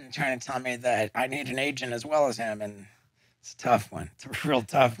he's trying to tell me that I need an agent as well as him, and it's a tough one. It's a real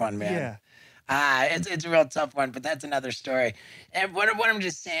tough one, man. Yeah. It's a real tough one, but that's another story. And what I'm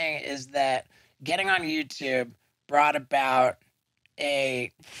just saying is that getting on YouTube brought about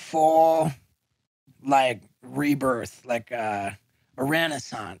a full like rebirth, like a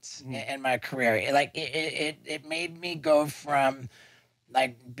renaissance in my career. It made me go from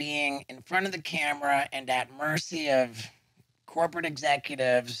like being in front of the camera and at mercy of corporate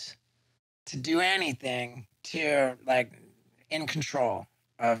executives to do anything to like in control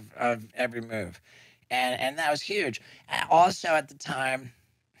of every move. And that was huge. Also at the time,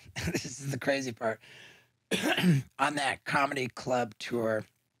 this is the crazy part, on that comedy club tour,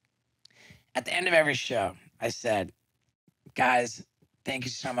 at the end of every show, I said, guys, thank you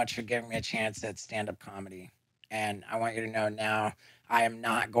so much for giving me a chance at stand-up comedy. And I want you to know now I am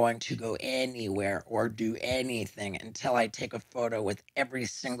not going to go anywhere or do anything until I take a photo with every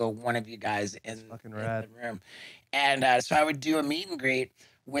single one of you guys in the room. And so I would do a meet and greet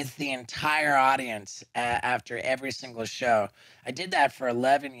with the entire audience after every single show. I did that for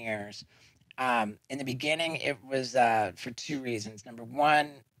 11 years. In the beginning, it was for two reasons. Number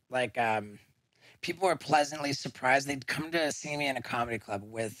one, like people were pleasantly surprised. They'd come to see me in a comedy club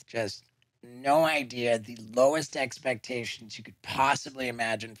with just no idea, the lowest expectations you could possibly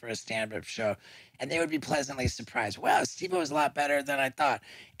imagine for a stand-up show. And they would be pleasantly surprised. Wow, Steve was a lot better than I thought.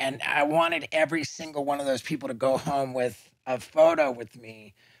 And I wanted every single one of those people to go home with a photo with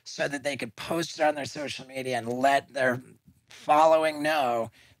me so that they could post it on their social media and let their following know,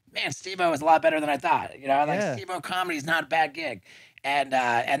 man, Steve-O was a lot better than I thought. You know, like Steve-O comedy is not a bad gig. And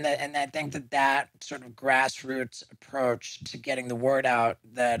I think that sort of grassroots approach to getting the word out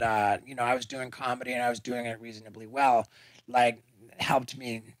that, you know, I was doing comedy and I was doing it reasonably well, like helped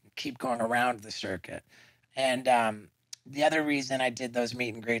me keep going around the circuit. And the other reason I did those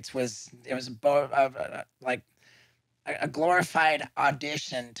meet and greets was it was like a glorified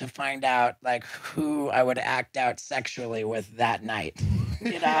audition to find out like who I would act out sexually with that night.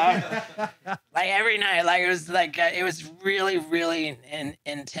 You know, like every night, like it was really, really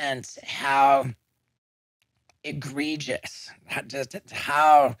intense how egregious,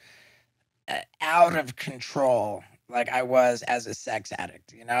 how out of control, like I was as a sex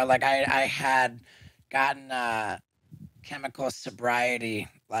addict. You know, like I had gotten chemical sobriety,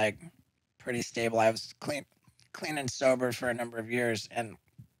 like pretty stable. I was clean and sober for a number of years, and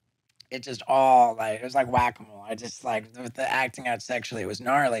it just all like it was like whack-a-mole. I just like with the acting out sexually, it was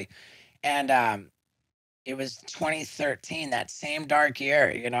gnarly. And it was 2013, that same dark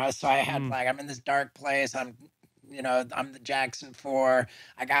year, you know. So I had like I'm in this dark place. I'm the Jackson 4.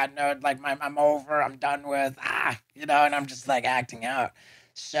 I got no like I'm over, I'm done with you know, and I'm just like acting out.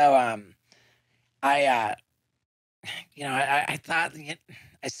 So I thought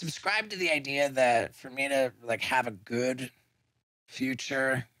I subscribed to the idea that for me to like have a good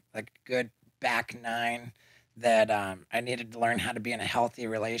future, like good back nine, that I needed to learn how to be in a healthy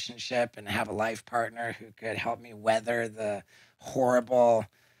relationship and have a life partner who could help me weather the horrible,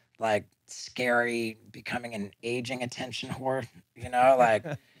 like scary becoming an aging attention whore, you know, like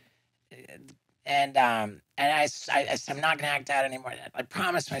and I said, I'm not gonna act out anymore. I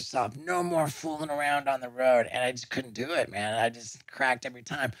promised myself no more fooling around on the road, and I just couldn't do it, man. I just cracked every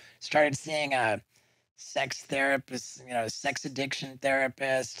time. Started seeing a sex therapist, you know, sex addiction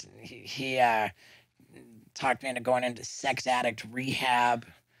therapist. He talked me into going into sex addict rehab.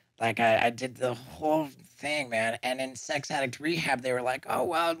 Like I did the whole thing, man. And in sex addict rehab, they were like, oh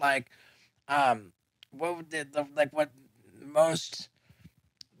well, like what would what most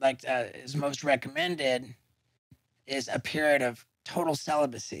like is most recommended is a period of total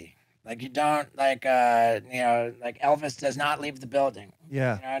celibacy. Like you don't like like Elvis does not leave the building.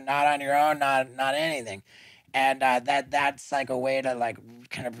 Yeah. You know, not on your own, not anything. And that's like a way to like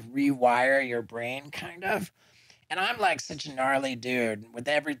kind of rewire your brain kind of. And I'm like such a gnarly dude with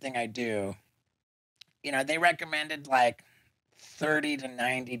everything I do. You know, they recommended like 30 to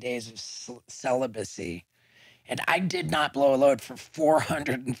 90 days of celibacy. And I did not blow a load for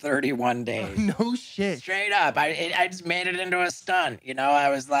 431 days. No shit. Straight up. I just made it into a stunt. You know, I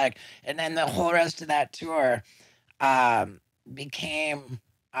was like, and then the whole rest of that tour became,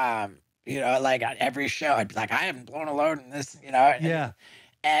 you know, like every show, I'd be like, I haven't blown a load in this, you know. Yeah.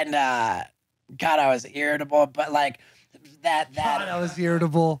 And God, I was irritable, but like that God, I was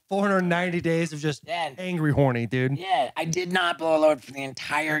irritable. 490 days of just angry, horny, dude. Yeah, I did not blow a load for the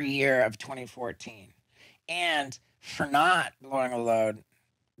entire year of 2014. And for not blowing a load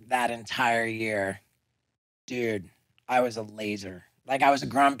that entire year, dude, I was a laser. Like, I was a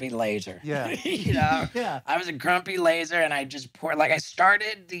grumpy laser. Yeah. You know? Yeah. I was a grumpy laser, and I just poured. Like, I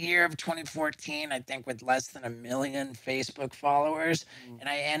started the year of 2014, I think, with less than 1 million Facebook followers. And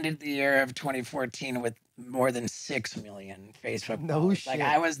I ended the year of 2014 with more than 6 million Facebook followers. Shit. Like,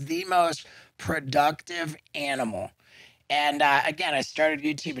 I was the most productive animal. And again, I started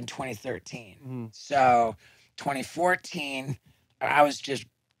YouTube in 2013. So 2014, that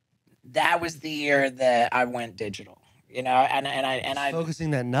was the year that I went digital, you know, and I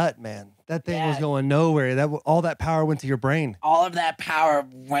focusing that nut, man. That thing was going nowhere. All that power went to your brain. All of that power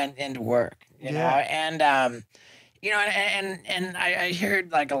went into work, you know, and you know, and I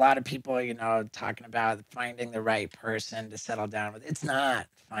heard like a lot of people, you know, talking about finding the right person to settle down with. It's not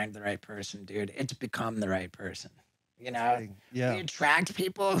find the right person, dude. It's become the right person. You know, we attract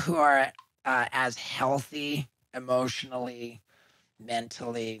people who are as healthy emotionally,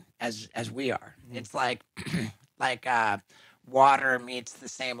 mentally as we are. It's like water meets the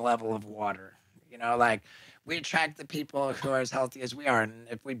same level of water. You know, like we attract the people who are as healthy as we are, and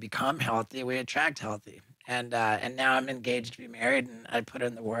if we become healthy, we attract healthy. And now I'm engaged to be married, and I put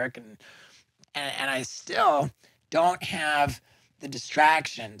in the work, and I still don't have the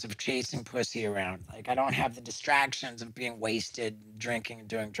distractions of chasing pussy around. Like, I don't have the distractions of being wasted, drinking and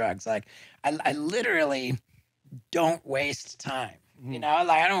doing drugs. Like, I literally don't waste time. You know,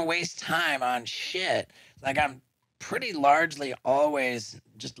 like I don't waste time on shit. Like, I'm pretty largely always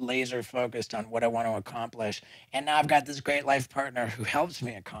just laser focused on what I want to accomplish. And now I've got this great life partner who helps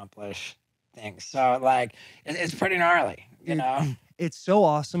me accomplish things. So like, it's pretty gnarly, you know? It's so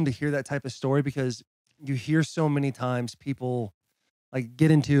awesome to hear that type of story, because you hear so many times people like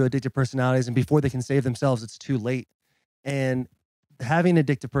get into addictive personalities, and before they can save themselves, it's too late. And having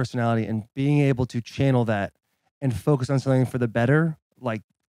addictive personality and being able to channel that and focus on something for the better, like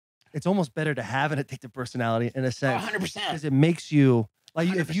it's almost better to have an addictive personality in a sense. 100%. Because it makes you, like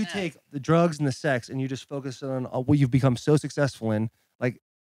 100%. If you take the drugs and the sex and you just focus on what you've become so successful in, like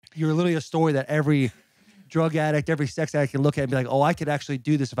you're literally a story that every drug addict, every sex addict can look at and be like, oh, I could actually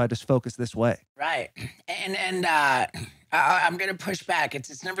do this if I just focus this way. Right. And I'm going to push back.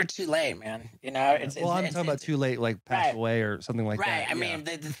 It's never too late, man. You know, I'm talking about too late, like pass away or something like that. Right. I mean,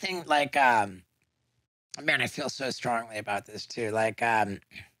 the thing, like, man, I feel so strongly about this too. Like,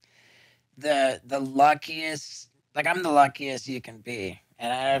 the luckiest, like I'm the luckiest you can be.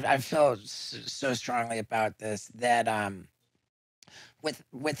 And I feel so strongly about this that,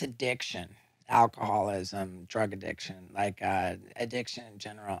 with addiction, alcoholism, drug addiction, like addiction in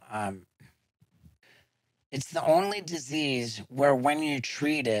general, it's the only disease where when you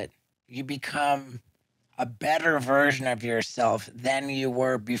treat it, you become a better version of yourself than you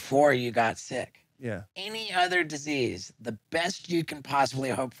were before you got sick. Yeah. Any other disease, the best you can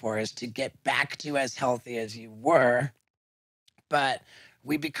possibly hope for is to get back to as healthy as you were, but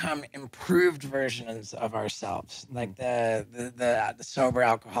we become improved versions of ourselves, like the sober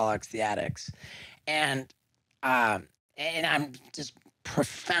alcoholics, the addicts, and I'm just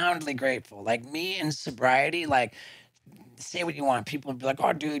profoundly grateful. Like me in sobriety, like say what you want, people would be like,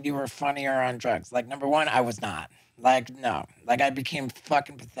 "Oh, dude, you were funnier on drugs." Like number one, I was not. Like no, like I became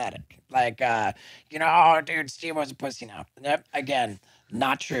fucking pathetic. Like you know, "Oh, dude, Steve was a pussy now." Yep, again.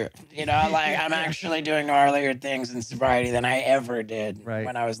 Not true. You know, like I'm actually doing gnarlier things in sobriety than I ever did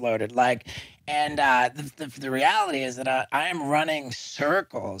when I was loaded. Like, and the reality is that I am running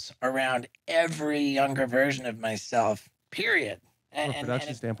circles around every younger version of myself, period. From a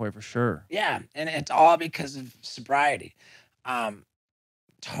production standpoint, for sure. Yeah. And it's all because of sobriety.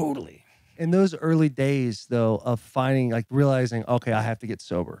 Totally. In those early days, though, of finding, like realizing, okay, I have to get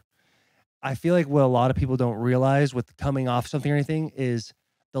sober, I feel like what a lot of people don't realize with coming off something or anything is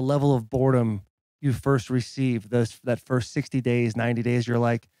the level of boredom you first receive. That first 60 days, 90 days, you're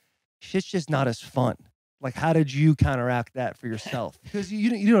like, shit's just not as fun. Like, how did you counteract that for yourself? Because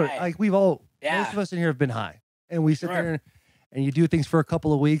you know, like we've all, most of us in here have been high, and we sit there and you do things for a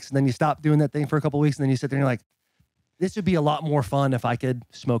couple of weeks, and then you stop doing that thing for a couple of weeks, and then you sit there and you're like, this would be a lot more fun if I could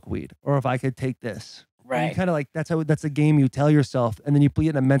smoke weed or if I could take this. And you Right. kind of like, that's a game you tell yourself. And then you play it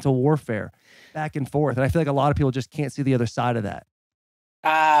in a mental warfare back and forth. And I feel like a lot of people just can't see the other side of that.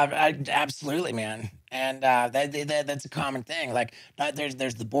 Absolutely, man. And that's a common thing. Like,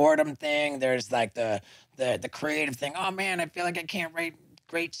 there's the boredom thing. There's like the creative thing. Oh man, I feel like I can't write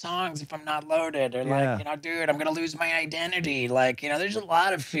great songs if I'm not loaded, or Yeah. like, dude, I'm gonna lose my identity. Like, there's a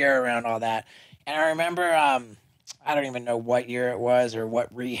lot of fear around all that. And I remember, I don't even know what year it was or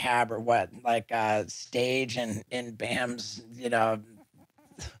what rehab or what like stage in Bam's,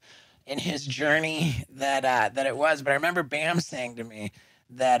 in his journey that it was. But I remember Bam saying to me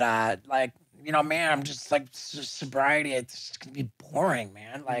that like, man, I'm just like sobriety, it's just gonna be boring,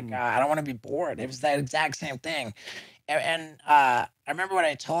 man. Like I don't want to be bored. It was that exact same thing. And I remember what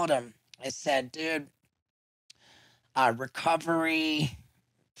I told him. I said, dude, recovery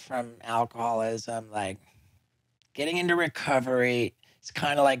from alcoholism, like getting into recovery, it's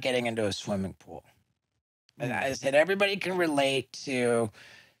kind of like getting into a swimming pool. And I said, everybody can relate to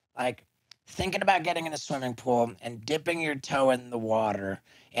like thinking about getting in a swimming pool and dipping your toe in the water,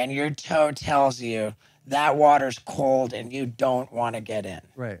 and your toe tells you that water's cold and you don't want to get in.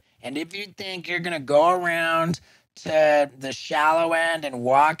 Right. And if you think you're going to go around to the shallow end and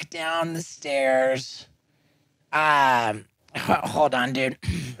walk down the stairs, hold on, dude.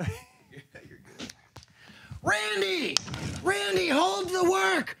 Randy, hold the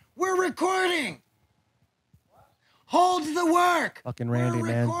work. We're recording. Hold the work. Fucking Randy, We're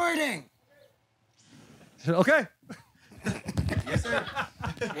man. recording. Okay. Yes, sir.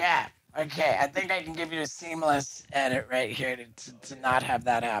 Yeah. Okay. I think I can give you a seamless edit right here to not have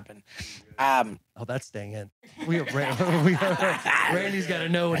that happen. Oh, that's staying in. Randy's got to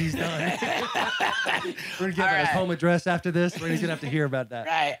know what he's done. We're going to get his home address after this. Randy's going to have to hear about that.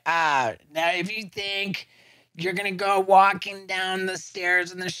 Right. Now, if you think you're going to go walking down the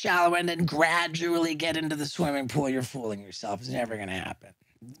stairs in the shallow end and gradually get into the swimming pool, you're fooling yourself. It's never going to happen.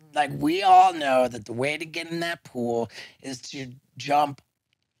 Like, we all know that the way to get in that pool is to jump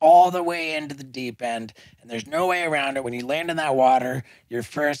all the way into the deep end, and there's no way around it. When you land in that water, your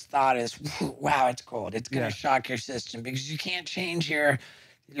first thought is, wow, it's cold. It's going to shock your system, because you can't change your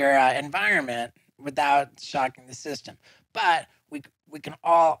environment without shocking the system. But we can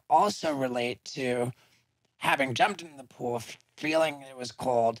all also relate to having jumped into the pool, feeling it was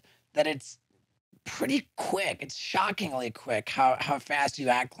cold, that it's pretty quick. It's shockingly quick how fast you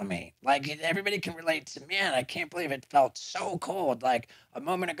acclimate. Like, everybody can relate to, man, I can't believe it felt so cold like a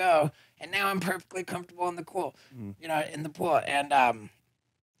moment ago, and now I'm perfectly comfortable in the pool, in the pool. And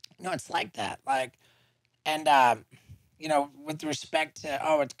it's like that. Like, and with respect to,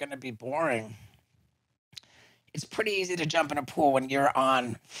 oh, it's gonna be boring, it's pretty easy to jump in a pool when you're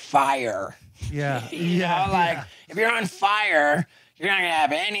on fire. Yeah. If you're on fire, you're not going to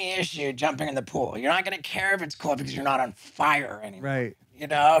have any issue jumping in the pool. You're not going to care if it's cold because you're not on fire anymore. Right.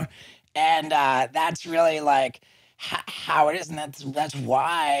 And that's really like how it is. And that's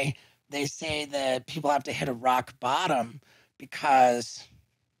why they say that people have to hit a rock bottom, because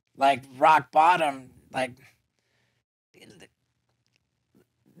like rock bottom, like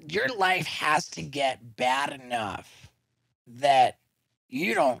your life has to get bad enough that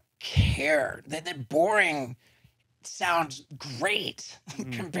you don't care. That boring sounds great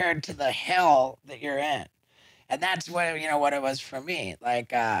compared to the hell that you're in. And that's what it was for me.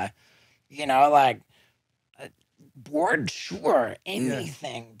 Like bored, sure,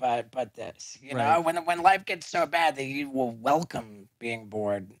 anything but this. When life gets so bad that you will welcome being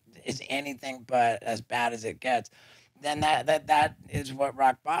bored, is anything but as bad as it gets, then that is what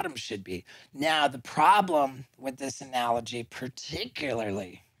rock bottom should be. Now, the problem with this analogy,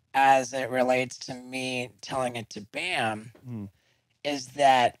 particularly as it relates to me telling it to Bam, is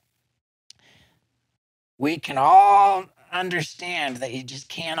that we can all understand that you just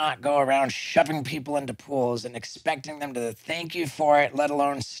cannot go around shoving people into pools and expecting them to thank you for it, let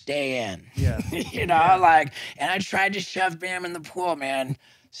alone stay in. Yeah. And I tried to shove Bam in the pool, man,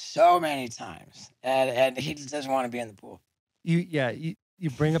 so many times, and he just doesn't want to be in the pool. You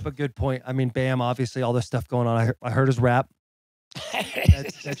bring up a good point. I mean, Bam, obviously all this stuff going on. I heard his rap.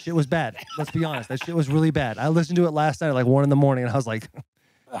 That shit was bad. Let's be honest. That shit was really bad. I listened to it last night at like 1 a.m. and I was like,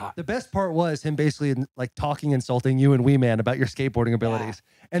 the best part was him basically like insulting you and Wee Man about your skateboarding abilities.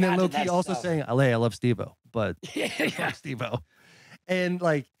 And then low-key also saying, I love Steve-O, but fuck Steve-O. And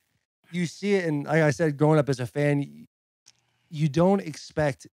like, you see it, and like I said, growing up as a fan, you don't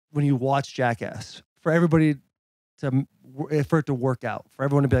expect when you watch Jackass for everybody for it to work out, for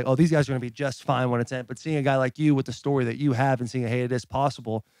everyone to be like, oh, these guys are going to be just fine when it's in. But seeing a guy like you with the story that you have and seeing, hey, it is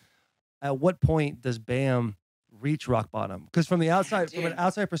possible. At what point does Bam reach rock bottom? Because from the outside, from an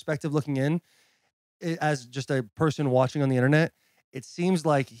outside perspective looking in, as just a person watching on the internet, it seems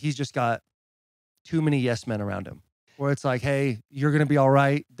like he's just got too many yes men around him. Where it's like, hey, you're gonna be all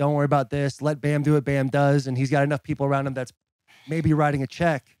right. Don't worry about this. Let Bam do what Bam does, and he's got enough people around him that's maybe writing a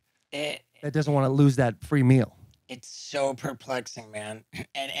check that doesn't want to lose that free meal. It's so perplexing, man.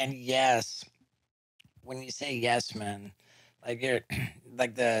 And yes, when you say yes men, like you're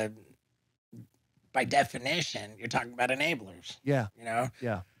like by definition, you're talking about enablers. Yeah. You know?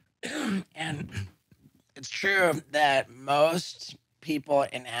 Yeah. And it's true that most people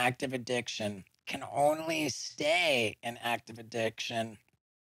in active addiction can only stay in active addiction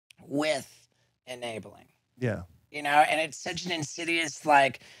with enabling. Yeah. You know, and it's such an insidious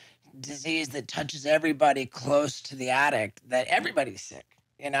like disease that touches everybody close to the addict that everybody's sick,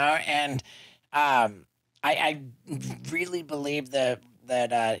 you know? And I really believe that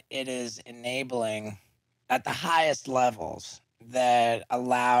it is enabling at the highest levels that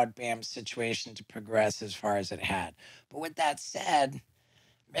allowed Bam's situation to progress as far as it had. But with that said,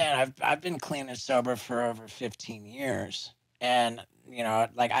 man, I've been clean and sober for over 15 years. And, you know,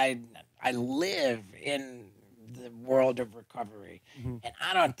 like I live in the world of recovery. Mm-hmm. And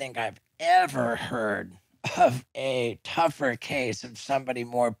I don't think I've ever heard of a tougher case of somebody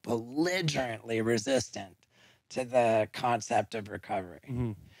more belligerently resistant to the concept of recovery.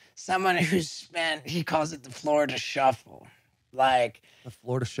 Mm-hmm. Someone who's spent, he calls it the Florida Shuffle. Like the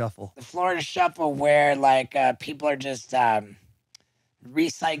Florida Shuffle. The Florida Shuffle, where like people are just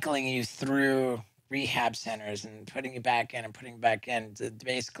recycling you through rehab centers and putting you back in and putting you back in.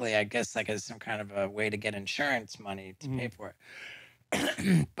 Basically, I guess like as some kind of a way to get insurance money to pay for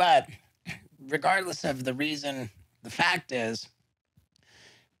it. But regardless of the reason, the fact is,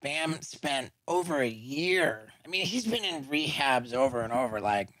 Bam spent over a year. I mean, he's been in rehabs over and over.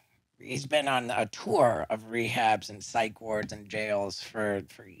 Like, he's been on a tour of rehabs and psych wards and jails for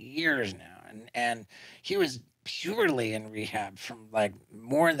years now. And he was purely in rehab from like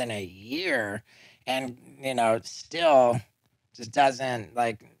more than a year. And, you know, still just doesn't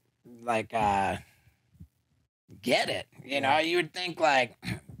like get it. You know, you would think like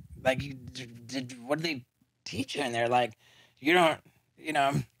you did, what do they teach you in there? Like, you don't, you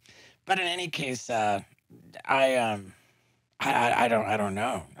know, but in any case, I don't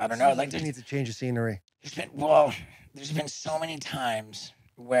know. I don't know. Like, there needs to change the scenery. There's been so many times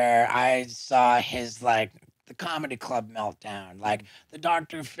where I saw his like the comedy club meltdown, like the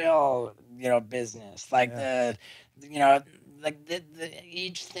Dr. Phil, you know, business, like the, you know, like the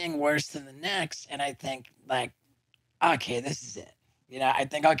each thing worse than the next. And I think like, okay, this is it. You know, I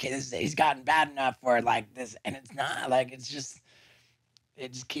think, okay, this is it. He's gotten bad enough where like this, and it's not like, it just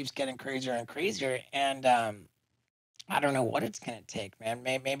keeps getting crazier and crazier. And, I don't know what it's going to take, man.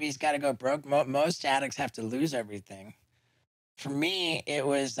 Maybe he's got to go broke. Most addicts have to lose everything. For me, it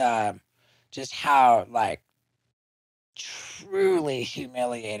was just how like truly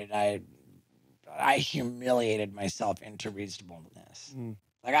humiliated I humiliated myself into reasonableness.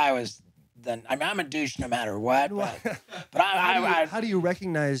 Like I was I'm a douche no matter what. But how do you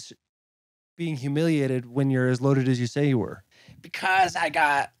recognize being humiliated when you're as loaded as you say you were? Because I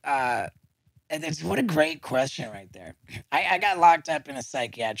got and it's what a great question right there. I got locked up in a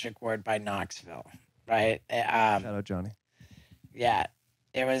psychiatric ward by Knoxville, right? Shout out Johnny. Yeah,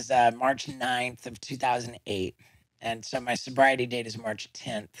 it was March 9th of 2008. And so my sobriety date is March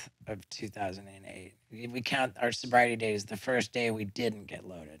 10th of 2008. We count our sobriety date as the first day we didn't get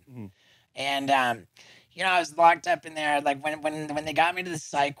loaded. And, you know, I was locked up in there. Like when they got me to the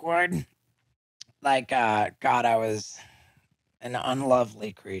psych ward, like, God, I was an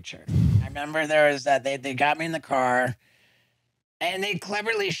unlovely creature. I remember there was that they got me in the car and they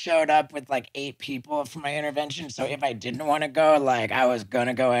cleverly showed up with like 8 people for my intervention. So if I didn't want to go, like I was going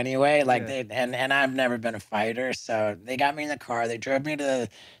to go anyway. Like and I've never been a fighter. So they got me in the car. They drove me to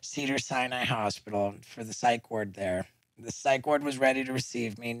Cedars-Sinai Hospital for the psych ward there. The psych ward was ready to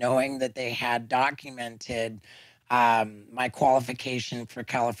receive me, knowing that they had documented my qualification for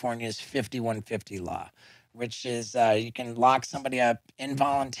California's 5150 law, which is you can lock somebody up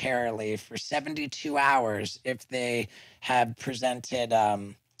involuntarily for 72 hours if they have presented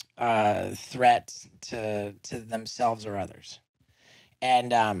threats to themselves or others.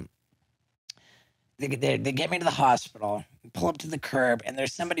 And they get me to the hospital, pull up to the curb, and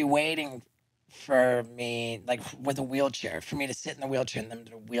there's somebody waiting for me, like with a wheelchair, for me to sit in the wheelchair and them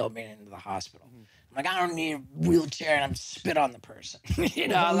to wheel me into the hospital. I'm like, I don't need a wheelchair, and I'm spit on the person. You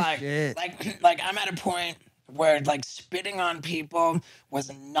know, like I'm at a point where like spitting on people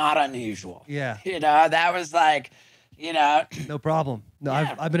was not unusual. Yeah. You know, that was like, you know. No problem. No,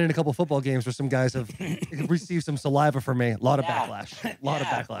 Yeah. I've been in a couple football games where some guys have received some saliva from me. A lot of backlash. A lot of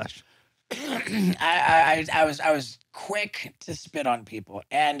backlash. I was quick to spit on people,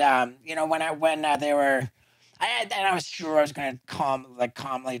 and you know, when they were, I was sure I was going to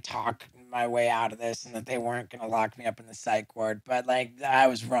calmly talk my way out of this, and that they weren't going to lock me up in the psych ward, but like I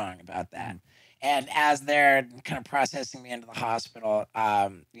was wrong about that. And as they're kind of processing me into the hospital,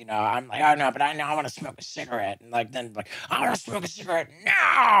 you know, I'm like, oh no, but I know I want to smoke a cigarette, and like then like I want to smoke a cigarette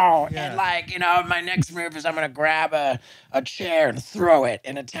now, and like, you know, my next move is I'm gonna grab a chair and throw it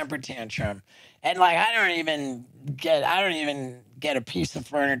in a temper tantrum, and like I don't even get a piece of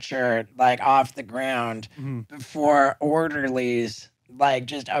furniture like off the ground before orderlies like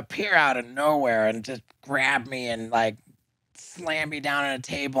just appear out of nowhere and just grab me and like slam me down on a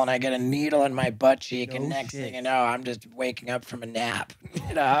table, and I get a needle in my butt cheek, and next thing you know, I'm just waking up from a nap.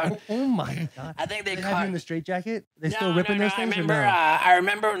 You know? Oh my god! I think they have you in the straitjacket. They still ripping those things. I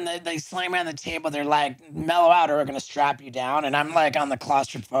remember when they slam me on the table. They're like, mellow out, or we're gonna strap you down. And I'm like on the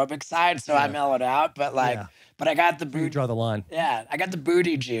claustrophobic side, so I mellowed out. But like, but I got the booty. You draw the line. Yeah, I got the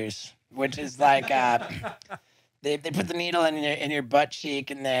booty juice, which is like. They put the needle in your butt cheek,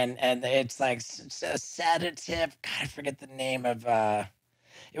 and it's like a sedative. God, I forget the name of.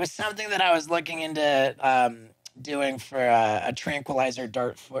 It was something that I was looking into doing for a tranquilizer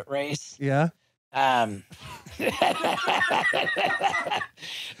dart foot race. Yeah. Also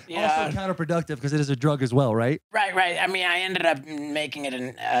counterproductive because it is a drug as well, right? Right. I mean, I ended up making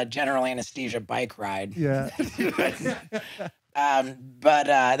it a general anesthesia bike ride. Yeah. But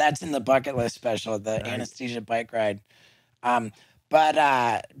that's in the bucket list special, the anesthesia bike ride. But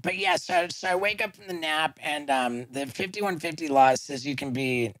yeah, so I wake up from the nap, and the 5150 law says you can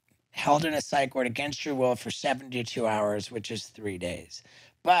be held in a psych ward against your will for 72 hours, which is 3 days.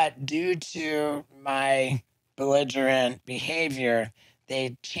 But due to my belligerent behavior,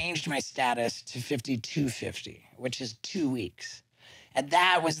 they changed my status to 5250, which is 2 weeks. And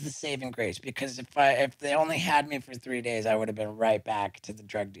that was the saving grace, because if they only had me for 3 days, I would have been right back to the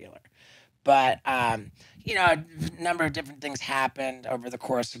drug dealer. But, you know, a number of different things happened over the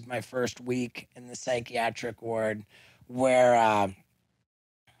course of my first week in the psychiatric ward where,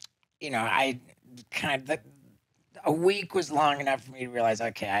 you know, a week was long enough for me to realize,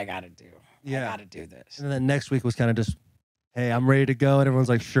 okay, I got to do this. And then the next week was kind of just, hey, I'm ready to go. And everyone's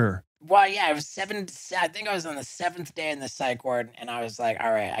like, sure. Well, yeah, it was I think I was on the 7th day in the psych ward, and I was like,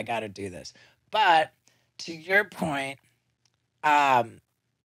 all right, I got to do this. But to your point,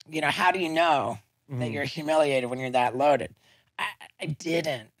 you know, how do you know that you're humiliated when you're that loaded? I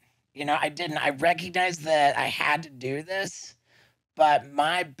didn't. You know, I didn't. I recognized that I had to do this, but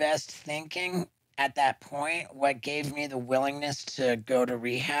my best thinking at that point, what gave me the willingness to go to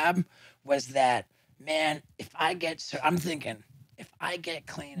rehab was that, man, I'm thinking, if I get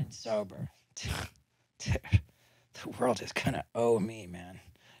clean and sober, the world is gonna owe me, man.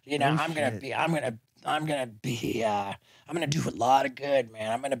 You know, I'm gonna do a lot of good,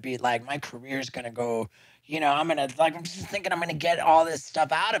 man. I'm gonna be like, my career's gonna go, you know, I'm just thinking I'm gonna get all this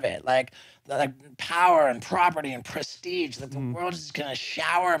stuff out of it, like power and property and prestige. That the world is gonna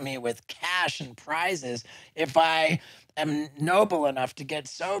shower me with cash and prizes if I am noble enough to get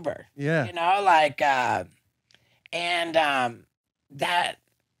sober. Yeah, you know, like, that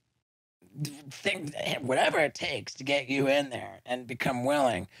thing, whatever it takes to get you in there and become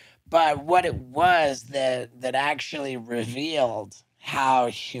willing. But what it was that actually revealed how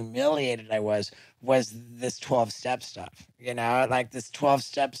humiliated I was this 12-step stuff, you know, like this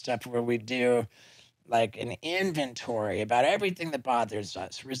 12-step stuff where we do like an inventory about everything that bothers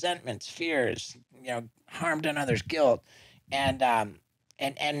us, resentments, fears, you know, harm done others, guilt. And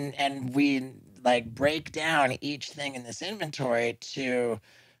we like break down each thing in this inventory to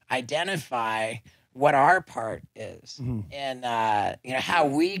identify what our part is, and you know, how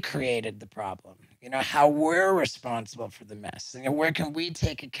we created the problem, you know, how we're responsible for the mess, you know, where can we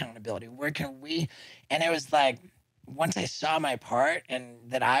take accountability, and it was like, once I saw my part and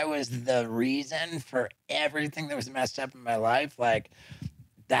that I was the reason for everything that was messed up in my life, like,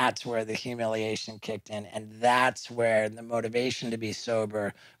 that's where the humiliation kicked in, and that's where the motivation to be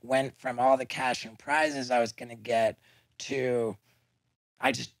sober went from all the cash and prizes I was going to get to,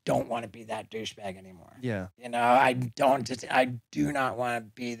 I just don't want to be that douchebag anymore. Yeah. You know, I do not want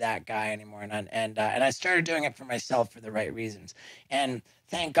to be that guy anymore. And I started doing it for myself for the right reasons. And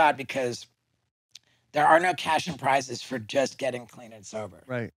thank God, because there are no cash and prizes for just getting clean and sober.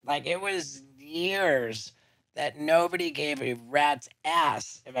 Right. Like, it was years that nobody gave a rat's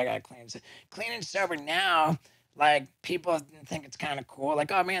ass if I got clean and sober. Now, like, people think it's kind of cool. Like,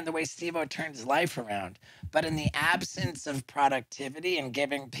 oh man, the way Steve-O turned his life around. But in the absence of productivity and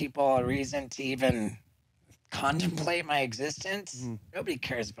giving people a reason to even contemplate my existence. Nobody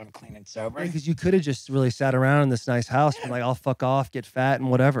cares if I'm clean and sober. Because you could have just really sat around in this nice house and like, I'll fuck off, get fat, and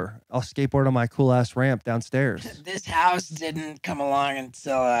whatever. I'll skateboard on my cool ass ramp downstairs. This house didn't come along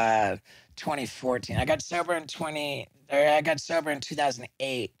until 2014. I got sober in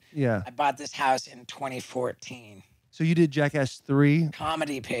 2008. Yeah. I bought this house in 2014. So you did Jackass 3.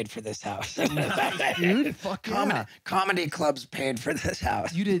 Comedy paid for this house. Dude, fuck yeah. Comedy clubs paid for this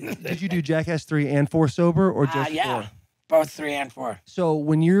house. Did you do Jackass 3 and 4 sober or just 4? Both 3 and 4. So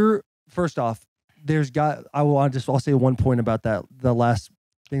when you're, first off, I'll say one point about that. The last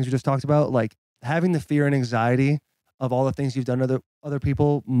things we just talked about, like having the fear and anxiety of all the things you've done to other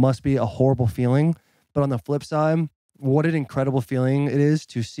people must be a horrible feeling. But on the flip side, what an incredible feeling it is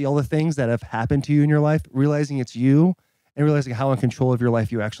to see all the things that have happened to you in your life, realizing it's you and realizing how in control of your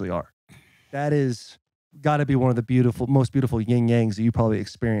life you actually are. That is got to be one of the most beautiful yin yangs that you probably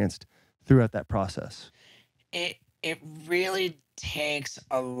experienced throughout that process. It really takes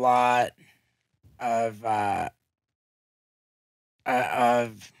a lot of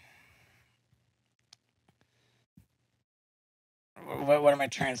what am I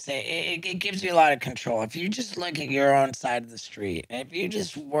trying to say? It gives you a lot of control. If you just look at your own side of the street, if you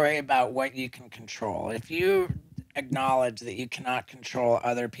just worry about what you can control, if you acknowledge that you cannot control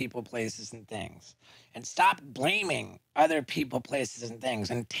other people, places, and things, and stop blaming other people, places, and things,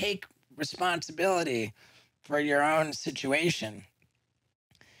 and take responsibility for your own situation.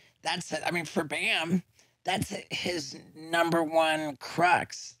 For Bam, that's his number one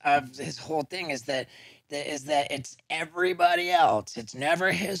crux of his whole thing is that it's everybody else. It's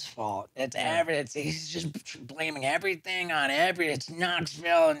never his fault. He's just blaming everything on it's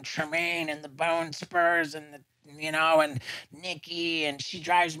Knoxville and Tremaine and the Bone Spurs and and Nikki, and she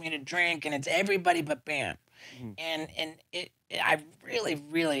drives me to drink, and it's everybody but Bam. And I really,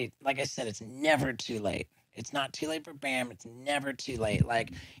 really, like I said, it's never too late. It's not too late for Bam. It's never too late.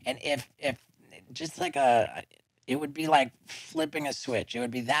 Like, and if just like it would be like flipping a switch. It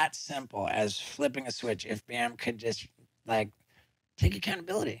would be that simple as flipping a switch if Bam could just like take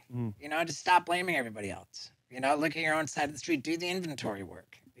accountability, just stop blaming everybody else. Look at your own side of the street, do the inventory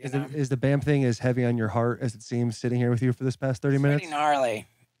work. Is the Bam thing as heavy on your heart as it seems sitting here with you for this past 30 minutes? Pretty gnarly.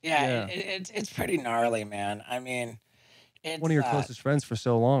 Yeah. It's pretty gnarly, man. I mean, it's one of your closest friends for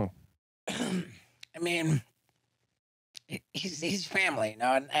so long. I mean, he's family,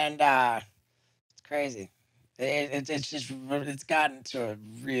 and it's crazy. It's gotten to a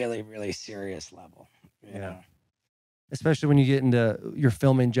really, really serious level. You know? Especially when you get into you're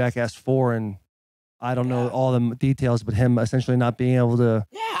filming Jackass 4, and I don't know all the details, but him essentially not being able to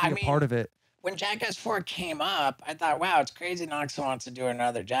be a part of it. When Jackass 4 came up, I thought, wow, it's crazy Knoxville wants to do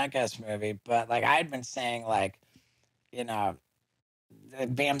another Jackass movie. But like I'd been saying, like,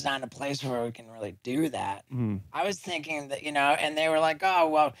 Bam's not in a place where we can really do that. I was thinking that, and they were like, oh,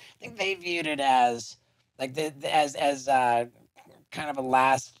 well, I think they viewed it as like as kind of a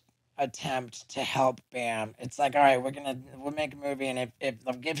last attempt to help Bam. It's like, all right, we'll make a movie, and if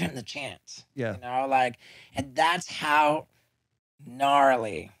they'll give him the chance, and that's how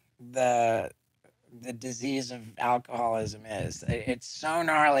gnarly the disease of alcoholism is. It's so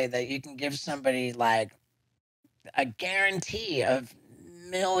gnarly that you can give somebody like a guarantee of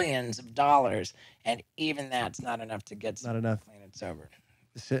millions of dollars, and even that's not enough to get clean and sober.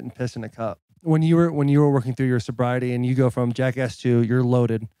 To sit and piss in a cup. When you were working through your sobriety and you go from Jackass 2, you're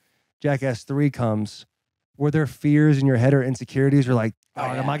loaded, Jackass 3 comes, were there fears in your head or insecurities, or like,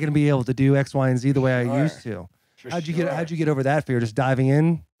 am I going to be able to do X, Y, and Z the way I used to? How'd you get over that fear? Just diving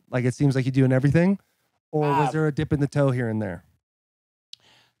in, like it seems like you do in everything, or was there a dip in the toe here and there?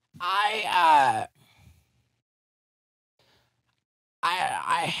 I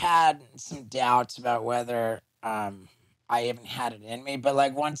had some doubts about whether I even had it in me, but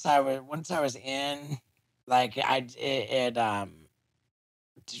like once I was in, like it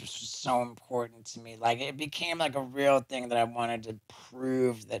just was so important to me. Like it became like a real thing that I wanted to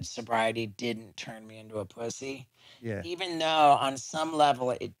prove that sobriety didn't turn me into a pussy. Yeah. Even though on some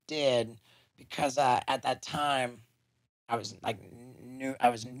level it did, because at that time I was like I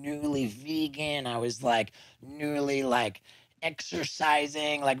was newly vegan. I was like newly like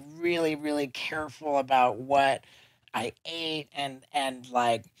exercising, like really, really careful about what I ate, and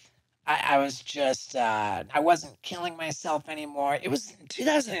like I was just I wasn't killing myself anymore.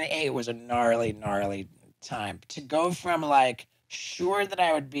 2008 was a gnarly time to go from like sure that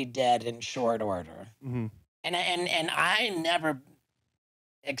I would be dead in short order, and I never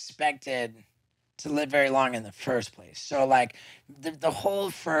expected to live very long in the first place. So like the whole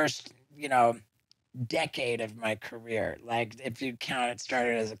first decade of my career, like if you count it,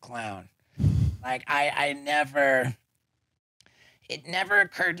 started as a clown. Like it never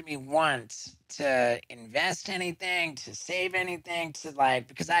occurred to me once to invest anything, to save anything, to like,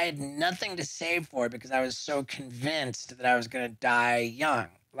 because I had nothing to save for because I was so convinced that I was going to die young.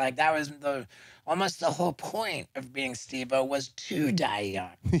 Like that was almost the whole point of being Steve-O was to die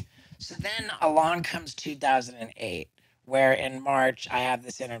young. So then along comes 2008, where in March I have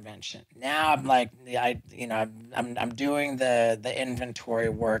this intervention. Now I'm like, I'm doing the inventory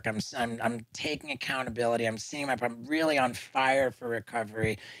work. I'm taking accountability. I'm really on fire for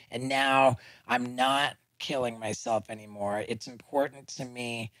recovery, and now I'm not killing myself anymore. It's important to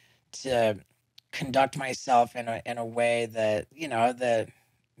me to conduct myself in a way that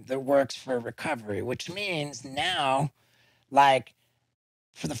that works for recovery, which means now, like,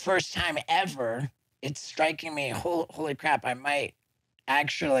 for the first time ever, it's striking me, holy crap, I might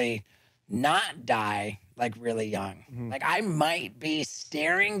actually not die like really young. Like I might be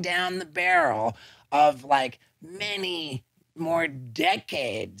staring down the barrel of like many more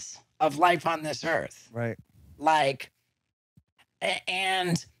decades of life on this earth. Right. Like,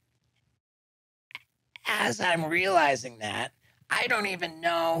 and as I'm realizing that, I don't even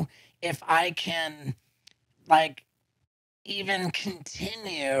know if I can like even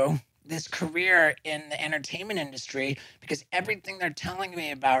continue this career in the entertainment industry because everything they're telling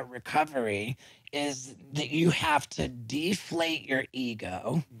me about recovery is that you have to deflate your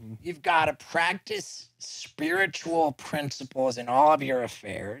ego. You've got to practice spiritual principles in all of your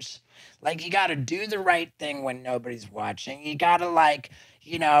affairs. Like you got to do the right thing when nobody's watching. You got to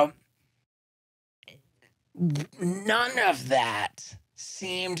none of that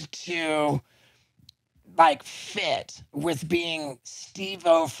seemed to like fit with being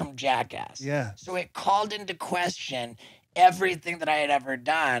Steve-O from Jackass. Yeah. So it called into question everything that I had ever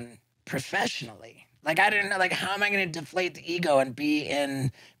done professionally. Like I didn't know, like, how am I going to deflate the ego and be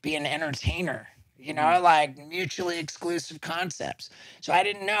an entertainer? Like mutually exclusive concepts. So I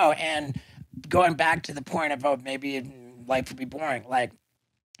didn't know. And going back to the point of, oh, maybe life would be boring. Like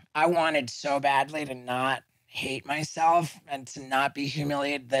I wanted so badly to not hate myself and to not be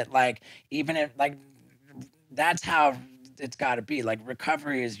humiliated that like, even if like, that's how it's got to be. Like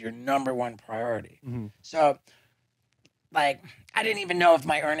recovery is your number one priority. So like I didn't even know if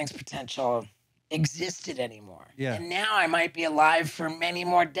my earnings potential existed anymore. Yeah. And now I might be alive for many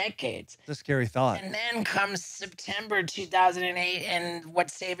more decades. It's a scary thought. And then comes September 2008 and what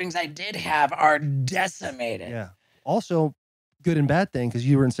savings I did have are decimated. Yeah. Also, good and bad thing because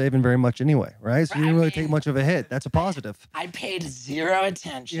you weren't saving very much anyway, right? So you didn't really take much of a hit. That's a positive. I paid zero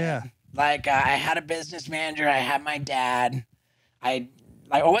attention. Yeah. Like I had a business manager. I had my dad. I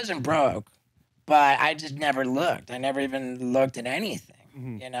wasn't broke, but I just never looked. I never even looked at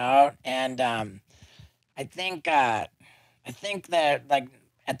anything, And I think that like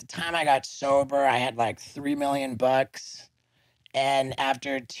at the time I got sober, I had like $3 million, and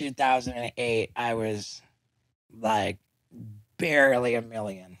after 2008, I was like barely $1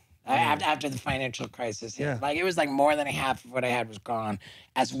 million. After the financial crisis hit. Yeah. Like it was like more than half of what I had was gone,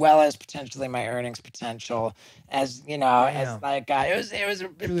 as well as potentially my earnings potential, as as like it was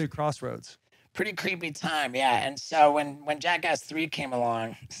truly a crossroads. Pretty creepy time. Yeah. And so when Jackass 3 came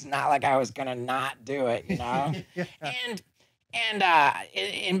along, it's not like I was gonna not do it, Yeah. And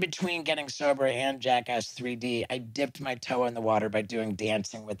in between getting sober and Jackass 3D, I dipped my toe in the water by doing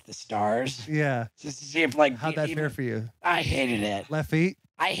Dancing with the Stars. Yeah. Just to see if like how'd that fare for you? I hated it. Left feet?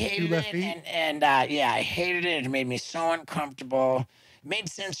 I hated it, and yeah, I hated it. It made me so uncomfortable. It made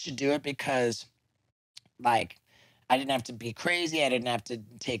sense to do it because, like, I didn't have to be crazy. I didn't have to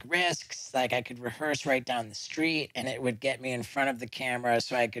take risks. Like, I could rehearse right down the street, and it would get me in front of the camera,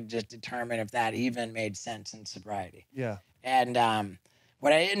 so I could just determine if that even made sense in sobriety. Yeah. And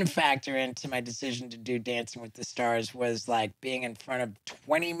what I didn't factor into my decision to do Dancing with the Stars was like being in front of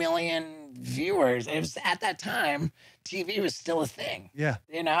 20 million viewers. It was at that time, TV was still a thing. Yeah.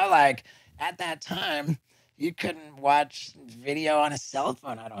 Like at that time, you couldn't watch video on a cell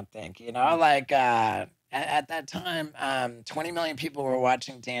phone, I don't think. Like at that time, 20 million people were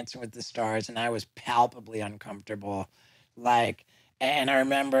watching Dancing with the Stars, and I was palpably uncomfortable. Like, and I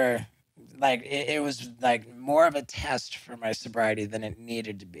remember like it was like more of a test for my sobriety than it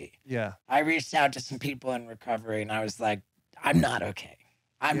needed to be. Yeah. I reached out to some people in recovery, and I was like, I'm not okay.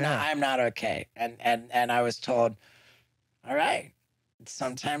 I'm not okay. And I was told, all right,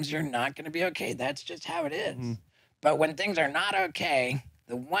 sometimes you're not going to be okay. That's just how it is. But when things are not okay,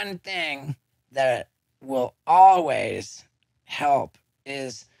 the one thing that will always help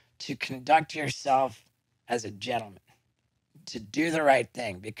is to conduct yourself as a gentleman, to do the right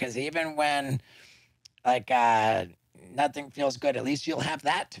thing. Because even when like nothing feels good, at least you'll have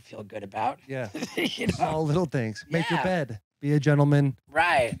that to feel good about. Yeah. You know? Small little things. Make your Yeah. bed. Be a gentleman.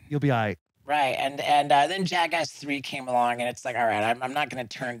 Right. You'll be all right. Right. And then Jackass 3 came along, and it's like, all right, I'm not going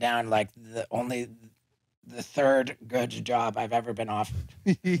to turn down like the third good job I've ever been offered.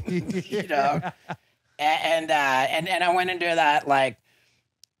 You know? And I went into that like,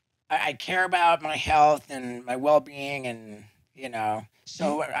 I care about my health and my well-being, and you know,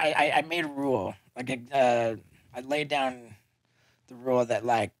 so I made a rule. Like I laid down the rule that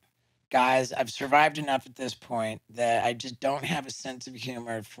like, guys, I've survived enough at this point that I just don't have a sense of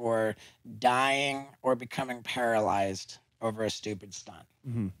humor for dying or becoming paralyzed over a stupid stunt.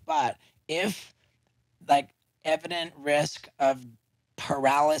 Mm-hmm. But if like evident risk of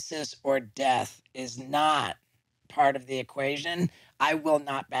paralysis or death is not part of the equation, I will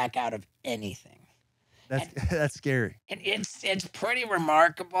not back out of anything. That's scary. And it's pretty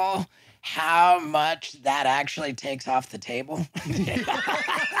remarkable how much that actually takes off the table.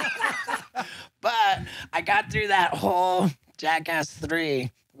 But I got through that whole Jackass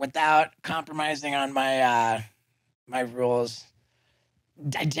 3 without compromising on my my rules.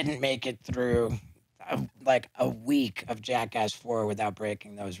 I didn't make it through like a week of Jackass 4 without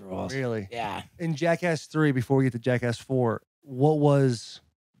breaking those rules. Really? Yeah. In Jackass 3, before we get to Jackass 4, what was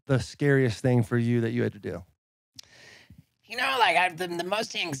the scariest thing for you that you had to do? You know, like the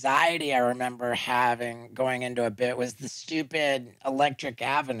most anxiety I remember having going into a bit was the stupid Electric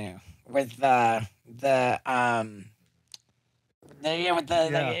Avenue with I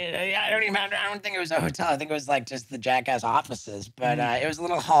don't think it was a hotel. I think it was like just the Jackass offices, but it was a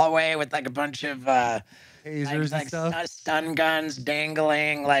little hallway with like a bunch of Tasers and stuff, stun guns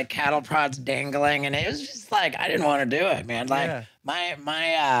dangling, like cattle prods dangling, and it was just like I didn't want to do it, man. Like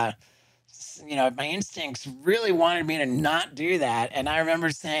my you know, my instincts really wanted me to not do that, and I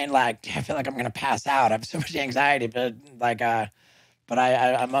remember saying like, I feel like I'm gonna pass out. I have so much anxiety, but like but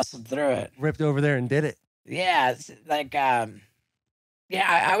I muscled through it. Ripped over there and did it. Yeah, it's like yeah,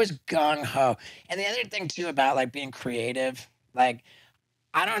 I was gung ho. And the other thing too about like being creative, like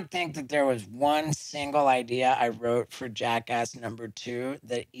I don't think that there was one single idea I wrote for Jackass #2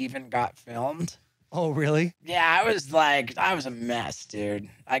 that even got filmed. Oh, really? Yeah, I was a mess, dude.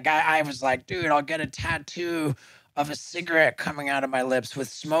 Like I was like, dude, I'll get a tattoo of a cigarette coming out of my lips with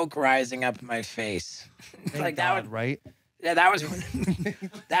smoke rising up my face. Like that would, right? Yeah, that was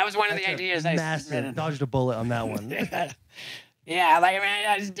that was one of the ideas I massive. Dodged a bullet on that one. Yeah, like I mean,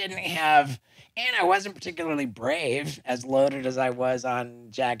 I just didn't have, and I wasn't particularly brave, as loaded as I was on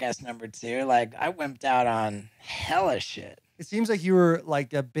Jackass #2. Like I wimped out on hella shit. It seems like you were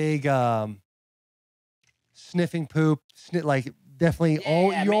like a big sniffing poop, like definitely.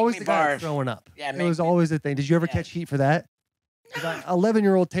 You always the guy throwing up. Yeah, it was always the thing. Did you ever catch heat for that?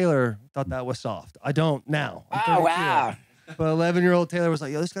 11-year-old Taylor thought that was soft. I don't now. Oh wow. But 11-year-old Taylor was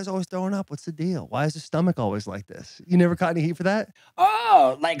like, yo, this guy's always throwing up. What's the deal? Why is his stomach always like this? You never caught any heat for that?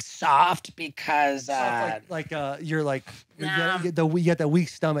 Oh, like soft because you're like you got that weak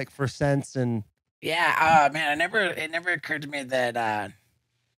stomach for sense and yeah. Oh man, it never occurred to me that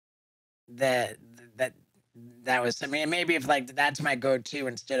that was, I mean, maybe if like that's my go-to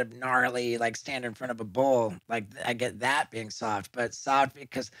instead of gnarly, like stand in front of a bull, like I get that being soft, but soft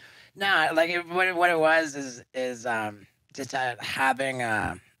because what it was is just having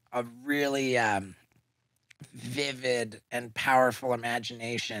a really vivid and powerful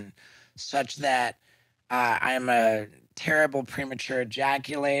imagination such that I'm a terrible premature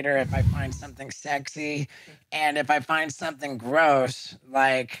ejaculator if I find something sexy, and if I find something gross,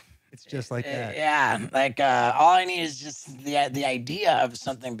 like it's just like that. Yeah, like all I need is just the idea of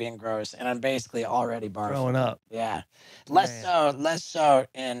something being gross, and I'm basically already barfing. Growing up. Yeah, less so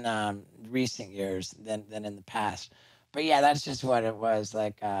in recent years than in the past. But yeah, that's just what it was.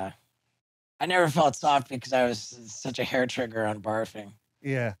 Like I never felt soft because I was such a hair trigger on barfing.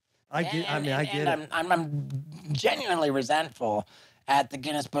 Yeah, I get it. I'm genuinely resentful at the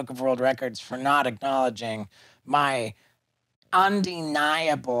Guinness Book of World Records for not acknowledging my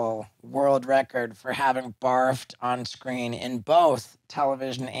undeniable world record for having barfed on screen in both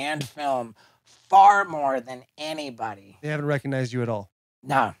television and film far more than anybody. They haven't recognized you at all.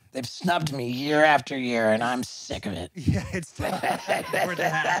 No, they've snubbed me year after year, and I'm sick of it. Yeah, it's time for it to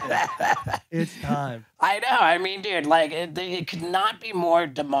happen. It's time. I know. I mean, dude, like, it could not be more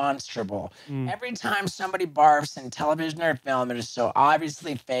demonstrable. Every time somebody barfs in television or film, it is so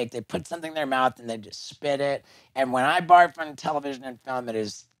obviously fake. They put something in their mouth and they just spit it. And when I barf on television and film, it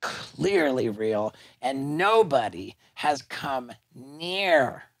is clearly real. And nobody has come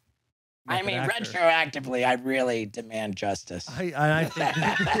near I mean, actor. retroactively, I really demand justice. I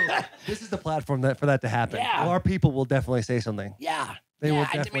think this is the platform for that to happen. Yeah. Well, our people will definitely say something. Yeah. They will I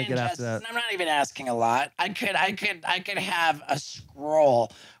definitely demand get after justice, that. and I'm not even asking a lot. I could have a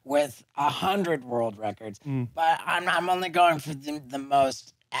scroll with 100 world records, but I'm only going for the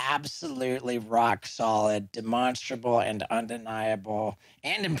most absolutely rock solid, demonstrable, and undeniable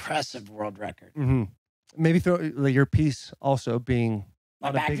and impressive world record. Maybe throw like, your piece also being My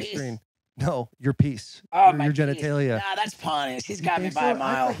on a back big piece? screen. No, your piece. Oh, your piece. genitalia. Nah, that's Pontius. He's got me think by a so? I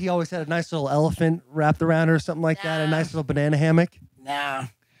mile. thought he always had a nice little elephant wrapped around her or something like that. A nice little banana hammock. Nah.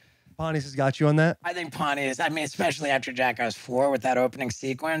 Pontius has got you on that. I think Pontius. I mean, especially after Jackass 4 with that opening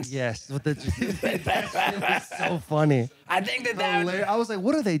sequence. Yes, with the that was so funny. I think that I was like,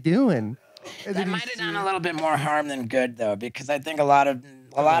 what are they doing? And that then might have done a little bit more harm than good, though, because I think a lot of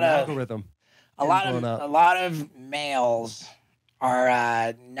algorithm. a lot of males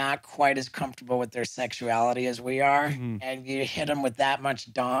are not quite as comfortable with their sexuality as we are, and you hit them with that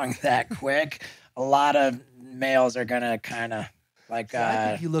much dong that quick. A lot of males are gonna kind of like. I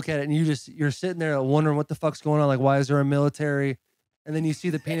think you look at it and you're sitting there wondering what the fuck's going on. Like, why is there a military? And then you see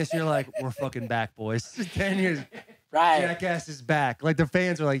the penis and you're like, we're fucking back, boys. 10 years. Right. Jackass is back. Like the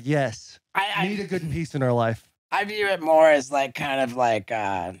fans are like, yes. I need a good piece in our life. I view it more as like kind of like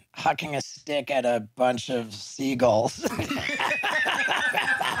hucking a stick at a bunch of seagulls. A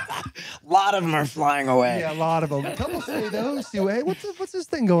lot of them are flying away. Yeah, a lot of them. A couple say those two. Hey, what's this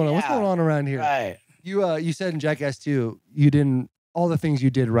thing going on? What's going on around here? Right. You said in Jackass 2, you didn't. All the things you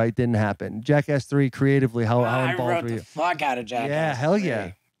did right didn't happen. Jackass 3, creatively, how involved I wrote were you? the fuck out of Jackass. Yeah, hell 3.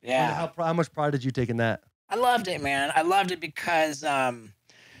 yeah. Yeah. How much pride did you take in that? I loved it, man. I loved it because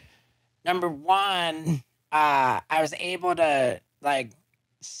number one, I was able to like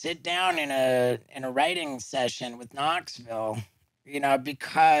sit down in a writing session with Knoxville,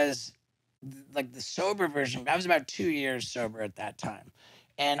 because like the sober version, I was about 2 years sober at that time,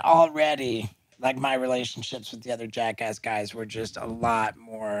 and already like my relationships with the other Jackass guys were just a lot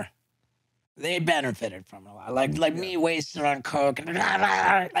more. They benefited from it a lot. Like me wasted on coke and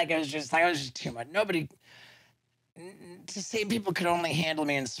like it was just too much. Nobody. To say people could only handle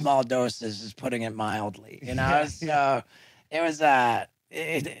me in small doses is putting it mildly, So it was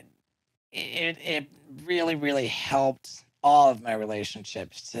it really, really helped all of my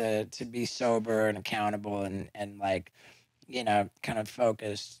relationships to be sober and accountable and like, kind of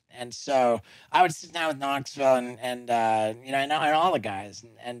focused. And so I would sit down with Knoxville and all the guys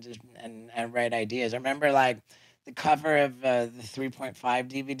and write ideas. I remember like the cover of the 3.5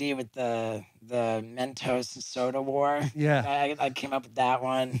 DVD with the Mentos soda war. Yeah. I came up with that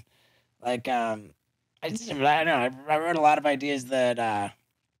one. Like I don't know. I wrote a lot of ideas that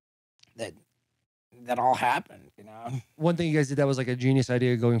all happened. One thing you guys did that was like a genius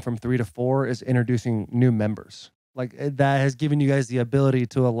idea going from 3 to 4 is introducing new members. Like that has given you guys the ability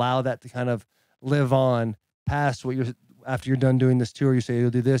to allow that to kind of live on past what after you're done doing this tour. You say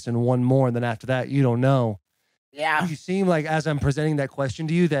you'll do this and one more, and then after that you don't know. Yeah. You seem like, as I'm presenting that question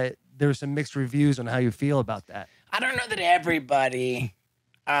to you, that there's some mixed reviews on how you feel about that. I don't know that everybody,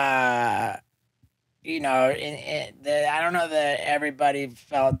 I don't know that everybody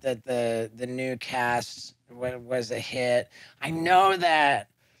felt that the new cast was a hit. I know that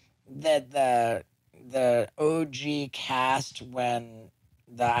the OG cast, when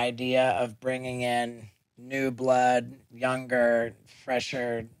the idea of bringing in new blood, younger,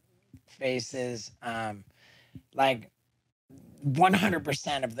 fresher faces, like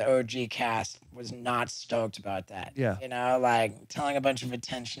 100% of the OG cast was not stoked about that. Yeah. Like telling a bunch of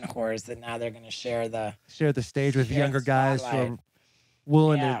attention whores that now they're going to share the stage with younger guys who are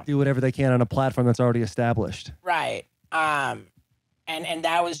willing Yeah. to do whatever they can on a platform that's already established. Right. And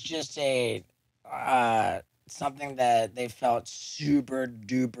that was just a something that they felt super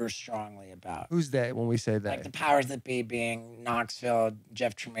duper strongly about. Who's they when we say that? Like the powers that be being Knoxville,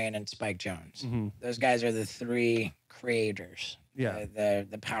 Jeff Tremaine, and Spike Jones. Those guys are the three creators. Yeah.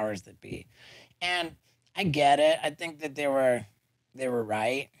 The powers that be. And I get it. I think that they were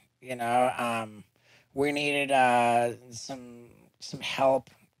right. We needed some help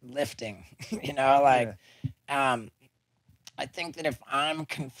lifting. I think that if I'm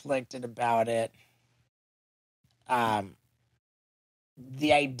conflicted about it,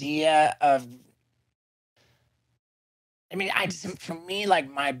 the idea of, for me, like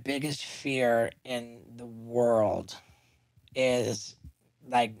my biggest fear in the world is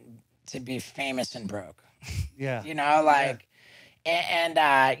like to be famous and broke. Yeah.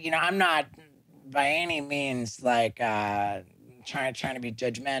 I'm not by any means like trying to be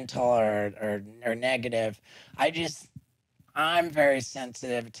judgmental or negative. I'm very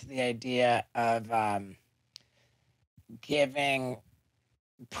sensitive to the idea of putting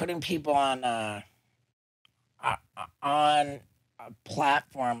people on a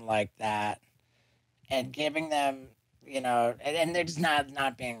platform like that and giving them, and they're just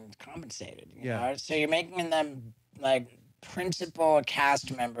not being compensated, you know? So you're making them like principal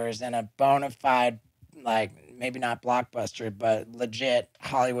cast members in a bona fide, like maybe not blockbuster, but legit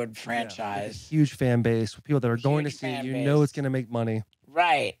Hollywood franchise. Like a huge fan base, people that are going to see it, it's going to make money.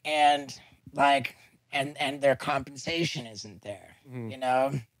 Right. And like, and their compensation isn't there, you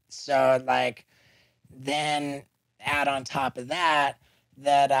know? So like, then add on top of that,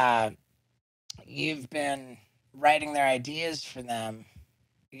 you've been writing their ideas for them,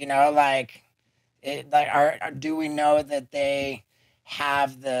 like do we know that they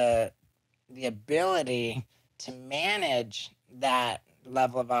have the ability to manage that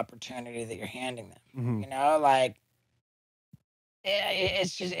level of opportunity that you're handing them? Like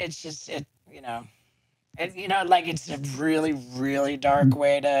it's a really, really dark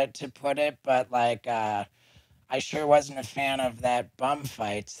way to put it, but like I sure wasn't a fan of that bum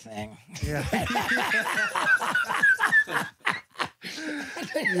fights thing. Yeah.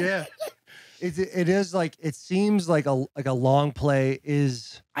 Yeah. It is like, it seems like a long play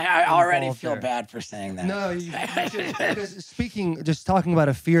is. I already feel bad for saying that. No, just talking about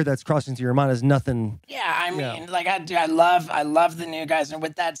a fear that's crossing through your mind is nothing. Yeah, I mean, like I love the new guys, and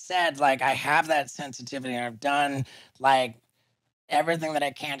with that said, like I have that sensitivity, and I've done like everything that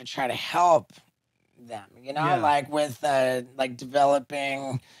I can to try to help them. Like with like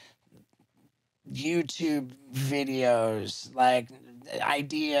developing YouTube videos, like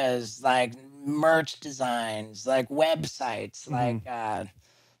ideas, like merch designs, like websites, like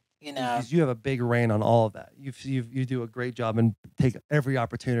because you have a big reign on all of that. You do a great job and take every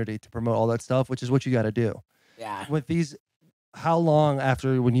opportunity to promote all that stuff, which is what you got to do. Yeah. With these, how long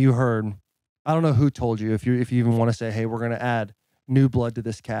after when you heard, I don't know who told you, if you even want to say, hey, we're going to add new blood to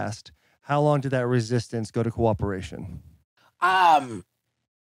this cast, how long did that resistance go to cooperation?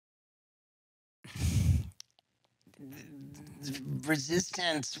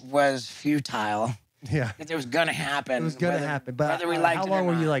 Resistance was futile. Yeah, it was gonna happen. It was gonna happen. But whether we liked how it long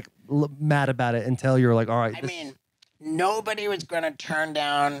or were you not. like mad about it until you were like, all right? I mean, nobody was gonna turn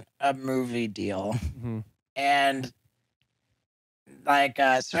down a movie deal, and like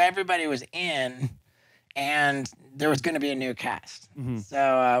so everybody was in, and there was gonna be a new cast.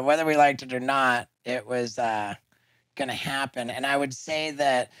 So whether we liked it or not, it was gonna happen. And I would say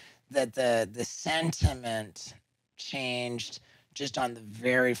that the sentiment changed just on the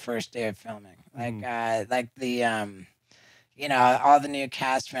very first day of filming. Like the all the new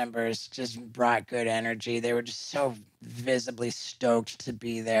cast members just brought good energy. They were just so visibly stoked to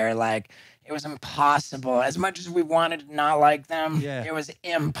be there. Like it was impossible. As much as we wanted to not like them, it was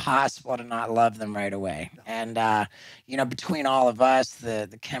impossible to not love them right away. And between all of us,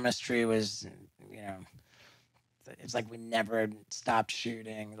 the chemistry was, it's like we never stopped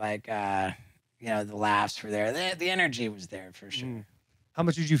shooting. Like the laughs were there. The energy was there for sure. How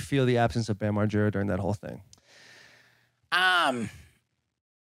much did you feel the absence of Bam Margera during that whole thing? I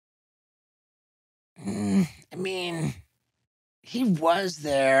mean, he was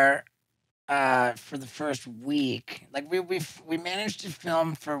there for the first week. Like we managed to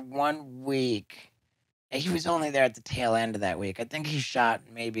film for 1 week. And he was only there at the tail end of that week. I think he shot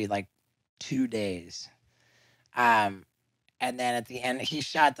maybe like 2 days. And then at the end, he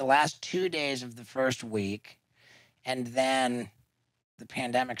shot the last 2 days of the first week, and then the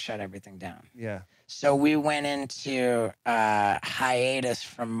pandemic shut everything down. Yeah. So we went into hiatus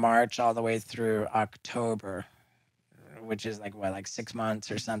from March all the way through October, which is like 6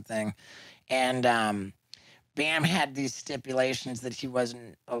 months or something. And Bam had these stipulations that he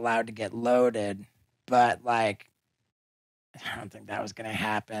wasn't allowed to get loaded, but like, I don't think that was going to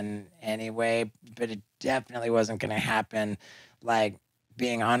happen anyway, but it definitely wasn't going to happen like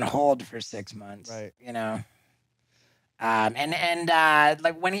being on hold for 6 months, right? And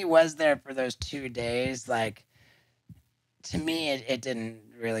like when he was there for those 2 days, like to me, it didn't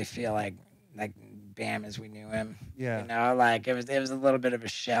really feel like Bam as we knew him. Yeah. Like it was a little bit of a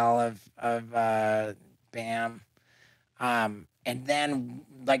shell of Bam. And then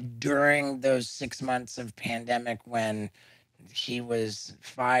like during those 6 months of pandemic when he was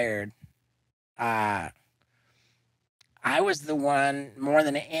fired, I was the one more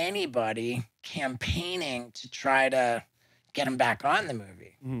than anybody campaigning to try to get him back on the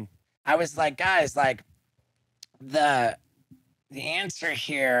movie. I was like, guys, like the answer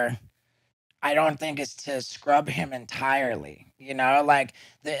here, I don't think is to scrub him entirely. You know, like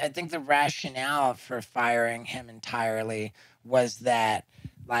I think the rationale for firing him entirely was that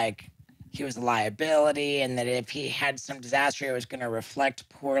like he was a liability, and that if he had some disaster, it was going to reflect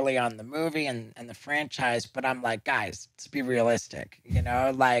poorly on the movie and the franchise. But I'm like, guys, let's be realistic. You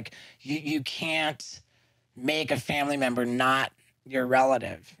know, like you can't make a family member not your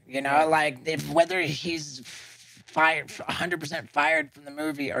relative. You know, like if whether he's fired 100% fired from the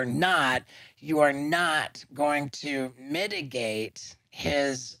movie or not, you are not going to mitigate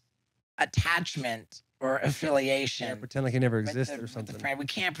his attachment or affiliation. Yeah, pretend like he never with existed the- or something. with the we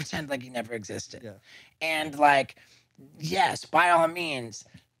can't pretend like he never existed. Yeah. And like, yes, by all means,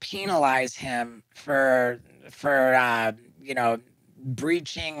 penalize him for you know,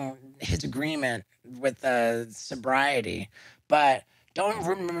 breaching his agreement with the sobriety, but don't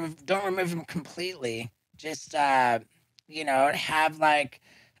remove him completely. Just you know, have like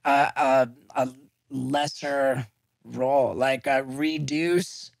a lesser role, like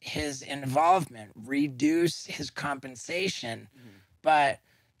reduce his involvement, reduce his compensation, but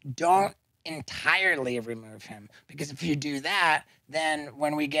don't entirely remove him, because if you do that, then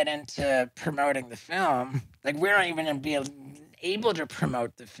when we get into promoting the film, like we're not even going to be able to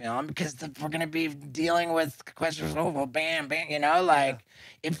promote the film, because we're going to be dealing with questions. Oh well, bam, you know, like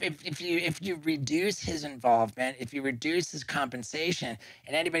if you reduce his involvement, if you reduce his compensation,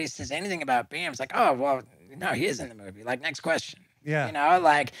 and anybody says anything about Bam, it's like, oh well, no, he is in the movie. Like, next question. Yeah. You know,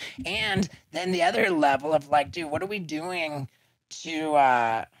 like, and then the other level of like, dude, what are we doing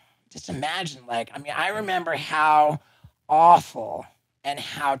to just imagine, like, I mean, I remember how awful and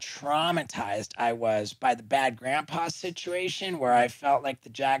how traumatized I was by the Bad Grandpa situation, where I felt like the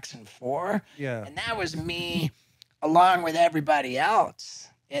Jackson 4. Yeah. And that was me along with everybody else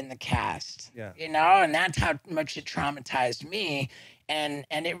in the cast. Yeah. You know, and that's how much it traumatized me. And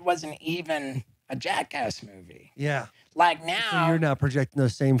it wasn't even a Jackass movie. Yeah. Like now, So you're now projecting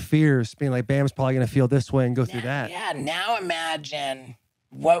those same fears, being like, Bam's probably going to feel this way and go through that. Yeah, now imagine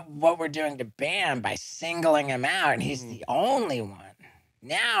what we're doing to Bam by singling him out, and he's the only one.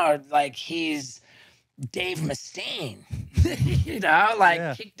 Now, like, he's Dave Mustaine, you know,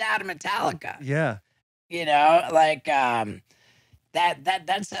 like kicked out of Metallica. Yeah. You know, like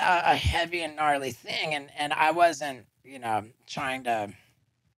that's a heavy and gnarly thing, and I wasn't, you know, trying to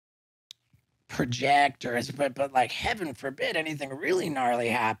project but like, heaven forbid anything really gnarly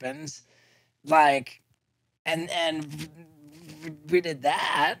happens, like, and we did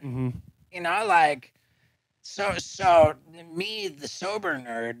that, you know, like, so me, the sober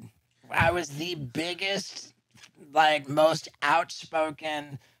nerd, I was the biggest, like, most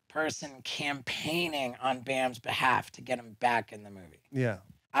outspoken person campaigning on Bam's behalf to get him back in the movie. Yeah.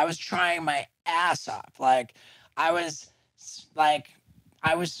 I was trying my ass off. Like, I was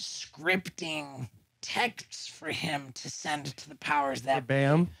scripting texts for him to send to the powers that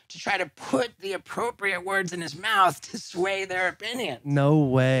Bam, to try to put the appropriate words in his mouth to sway their opinion. No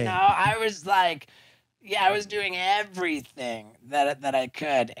way. No, I was like, yeah, I was doing everything that I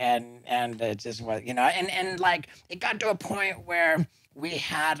could, and it just was, you know, and like, it got to a point where we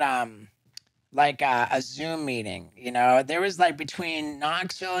had like a Zoom meeting, you know. There was like, between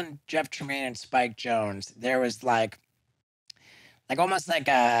Knoxville and Jeff Tremaine and Spike Jones, there was like almost like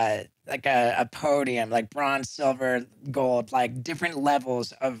a podium, like bronze, silver, gold, like different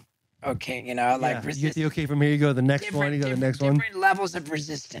levels of, okay, you know, like you get the okay from here, you go to the next one, you go to the next one. Different levels of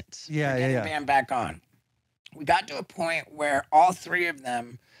resistance. Yeah, getting Bam back on. We got to a point where all three of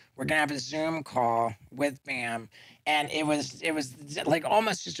them were gonna have a Zoom call with Bam, and it was like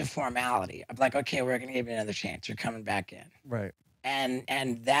almost just a formality of like, okay, we're gonna give you another chance. You're coming back in. Right. And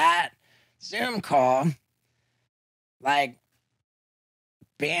that Zoom call, like,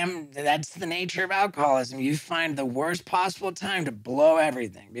 Bam, that's the nature of alcoholism. You find the worst possible time to blow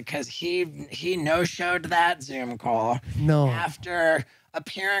everything, because he no-showed that Zoom call. No. After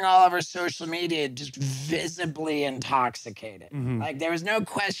appearing all over social media, just visibly intoxicated. Like, there was no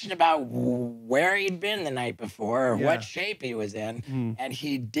question about where he'd been the night before or what shape he was in. And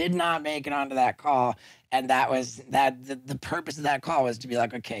he did not make it onto that call. And the purpose of that call was to be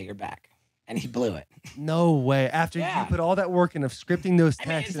like, okay, you're back. And he blew it. No way. After you put all that work into scripting those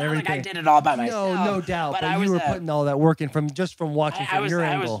texts and everything. Like I did it all by myself. No doubt. But you were putting all that work in from watching from your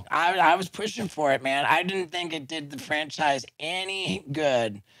angle. I was pushing for it, man. I didn't think it did the franchise any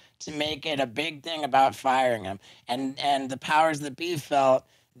good to make it a big thing about firing him. And the powers that be felt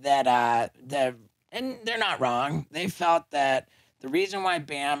that and they're not wrong. They felt that the reason why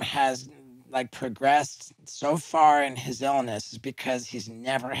Bam has like progressed so far in his illness is because he's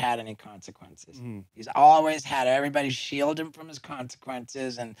never had any consequences. He's always had everybody shield him from his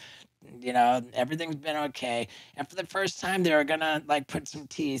consequences, and you know, everything's been okay. And for the first time, they were gonna like put some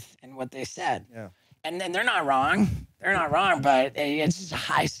teeth in what they said. Yeah. And then they're not wrong. They're not wrong, but it's just a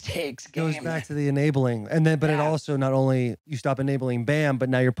high stakes game. Goes back to the enabling, and then, but it also not only you stop enabling Bam, but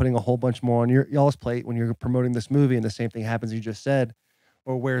now you're putting a whole bunch more on y'all's plate when you're promoting this movie, and the same thing happens. You just said,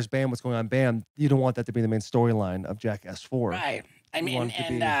 or where's Bam? What's going on, Bam? You don't want that to be the main storyline of Jackass 4, right? I mean,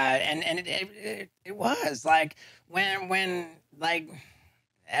 and it was like when like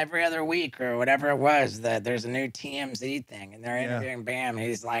every other week or whatever it was that there's a new TMZ thing and they're interviewing Bam, and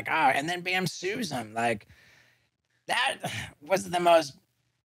he's like, oh, and then Bam sues him. Like, that was the most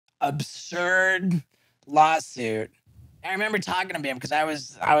absurd lawsuit. I remember talking to Bam because I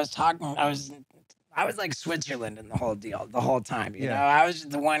was like Switzerland in the whole deal the whole time. You know, I was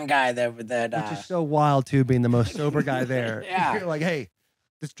the one guy that which is so wild too, being the most sober guy there. You're like, hey,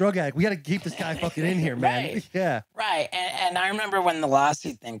 this drug addict, we got to keep this guy fucking in here, man. Right. Yeah. Right. And I remember when the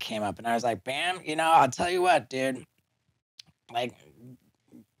lawsuit thing came up, and I was like, Bam, you know, I'll tell you what, dude, like,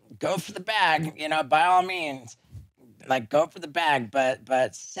 go for the bag, you know, by all means, like, go for the bag,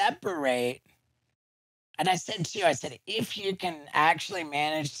 but separate. And I said, if you can actually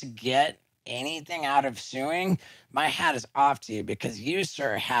manage to get anything out of suing, my hat is off to you, because you,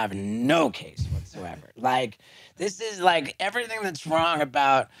 sir, have no case whatsoever. Like, this is like everything that's wrong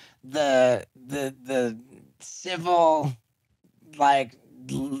about the civil, like,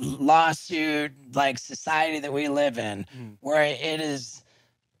 lawsuit, like, society that we live in, where it is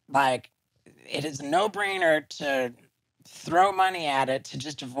like, it is a no-brainer to throw money at it to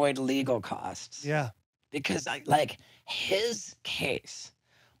just avoid legal costs. Yeah. Because like his case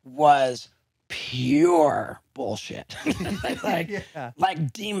was pure bullshit.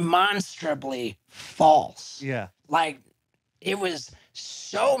 like demonstrably false. Yeah. Like, it was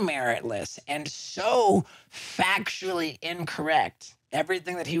so meritless and so factually incorrect,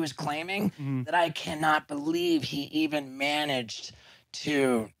 everything that he was claiming, that I cannot believe he even managed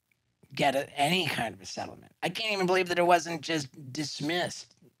to get any kind of a settlement. I can't even believe that it wasn't just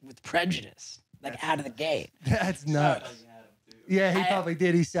dismissed with prejudice, like, out of the gate. That's nuts. Yeah, he probably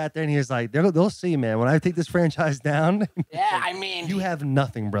did. He sat there and he was like, they'll see, man. When I take this franchise down. Yeah, I mean, you have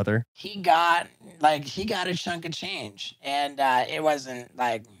nothing, brother. He got a chunk of change, and it wasn't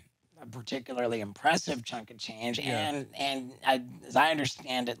like a particularly impressive chunk of change. Yeah. And as I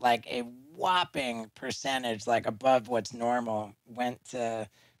understand it, like, a whopping percentage, like, above what's normal, went to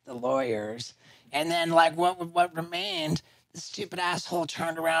the lawyers. And then, like, what remained, the stupid asshole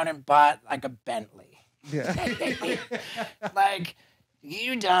turned around and bought, like, a Bentley. Yeah. Like,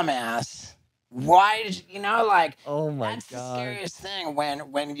 you dumbass. Why did you know, like, oh my that's God. the scariest thing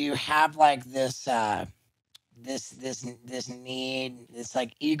when you have, like, this need, this,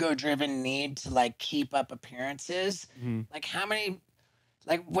 like, ego-driven need to, like, keep up appearances. Like, how many,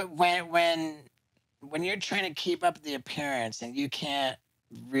 like, when you're trying to keep up the appearance and you can't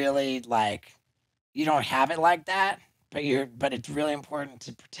really, like, you don't have it like that, but it's really important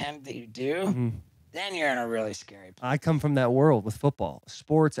to pretend that you do, then you're in a really scary place. I come from that world with football,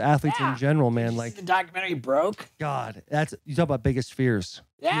 sports, athletes in general, man. Like, the documentary Broke. God, you talk about biggest fears.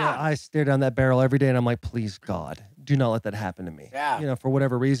 Yeah. You know, I stare down that barrel every day and I'm like, please, God, do not let that happen to me. Yeah. You know, for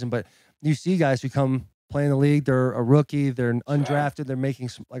whatever reason. But you see guys who come play in the league, they're a rookie, they're undrafted, they're making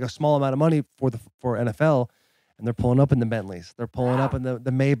like a small amount of money for NFL, and they're pulling up in the Bentleys. They're pulling up in the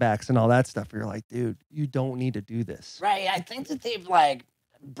Maybachs and all that stuff. You're like, dude, you don't need to do this. Right. I think that they've, like,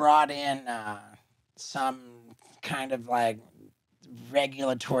 brought in some kind of, like,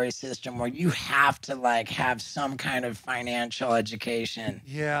 regulatory system where you have to, like, have some kind of financial education.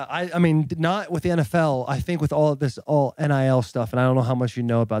 Yeah, I mean, not with the NFL. I think with all NIL stuff, and I don't know how much you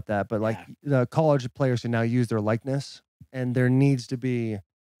know about that, but like the college players can now use their likeness, and there needs to be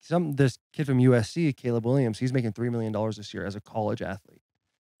this kid from USC, Caleb Williams, he's making $3 million this year as a college athlete,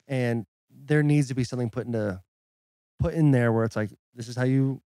 and there needs to be something put in there where it's like, this is how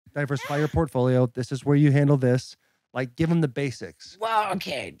you diversify your portfolio. This is where you handle this. Like, give them the basics. Well,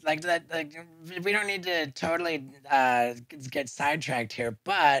 okay, like that. Like, we don't need to totally get sidetracked here,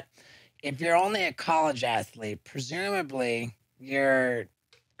 but if you're only a college athlete, presumably you're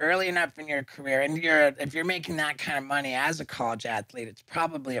early enough in your career, and if you're making that kind of money as a college athlete, it's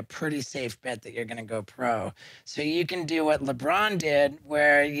probably a pretty safe bet that you're going to go pro. So you can do what LeBron did,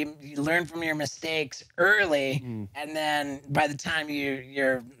 where you learn from your mistakes early, and then by the time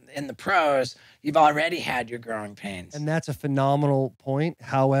you're in the pros, you've already had your growing pains. And that's a phenomenal point.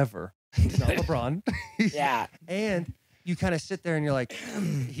 However, he's not LeBron. Yeah. And you kind of sit there and you're like,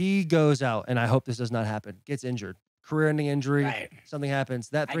 he goes out, and I hope this does not happen. Gets injured, career-ending injury, Right. something happens.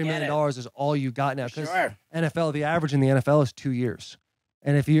 That $3 million it. is all you got now. Because Sure. NFL, the average in the NFL is 2 years,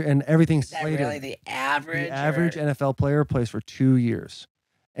 and everything's Is that slated. really the average? The average or- NFL player plays for 2 years,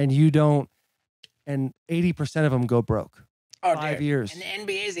 and you don't. And 80% of them go broke. Oh, 5 dude. years. And the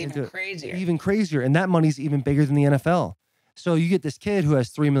NBA is even into- crazier. Even crazier, and that money's even bigger than the NFL. So you get this kid who has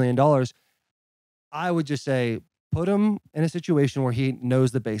 $3 million. I would just say put him in a situation where he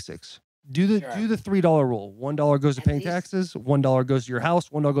knows the basics. Do the $3 rule. $1 goes to At paying least- taxes. $1 goes to your house.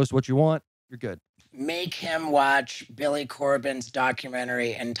 $1 goes to what you want. You're good. Make him watch Billy Corbin's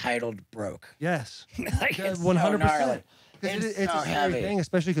documentary entitled "Broke." Yes, Like, it's so 100%. gnarly. Because It's it's so a scary heavy. thing,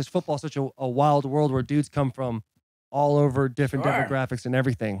 especially because football is such a wild world where dudes come from all over different Sure. demographics and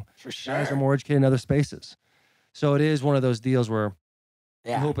everything. For Guys are sure. more educated in other spaces. So it is one of those deals where I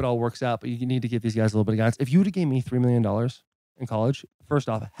Yeah. hope it all works out, but you need to give these guys a little bit of guidance. If you would have gave me $3 million in college, first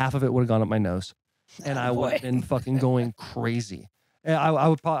off, half of it would have gone up my nose, and I would have Boy. been fucking going crazy. And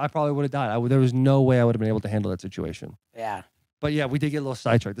I probably would have died. There was no way I would have been able to handle that situation. Yeah. But yeah, we did get a little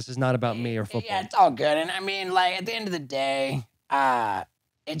sidetracked. This is not about me or football. Yeah, it's all good. And I mean, like at the end of the day,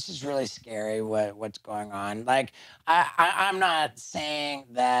 it's just really scary what's going on. Like I'm not saying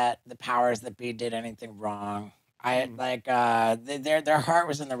that the powers that be did anything wrong. Their heart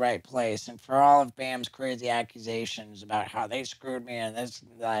was in the right place, and for all of Bam's crazy accusations about how they screwed me and this,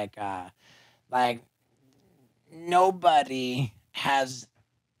 like nobody has,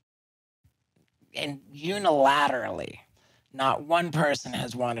 and unilaterally, not one person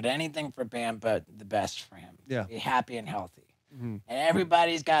has wanted anything for Bam but the best for him. Yeah. Be happy and healthy. Mhm. And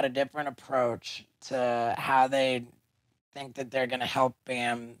everybody's got a different approach to how they think that they're going to help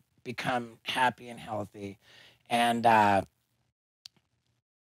Bam become happy and healthy. And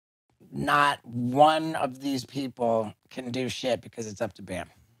not one of these people can do shit because it's up to Bam.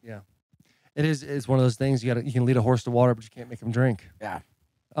 It's one of those things you can lead a horse to water, but you can't make him drink. Yeah.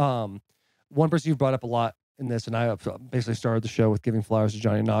 One person you've brought up a lot in this, and I basically started the show with giving flowers to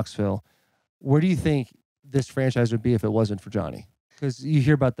Johnny Knoxville. Where do you think this franchise would be if it wasn't for Johnny? Because you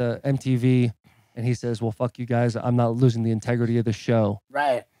hear about the MTV, and he says, well, fuck you guys, I'm not losing the integrity of the show,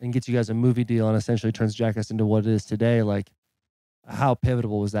 Right. and gets you guys a movie deal and essentially turns Jackass into what it is today. Like, how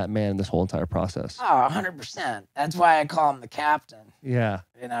pivotal was that man in this whole entire process? Oh, 100%. That's why I call him the captain. Yeah.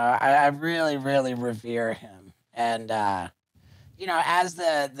 You know, I really, really revere him. And, you know, as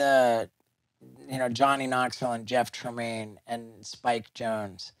the Johnny Knoxville and Jeff Tremaine and Spike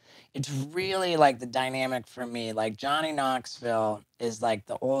Jones, it's really like the dynamic for me. Like Johnny Knoxville is like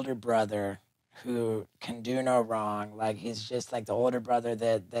the older brother who can do no wrong. Like he's just like the older brother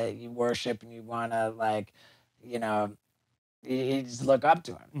that you worship and you want to like, you know, you just look up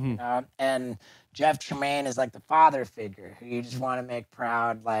to him, you know? And Jeff Tremaine is like the father figure who you just want to make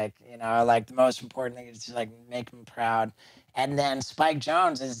proud. Like, you know, like the most important thing is to like make him proud. And then Spike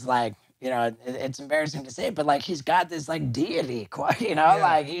Jones is like, you know, it's embarrassing to say, but like he's got this like deity, you know,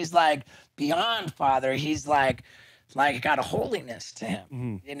 like he's like beyond father. He's like got a holiness to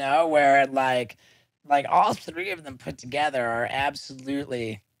him, you know, where like all three of them put together are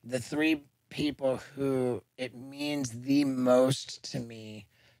absolutely the three people who it means the most to me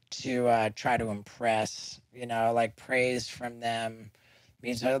to try to impress, you know, like praise from them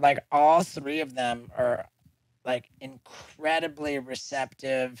means like all three of them are like incredibly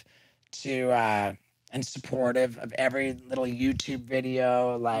receptive to and supportive of every little YouTube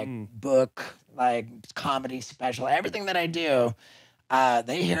video, like book, like comedy special, everything that I do,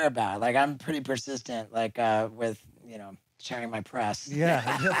 they hear about. Like I'm pretty persistent, like with, you know, sharing my press.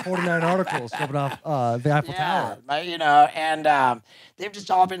 Yeah, you have 49 articles coming off the Eiffel Tower. But, you know, and they've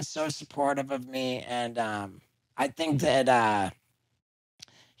just all been so supportive of me, and I think that,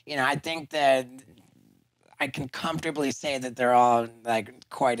 you know, I think that I can comfortably say that they're all like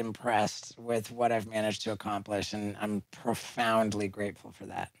quite impressed with what I've managed to accomplish, and I'm profoundly grateful for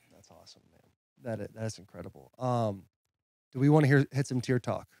that. That's awesome, man. That's incredible. Do we want to hit some tier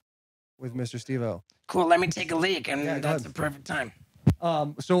talk with Mr. Steve-O? Cool. Let me take a leak, and Yeah, go that's ahead. the perfect time.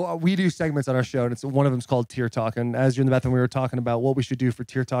 So we do segments on our show, and one of them's called Tier Talk. And as you're in the bathroom, we were talking about what we should do for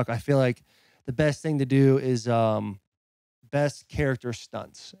Tier Talk. I feel like the best thing to do is best character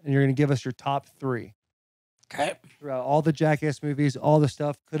stunts, and you're going to give us your top 3. Okay. Throughout all the Jackass movies, all the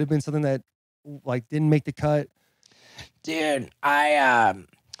stuff could have been something that like didn't make the cut. Dude, But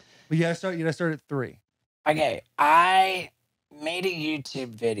you gotta start at 3. Okay, I made a YouTube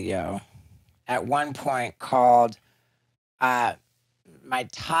video at one point called my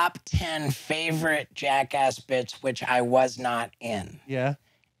top 10 favorite Jackass bits, which I was not in. Yeah.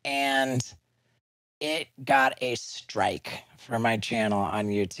 And it got a strike for my channel on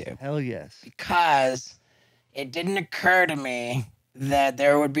YouTube. Hell yes. Because it didn't occur to me that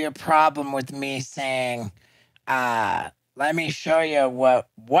there would be a problem with me saying, let me show you what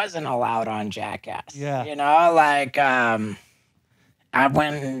wasn't allowed on Jackass. Yeah. You know, like, I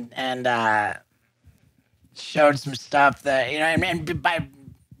went and showed some stuff that, you know, and by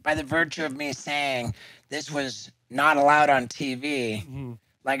the virtue of me saying this was not allowed on TV, Mhm.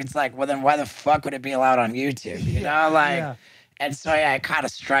 like, it's like, well, then why the fuck would it be allowed on YouTube? You know, like, Yeah. and so yeah, I caught a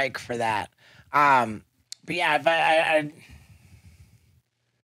strike for that. But yeah, if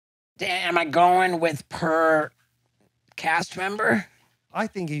am I going with per cast member? I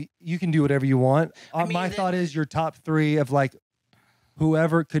think you can do whatever you want. I mean, My thought is your top 3 of like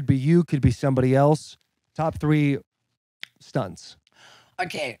whoever, could be you, could be somebody else. Top 3 stunts.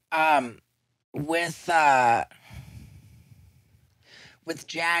 Okay. With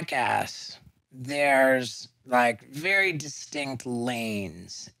Jackass, there's like very distinct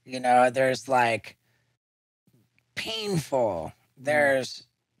lanes. You know, there's like painful, there's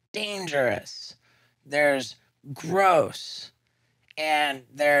dangerous, there's gross, and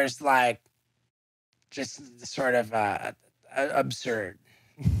there's like just sort of absurd.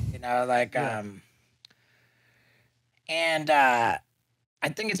 You know, like Yeah. and I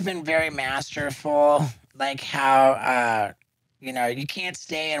think it's been very masterful, like how you know, you can't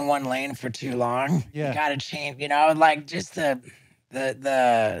stay in one lane for too long. Yeah. You gotta change, you know, like just the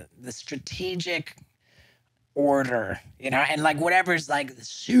strategic order, you know, and like whatever's like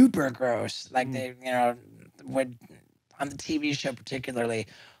super gross, like they, you know, would on the TV show particularly,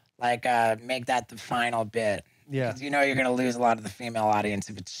 like make that the final bit. Yeah. Because you know you're gonna lose a lot of the female audience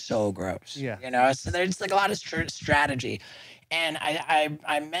if it's so gross. Yeah. You know, so there's like a lot of strategy, and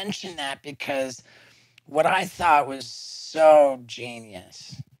I mention that because what I thought was so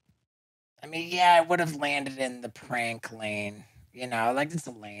genius. I mean, yeah, I would have landed in the prank lane. You know, like it's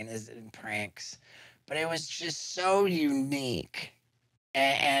a lane is in pranks, but it was just so unique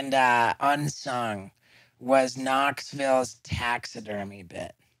and unsung. Was Knoxville's taxidermy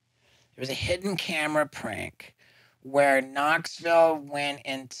bit. It was a hidden camera prank where Knoxville went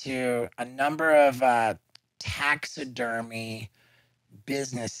into a number of taxidermy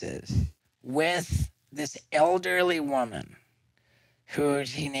businesses with this elderly woman who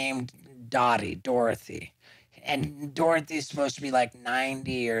he named Dorothy. And Dorothy's supposed to be like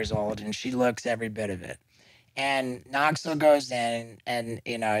 90 years old, and she looks every bit of it. And Knoxville goes in, and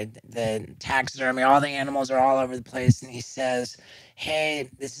you know, the taxidermy, all the animals are all over the place, and he says, "Hey,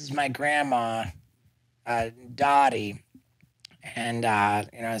 this is my grandma, Dottie, and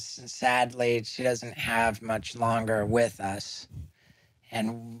you know, sadly, she doesn't have much longer with us,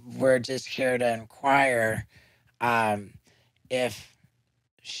 and we're just here to inquire if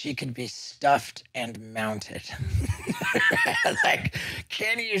she could be stuffed and mounted." Like,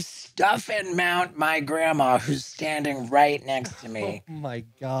 can you stuff and mount my grandma who's standing right next to me? Oh my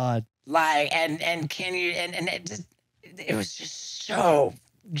God. Like, and can you, and it was just so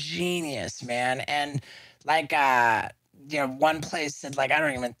genius, man. And like, you know, one place said, like, I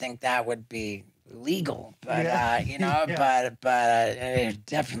don't even think that would be legal, but Yeah. you know, Yeah. but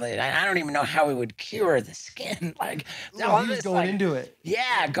definitely, I don't even know how we would cure the skin. Like, all He was this, going like, into it.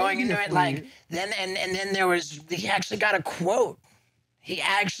 yeah, going into it, like Obviously. then and then there was he actually got a quote. He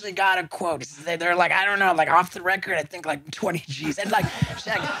actually got a quote. They're like, I don't know, like off the record, I think like 20 G's. And like, she's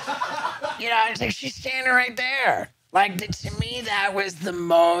like, you know, it's like she's standing right there. Like to me, that was the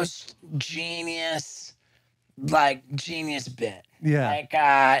most genius bit. Yeah. Like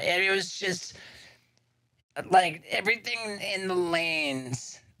it was just like everything in the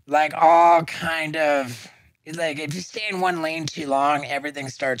lanes, like all kind of like if you stay in one lane too long, everything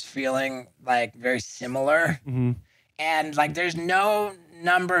starts feeling like very similar. Mhm. And like there's no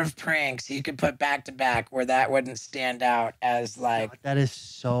number of pranks you could put back to back where that wouldn't stand out as like That is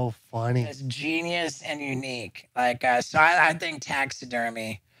so funny. as genius and unique. Like so I think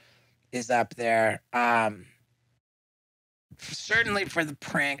taxidermy is up there. Certainly for the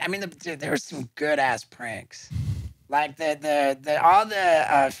prank. I mean, there were some good ass pranks, like the all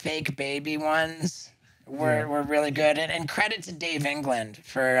the fake baby ones were really good. And credit to Dave England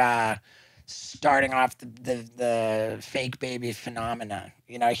for starting off the fake baby phenomena.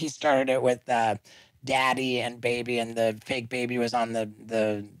 You know, he started it with daddy and baby, and the fake baby was on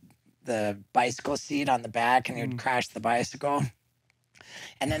the bicycle seat on the back, and he would crash the bicycle.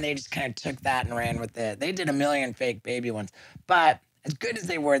 And then they just kind of took that and ran with it. They did a million fake baby ones. But as good as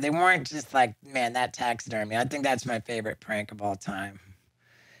they weren't just like, man, that taxidermy. I think that's my favorite prank of all time.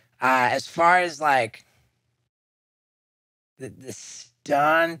 As far as like the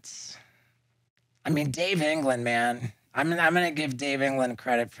stunts, I mean, Dave England, man. I'm gonna give Dave England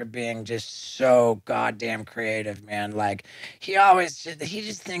credit for being just so goddamn creative, man. Like he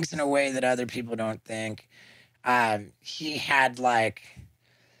just thinks in a way that other people don't think. He had like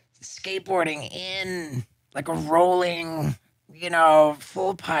skateboarding in like a rolling,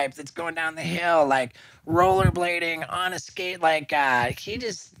 full pipe that's going down the hill, like rollerblading on a skate. Like he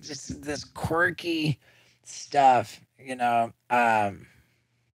just this quirky stuff,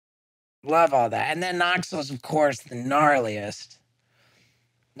 love all that. And then Knoxville's, of course, the gnarliest.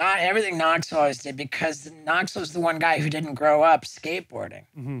 Not everything Knoxville always did, because Knoxville's the one guy who didn't grow up skateboarding.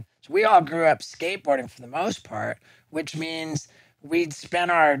 Mm-hmm. So we all grew up skateboarding for the most part, which means we'd spent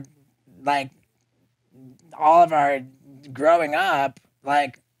all of our growing up,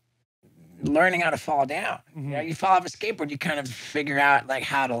 learning how to fall down. Mm-hmm. You fall off a skateboard, you kind of figure out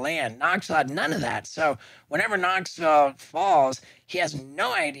how to land. Knoxville had none of that. So whenever Knoxville falls, he has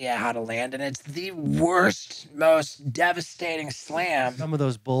no idea how to land, and it's the worst, most devastating slam. Some of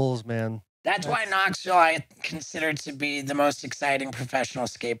those bulls, man. That's why Knoxville I consider to be the most exciting professional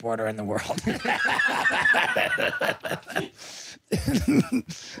skateboarder in the world.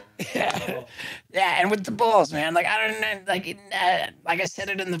 Yeah, and with the bulls, man. I don't know, like I said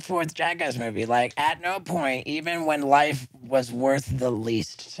it in the 4th Jackass movie. At no point, even when life was worth the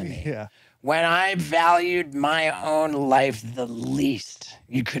least to me, when I valued my own life the least,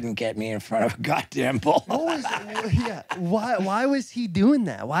 you couldn't get me in front of a goddamn bull. Why was he doing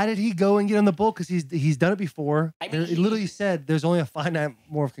that? Why did he go and get on the bull? Because he's done it before. I mean, it literally said there's only a finite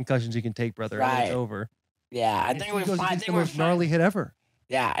more of concussions you can take, brother. Right. And it's over. Yeah, I think the most gnarly hit ever.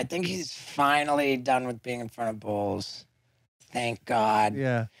 Yeah, I think he's finally done with being in front of bulls. Thank God.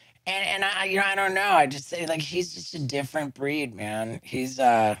 Yeah. And I don't know. I just say he's just a different breed, man. He's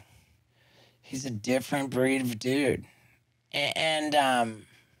a different breed of dude. And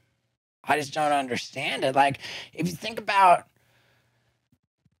I just don't understand it. If you think about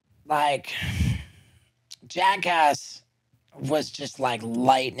Jackass was just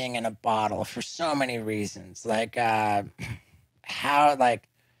lightning in a bottle for so many reasons.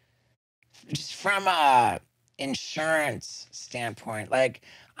 Just from a insurance standpoint,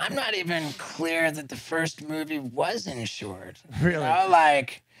 I'm not even clear that the first movie was insured. Really? I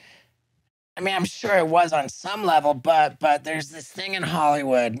mean, I'm sure it was on some level, but there's this thing in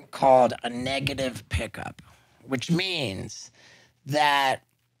Hollywood called a negative pickup, which means that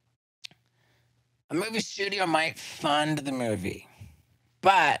a movie studio might fund the movie,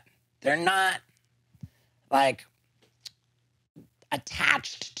 but they're not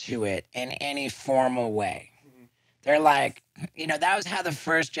attached to it in any formal way. Mm-hmm. They're that was how the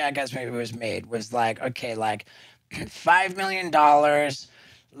first Jackass movie was made, was okay, $5 million,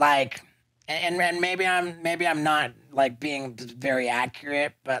 and maybe I'm not being very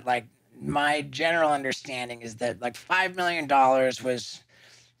accurate, but my general understanding is that $5 million was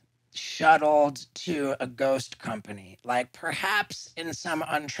shuttled to a ghost company, perhaps in some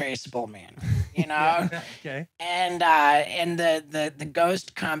untraceable manner, Okay. And the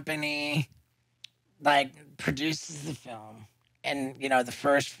ghost company produces the film, and the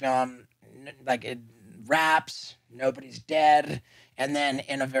first film it wraps, nobody's dead, and then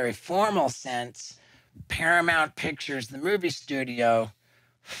in a very formal sense, Paramount Pictures, the movie studio,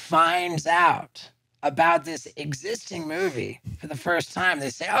 finds out about this existing movie for the first time.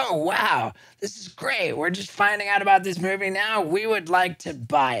 They say, oh, wow, this is great. We're just finding out about this movie now. We would like to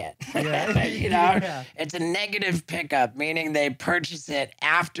buy it. Yeah. It's a negative pickup, meaning they purchase it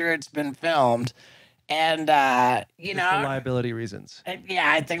after it's been filmed. And, For liability reasons.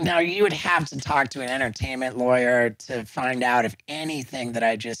 Yeah, I think now you would have to talk to an entertainment lawyer to find out if anything that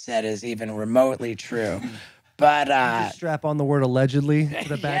I just said is even remotely true. But just strap on the word allegedly to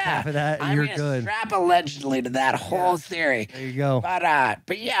the back half of that, and you're good. Strap allegedly to that whole theory. There you go. But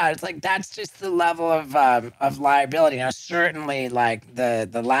yeah, it's that's just the level of liability. Now, certainly,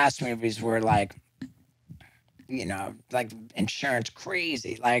 the last movies were insurance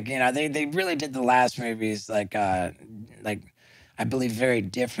crazy. They really did the last movies I believe very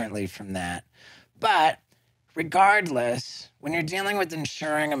differently from that. But regardless, when you're dealing with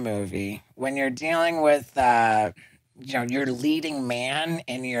insuring a movie, when you're dealing with your leading man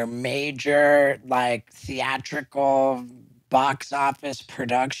in your major theatrical box office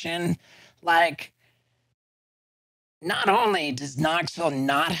production, not only does Knoxville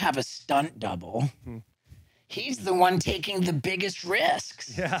not have a stunt double, he's the one taking the biggest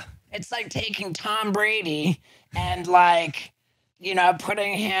risks. Yeah. It's like taking Tom Brady and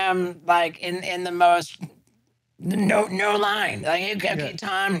putting him in the most No line. Like, okay,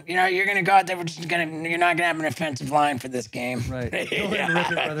 Tom, you know, you're gonna go out there. You're not gonna have an offensive line for this game. Right. Go ahead and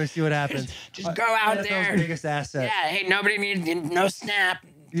rip it, brother. See what happens. Just go out NFL's there. biggest asset. Yeah. Hey, nobody needs no snap.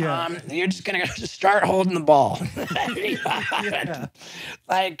 Yeah. You're just gonna start holding the ball. Yeah.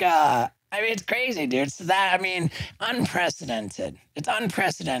 Like, I mean, it's crazy, dude. So that, I mean, unprecedented. It's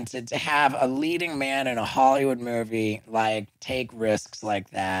unprecedented to have a leading man in a Hollywood movie like take risks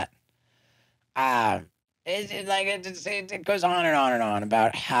like that. It goes on and on and on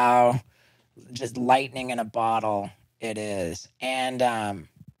about how just lightning in a bottle it is, and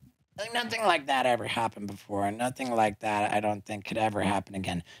like nothing like that ever happened before, and nothing like that I don't think could ever happen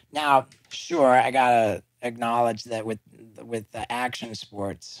again. Now, sure, I gotta acknowledge that with the action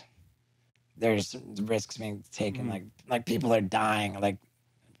sports, there's risks being taken. Like people are dying like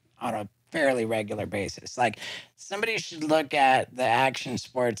on a fairly regular basis. Like somebody should look at the action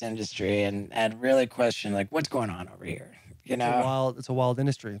sports industry and really question like what's going on over here. You know, It's a wild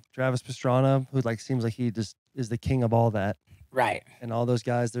industry. Travis Pastrana, who like seems like he just is the king of all that. right? And all those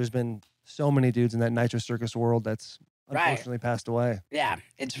guys, there's been so many dudes in that Nitro Circus world that's unfortunately passed away. Yeah,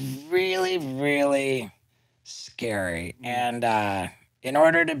 it's really, really scary. And in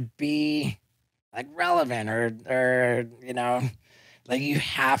order to be like relevant or you know, like you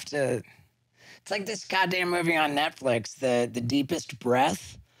have to. It's like this goddamn movie on Netflix, the Deepest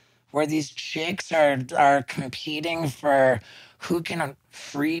Breath, where these chicks are competing for who can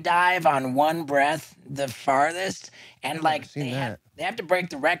free dive on one breath the farthest, and like they have to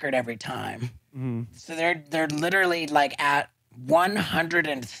break the record every time. Mm-hmm. So they're literally like at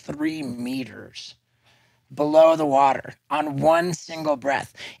 103 meters below the water on one single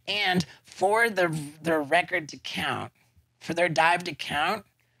breath, and for their record to count, for their dive to count,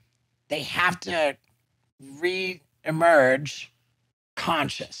 they have to re-emerge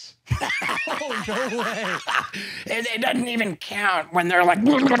conscious. Oh, no way. It doesn't even count when they're like,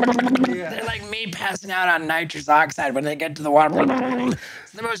 they're like me passing out on nitrous oxide when they get to the water.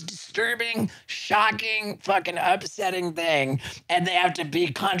 It's the most disturbing, shocking, fucking upsetting thing. And they have to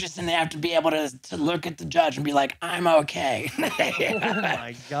be conscious and they have to be able to look at the judge and be like, I'm okay. Oh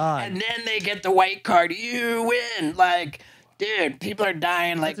my God. And then they get the white card. You win. Like, dude, people are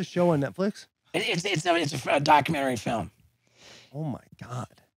dying. Like, it's a show on Netflix? It's a documentary film. Oh my God.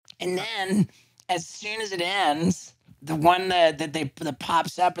 And then as soon as it ends, the one that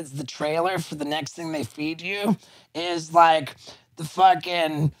pops up as the trailer for the next thing they feed you is like the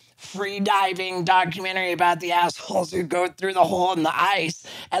fucking free diving documentary about the assholes who go through the hole in the ice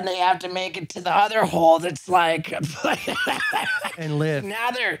and they have to make it to the other hole that's like and live.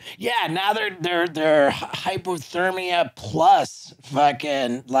 Now they're hypothermia plus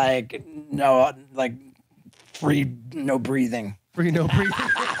fucking like no like free no breathing. Free no breathing.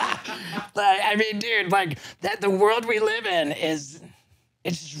 Like, I mean, dude, like that the world we live in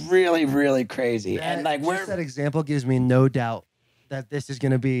it's really, really crazy. And like that example gives me no doubt that this is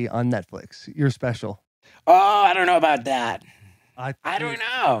gonna be on Netflix. Your special. Oh, I don't know about that. I don't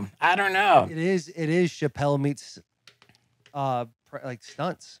know. I don't know. It is Chappelle meets like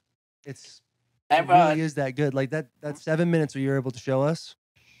stunts. It really is that good. Like that 7 minutes where you're able to show us.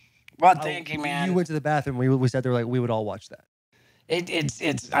 Well, thank you, man. You went to the bathroom. We sat there like we would all watch that.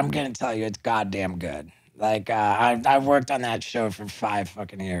 It's I'm gonna tell you, it's goddamn good. Like I've worked on that show for 5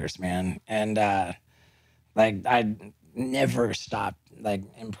 fucking years, man, and like I never stopped like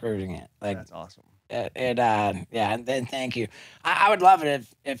improving it. Like that's awesome. Yeah, and then thank you. I would love it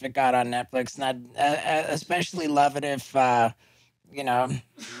if it got on Netflix, and I'd especially love it if you know,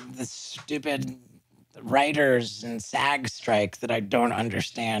 the stupid writers and SAG strike that I don't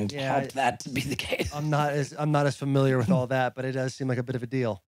understand helped that to be the case. I'm not as familiar with all that, but it does seem like a bit of a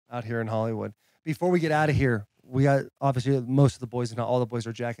deal out here in Hollywood. Before we get out of here, we got obviously most of the boys, if not all the boys,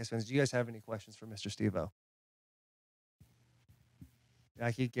 are Jackass fans. Do you guys have any questions for Mr. Steve-O?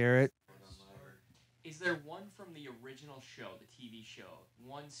 Jackie, Garrett. Is there one from the original show, the TV show,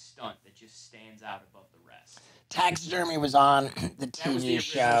 one stunt that just stands out above the rest? Taxidermy was on the TV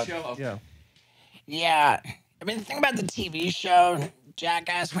show. Okay. Yeah. Yeah. I mean, the thing about the TV show,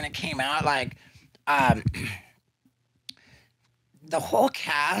 Jackass, when it came out, like, the whole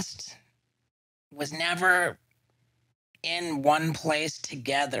cast was never in one place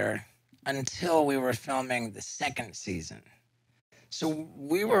together until we were filming the second season. So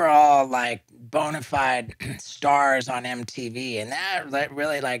we were all like bona fide stars on MTV, and that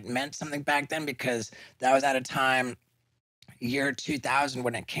really like meant something back then because that was at a time, year 2000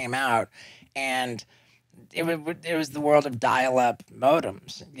 when it came out, and it was the world of dial-up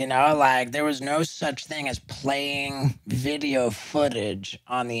modems. You know, like there was no such thing as playing video footage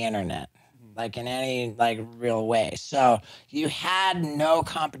on the internet. like in any like real way. So you had no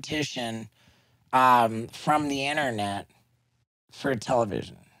competition from the internet for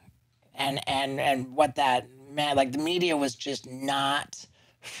television. And what that meant, like the media was just not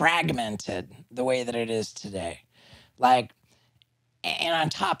fragmented the way that it is today. Like, and on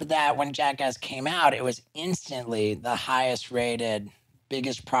top of that, when Jackass came out, it was instantly the highest rated,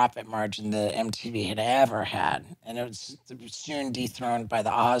 biggest profit margin that MTV had ever had. And it was soon dethroned by the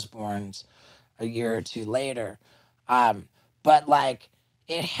Osbournes a year or two later. But like,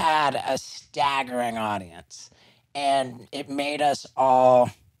 it had a staggering audience, and it made us all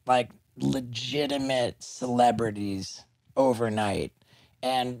like legitimate celebrities overnight,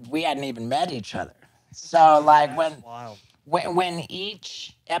 and we hadn't even met each other. So like when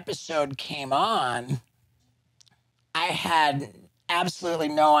each episode came on, I had absolutely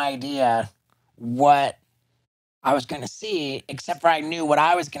no idea what I was going to see, except for I knew what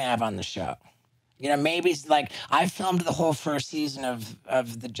I was going to have on the show. You know, maybe like I filmed the whole first season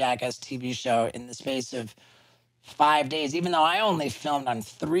of the Jackass TV show in the space of 5 days, even though I only filmed on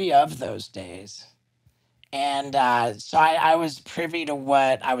 3 of those days. And so I was privy to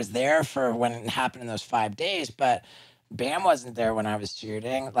what I was there for when it happened in those 5 days, but Bam wasn't there when I was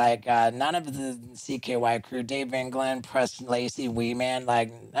shooting. Like none of the CKY crew, Dave England, Preston Lacey, Wee Man,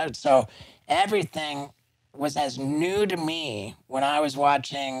 like so everything was as new to me when I was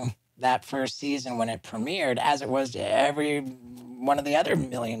watching that first season when it premiered as it was to every one of the other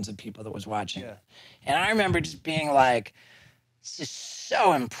millions of people that was watching it. And I remember just being like, just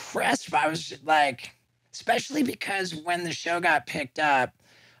so impressed. I was like, especially because when the show got picked up,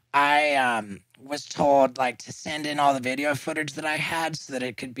 I was told like to send in all the video footage that I had so that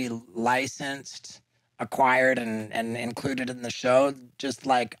it could be licensed, acquired, and included in the show, just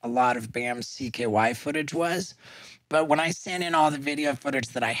like a lot of Bam's CKY footage was. But when I sent in all the video footage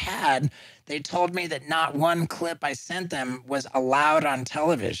that I had, they told me that not one clip I sent them was allowed on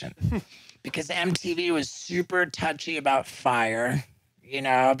television because MTV was super touchy about fire, you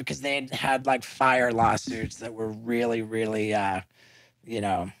know, because they had like fire lawsuits that were really, really, you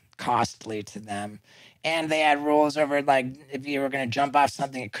know, costly to them. And they had rules over like if you were going to jump off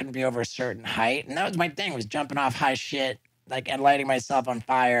something, it couldn't be over a certain height. And that was my thing, was jumping off high shit, like, and lighting myself on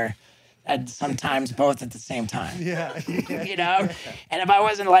fire. And sometimes both at the same time. Yeah. You know? And if I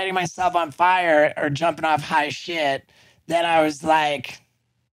wasn't lighting myself on fire or jumping off high shit, then I was like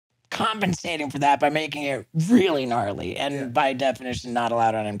compensating for that by making it really gnarly and by definition not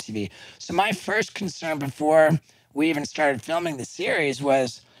allowed on MTV. So my first concern before we even started filming the series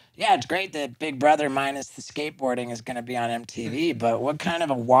was, yeah, it's great that Big Brother minus the skateboarding is going to be on MTV, but what kind of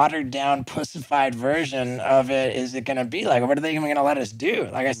a watered down, pussified version of it is it going to be like? What are they even going to let us do?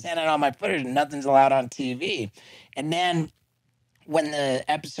 Like I sent out all my footage and nothing's allowed on TV. And then when the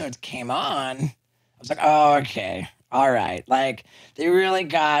episodes came on, I was like, oh, okay, all right. Like they really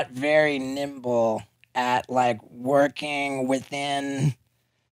got very nimble at like working within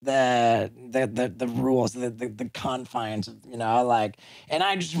the rules, the confines of, you know, like, and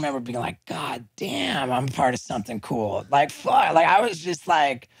I just remember being like, God damn, I'm part of something cool. Like, fuck, like I was just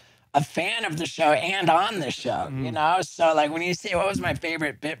like a fan of the show and on the show, you know? So like when you say what was my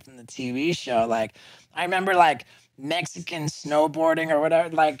favorite bit from the TV show, like I remember like Mexican snowboarding or whatever,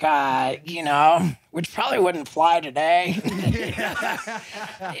 like, you know, which probably wouldn't fly today.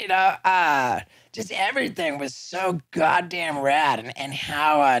 You know, just everything was so goddamn rad. And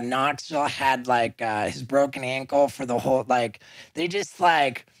how Knoxville had like his broken ankle for the whole, like, they just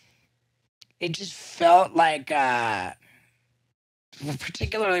like, it just felt like,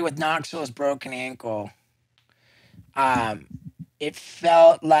 particularly with Knoxville's broken ankle, it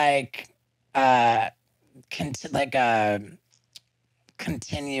felt like, like a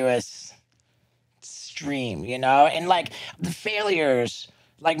continuous stream, you know, and like the failures,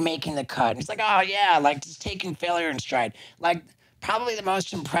 like making the cut. And it's like, oh yeah, like just taking failure in stride. Like probably the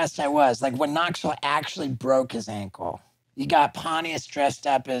most impressed I was, like when Knoxville actually broke his ankle. You got Pontius dressed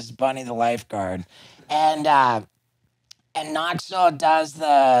up as Bunny the lifeguard, and Knoxville does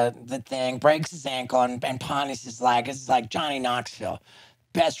the thing, breaks his ankle, and Pontius is like, it's like Johnny Knoxville,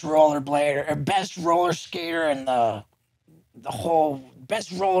 best rollerblader or best roller skater in the whole, best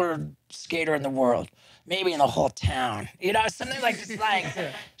roller skater in the world, maybe in the whole town, you know, something like just like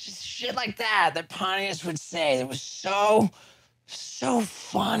just shit like that Pontius would say. It was so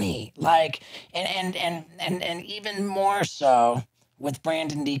funny, like, and even more so with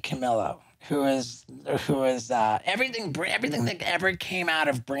Brandon DiCamillo, who is everything that ever came out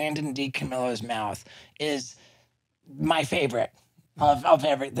of Brandon DiCamillo's mouth is my favorite of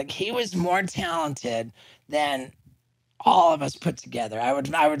everything. He was more talented than all of us put together. I would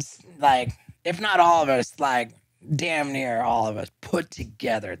like, if not all of us, like damn near all of us put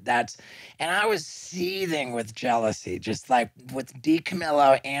together. And I was seething with jealousy, just like with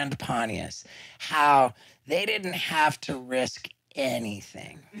DiCamillo and Pontius, how they didn't have to risk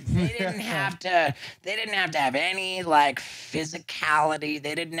anything. They didn't have to have any like physicality.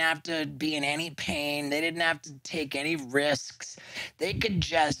 They didn't have to be in any pain. They didn't have to take any risks. They could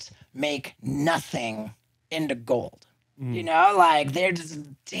just make nothing into gold. You know, like they're just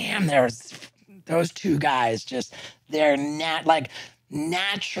there's those two guys, just their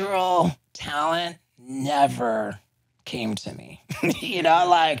natural talent never came to me. You know,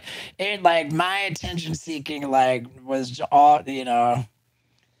 like my attention seeking was all, you know,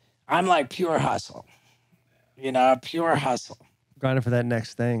 I'm like pure hustle. You know, pure hustle. Grinding for that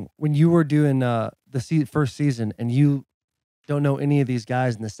next thing. When you were doing the first season and you don't know any of these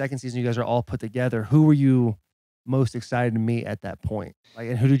guys, and the second season you guys are all put together, who were you most excited to meet at that point? Like,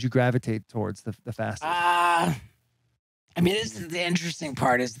 and who did you gravitate towards the fastest? I mean, this is the interesting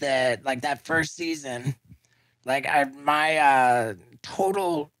part, is that like that first season, like my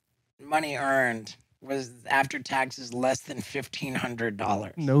total money earned was after taxes less than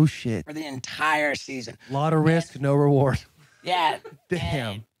 $1,500. No shit. For the entire season. A lot of risk, no reward. Yeah.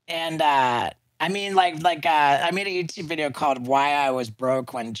 Damn. And I mean, I made a YouTube video called "Why I Was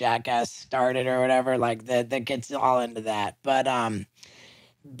Broke When Jackass Started" or whatever. Like that gets all into that. But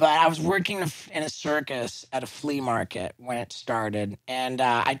I was working in a circus at a flea market when it started, and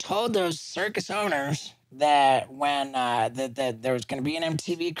I told those circus owners that when that there was going to be an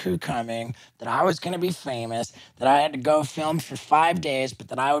MTV crew coming, that I was going to be famous, that I had to go film for 5 days, but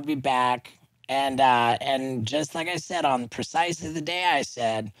that I would be back. And just like I said, on precisely the day I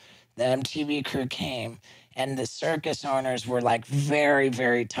said, the MTV crew came, and the circus owners were like very,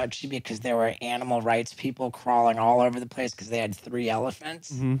 very touchy because there were animal rights people crawling all over the place because they had 3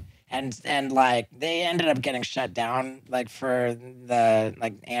 elephants. Mm-hmm. And like they ended up getting shut down like for the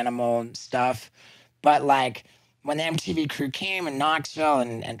like animal stuff. But like when the MTV crew came in Knoxville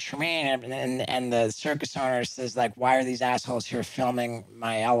and Tremaine and the circus owner says like, why are these assholes here filming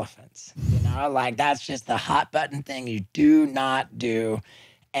my elephants? You know, like that's just the hot button thing you do not do.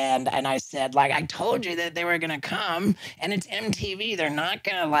 And I said, like, I told you that they were going to come, and it's MTV. They're not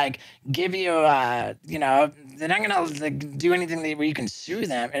going to, like, give you, you know, they're not going to like, do anything where you can sue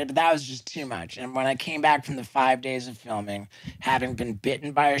them. But that was just too much. And when I came back from the 5 days of filming, having been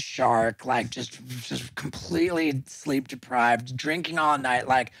bitten by a shark, like, just completely sleep deprived, drinking all night,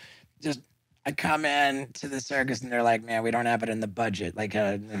 like, just, I come in to the circus, and they're like, man, we don't have it in the budget. Like,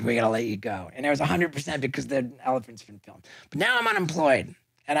 we got to let you go. And it was 100% because the elephant's been filmed. But now I'm unemployed.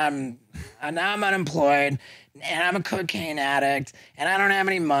 And now I'm unemployed, and I'm a cocaine addict, and I don't have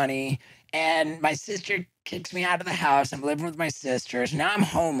any money, and my sister kicks me out of the house. I'm living with my sisters. Now I'm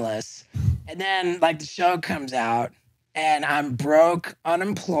homeless. And then like the show comes out, and I'm broke,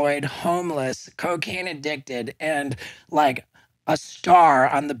 unemployed, homeless, cocaine addicted, and like a star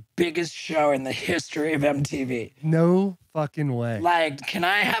on the biggest show in the history of MTV. No fucking way. Like, can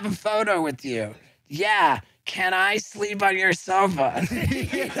I have a photo with you? Yeah. Can I sleep on your sofa?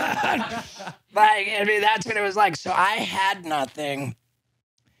 Like, I mean, that's what it was like. So I had nothing.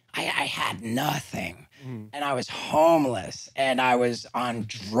 I had nothing. Mm. And I was homeless, and I was on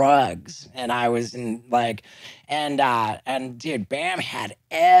drugs, and I was in like, and dude, Bam had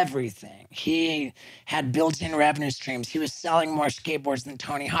everything. He had built-in revenue streams. He was selling more skateboards than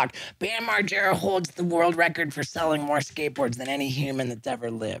Tony Hawk. Bam Margera holds the world record for selling more skateboards than any human that's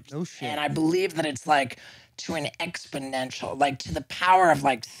ever lived. No shit. And I believe that it's like to an exponential, like to the power of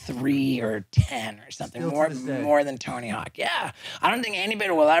like 3 or 10 or something, more than Tony Hawk. Yeah. I don't think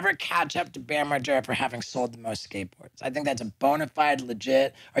anybody will ever catch up to Bam Margera for having sold the most skateboards. I think that's a bona fide,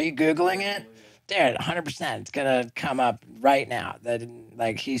 legit. Are you Googling it? Dude, 100%. It's going to come up right now that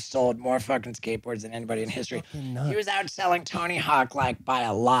like he sold more fucking skateboards than anybody in history. He was outselling Tony Hawk like by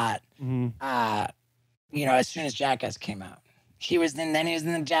a lot, you know, as soon as Jackass came out. He was in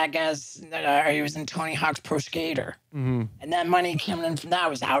the Jackass, or he was in Tony Hawk's Pro Skater. Mm-hmm. And that money coming in from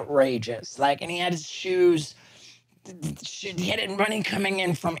that was outrageous. Like, and he had his shoes, he had money coming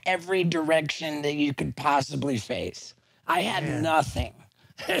in from every direction that you could possibly face. I had nothing.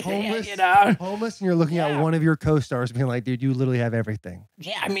 Homeless, you know? Homeless, and you're looking at one of your co-stars being like, dude, you literally have everything.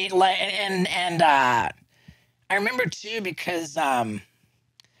 Yeah, I mean, like, and I remember too, because I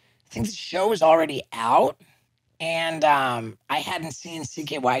think the show was already out. And I hadn't seen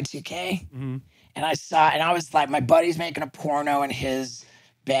CKY2K. Mm-hmm. And I was like, my buddy's making a porno in his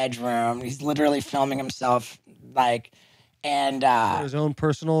bedroom. He's literally filming himself, like, And For his own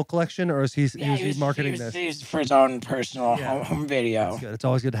personal collection, or is he marketing this? He's for his own personal Yeah. home video. That's good. It's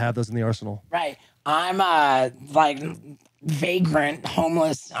always good to have those in the arsenal. Right. I'm like vagrant,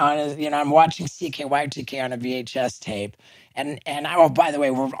 homeless I'm watching CKY2K on a VHS tape. And oh, by the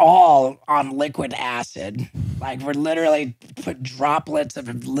way, we're all on liquid acid. Like we're literally put droplets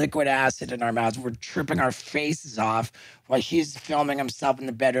of liquid acid in our mouths. We're tripping our faces off while he's filming himself in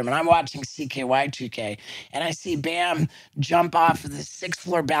the bedroom. And I'm watching CKY2K. And I see Bam jump off of the 6th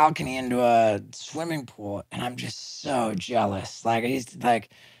floor balcony into a swimming pool. And I'm just so jealous. Like he's like,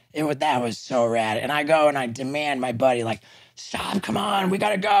 that was so rad. And I go and I demand my buddy, like, stop, come on, we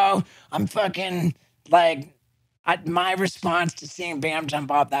gotta go. I'm fucking like, my response to seeing Bam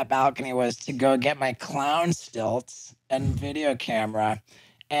jump off that balcony was to go get my clown stilts and video camera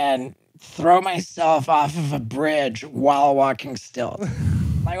and throw myself off of a bridge while walking stilts.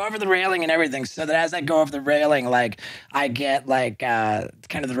 Like over the railing and everything, so that as I go over the railing, like I get like kind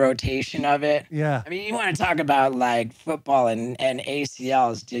of the rotation of it. Yeah. I mean, you want to talk about like football and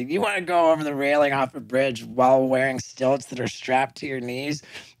ACLs, dude. You want to go over the railing off a bridge while wearing stilts that are strapped to your knees,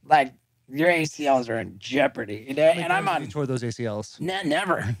 like your ACLs are in jeopardy. And I'm on toward those ACLs.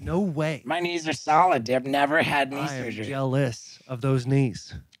 Never. No way. My knees are solid, dude. I've never had knee surgery. Jealous of those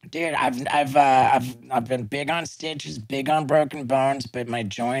knees. Dude, I've been big on stitches, big on broken bones, but my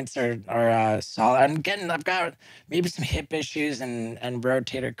joints are solid. I've got maybe some hip issues and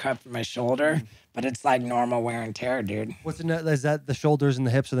rotator cuff in my shoulder, but it's like normal wear and tear, dude. Is that the shoulders and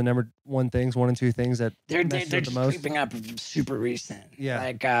the hips are the number one things, 1 and 2 things that they're mess you up just the most? creeping up super recent. Yeah.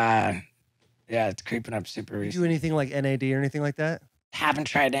 Like yeah, it's creeping up super recent. Do you do anything like NAD or anything like that? Haven't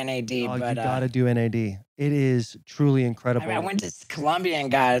tried NAD, but you gotta do NAD. It is truly incredible. I went to Colombia and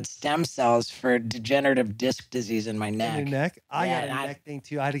got stem cells for degenerative disc disease in my neck. In your neck? I got a neck thing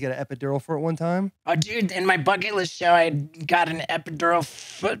too. I had to get an epidural for it one time. Oh, dude, in my bucket list show, I got an epidural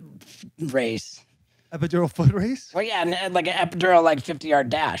foot race. Epidural foot race? Well, yeah, like an epidural, like 50-yard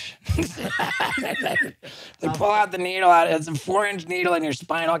dash. They pull out the needle out. It's a 4-inch needle in your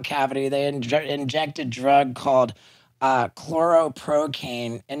spinal cavity. They inject a drug called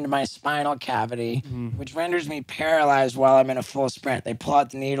chloroprocaine into my spinal cavity, which renders me paralyzed while I'm in a full sprint. They pull out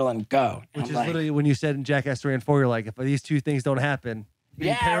the needle and go. Which is literally when you said in Jackass 3 and 4, you're like, if these 2 things don't happen,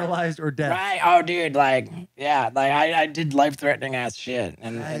 being paralyzed or death. Right. Oh, dude, I did life-threatening ass shit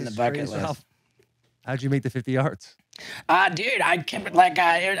in the bucket list. How'd you make the 50 yards? Dude, I kept it like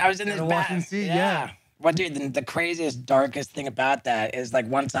I was in this walking seat. Yeah. Well, dude, the craziest, darkest thing about that is like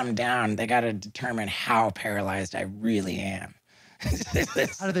once I'm down, they got to determine how paralyzed I really am.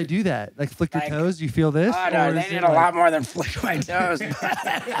 How do they do that? Like flick your toes? You feel this? Oh, no, they did a lot more than flick my toes.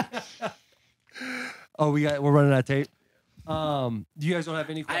 Oh, we're running out of tape. You guys don't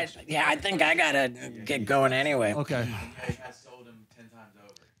have any questions? I think I gotta get going anyway. Okay.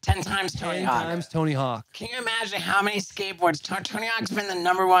 10 times Tony Hawk. 10 times Tony Hawk. Can you imagine how many skateboards? Tony Hawk's been the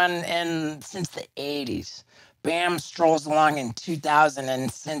 #1 since the 80s. Bam strolls along in 2000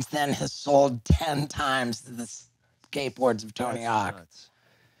 and since then has sold 10 times the skateboards of Tony Hawk. Nuts.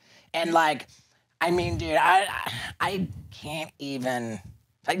 And like, I mean, dude, I can't even,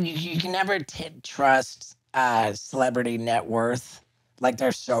 like, you can never trust celebrity net worth. Like,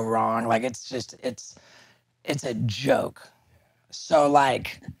 they're so wrong. Like, it's just, it's a joke. So,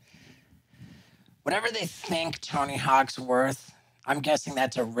 like, whatever they think Tony Hawk's worth, I'm guessing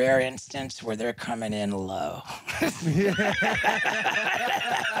that's a rare instance where they're coming in low.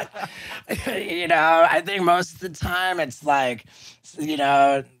 I think most of the time it's like,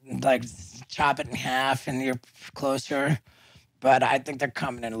 like chop it in half and you're closer. But I think they're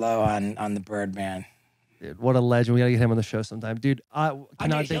coming in low on the Birdman. Dude, what a legend. We got to get him on the show sometime. Dude, I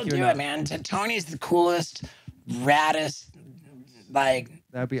cannot thank you enough. It, man. Tony's the coolest, raddest, like,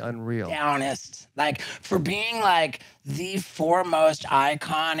 that'd be unreal. Downest. Like, for being like the foremost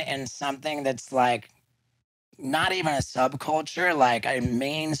icon in something that's like not even a subculture, like a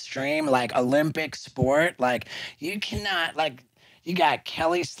mainstream, like Olympic sport. Like, you cannot, like, you got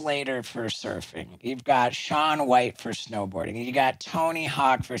Kelly Slater for surfing. You've got Shaun White for snowboarding. You got Tony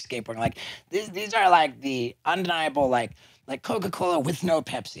Hawk for skateboarding. Like, these are like the undeniable, like Coca-Cola with no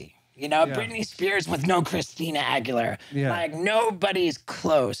Pepsi. Britney Spears with no Christina Aguilera. Yeah. Like, nobody's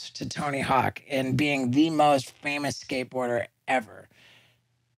close to Tony Hawk in being the most famous skateboarder ever.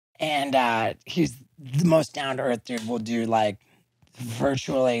 And he's the most down-to-earth dude. Will do, like,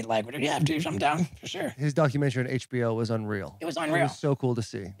 virtually, like, dude, I'm down for sure. His documentary on HBO was unreal. It was unreal. It was so cool to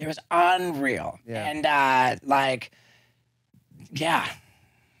see. It was unreal. Yeah. And,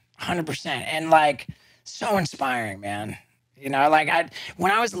 100%. And, like, so inspiring, man. When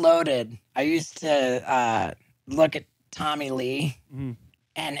I was loaded, I used to look at Tommy Lee. Mhm.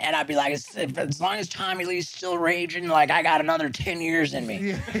 And I'd be like, as long as Tommy Lee's still raging, like I got another 10 years in me.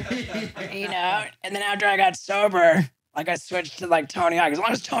 You know? And then after I got sober, like I switched to like Tony Hawk. As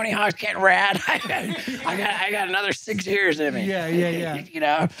long as Tony Hawk's getting rad, I got another 6 years in me. Yeah. You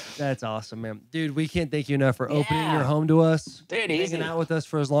know? That's awesome, man. Dude, we can't thank you enough for opening Yeah. your home to us. Dude, easy. Hanging out with us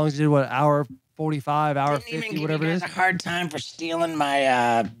for as long as you did, what, hour 45, hour Didn't even 50, give whatever you it guys is. a hard time for stealing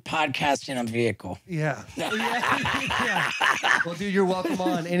my podcasting vehicle. Yeah. Yeah. Well, dude, you're welcome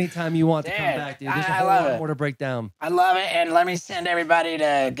on anytime you want to come Dude, back, dude. There's a I whole love lot it. more to break down. I love it. And let me send everybody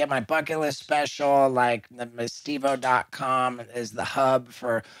to get my bucket list special. Like the stevo.com is the hub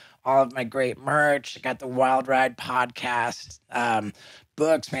for all of my great merch. I got the Wild Ride podcast.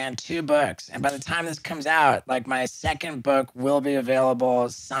 Books, man, 2 books. And by the time this comes out, like my second book will be available,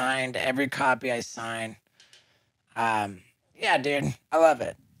 signed, every copy I sign. Yeah, dude, I love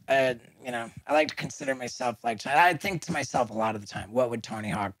it. You know, I like to consider myself like, I think to myself a lot of the time, what would Tony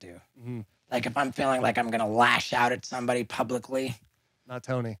Hawk do? Mhm. Like if I'm feeling like I'm going to lash out at somebody publicly, Not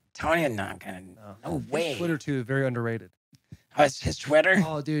Tony. Tony is not going to, no His way. Twitter, too, is very underrated. Oh, it's his Twitter?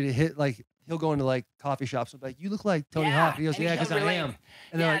 Oh, dude, it hit like he'll go into like coffee shops and be like, "You look like Tony Yeah, Hawk." He goes, and "Yeah, he'll because I relate. am."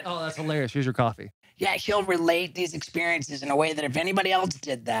 And they're Yeah. like, "Oh, that's hilarious. Here's your coffee." Yeah, he'll relate these experiences in a way that if anybody else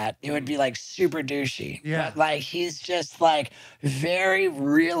did that, it would be like super douchey. Yeah. But like he's just like very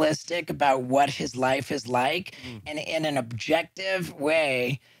realistic about what his life is like and in an objective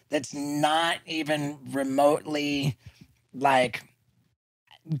way that's not even remotely like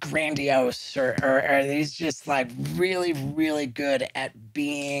grandiose or he's just like really, really good at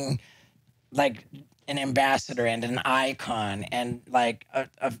being like an ambassador and an icon and like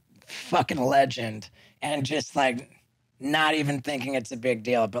a fucking legend and just like not even thinking it's a big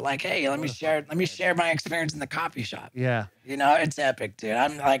deal, but like, hey, let me share my experience in the coffee shop. Yeah. You know, it's epic, dude.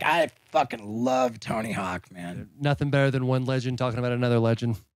 I'm like, I fucking love Tony Hawk, man. Nothing better than one legend talking about another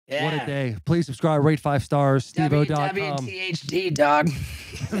legend. Yeah. What a day. Please subscribe, rate 5 stars, stevo.com. WWTHD, dog.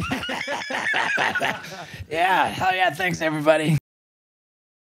 Yeah, hell yeah. Thanks, everybody.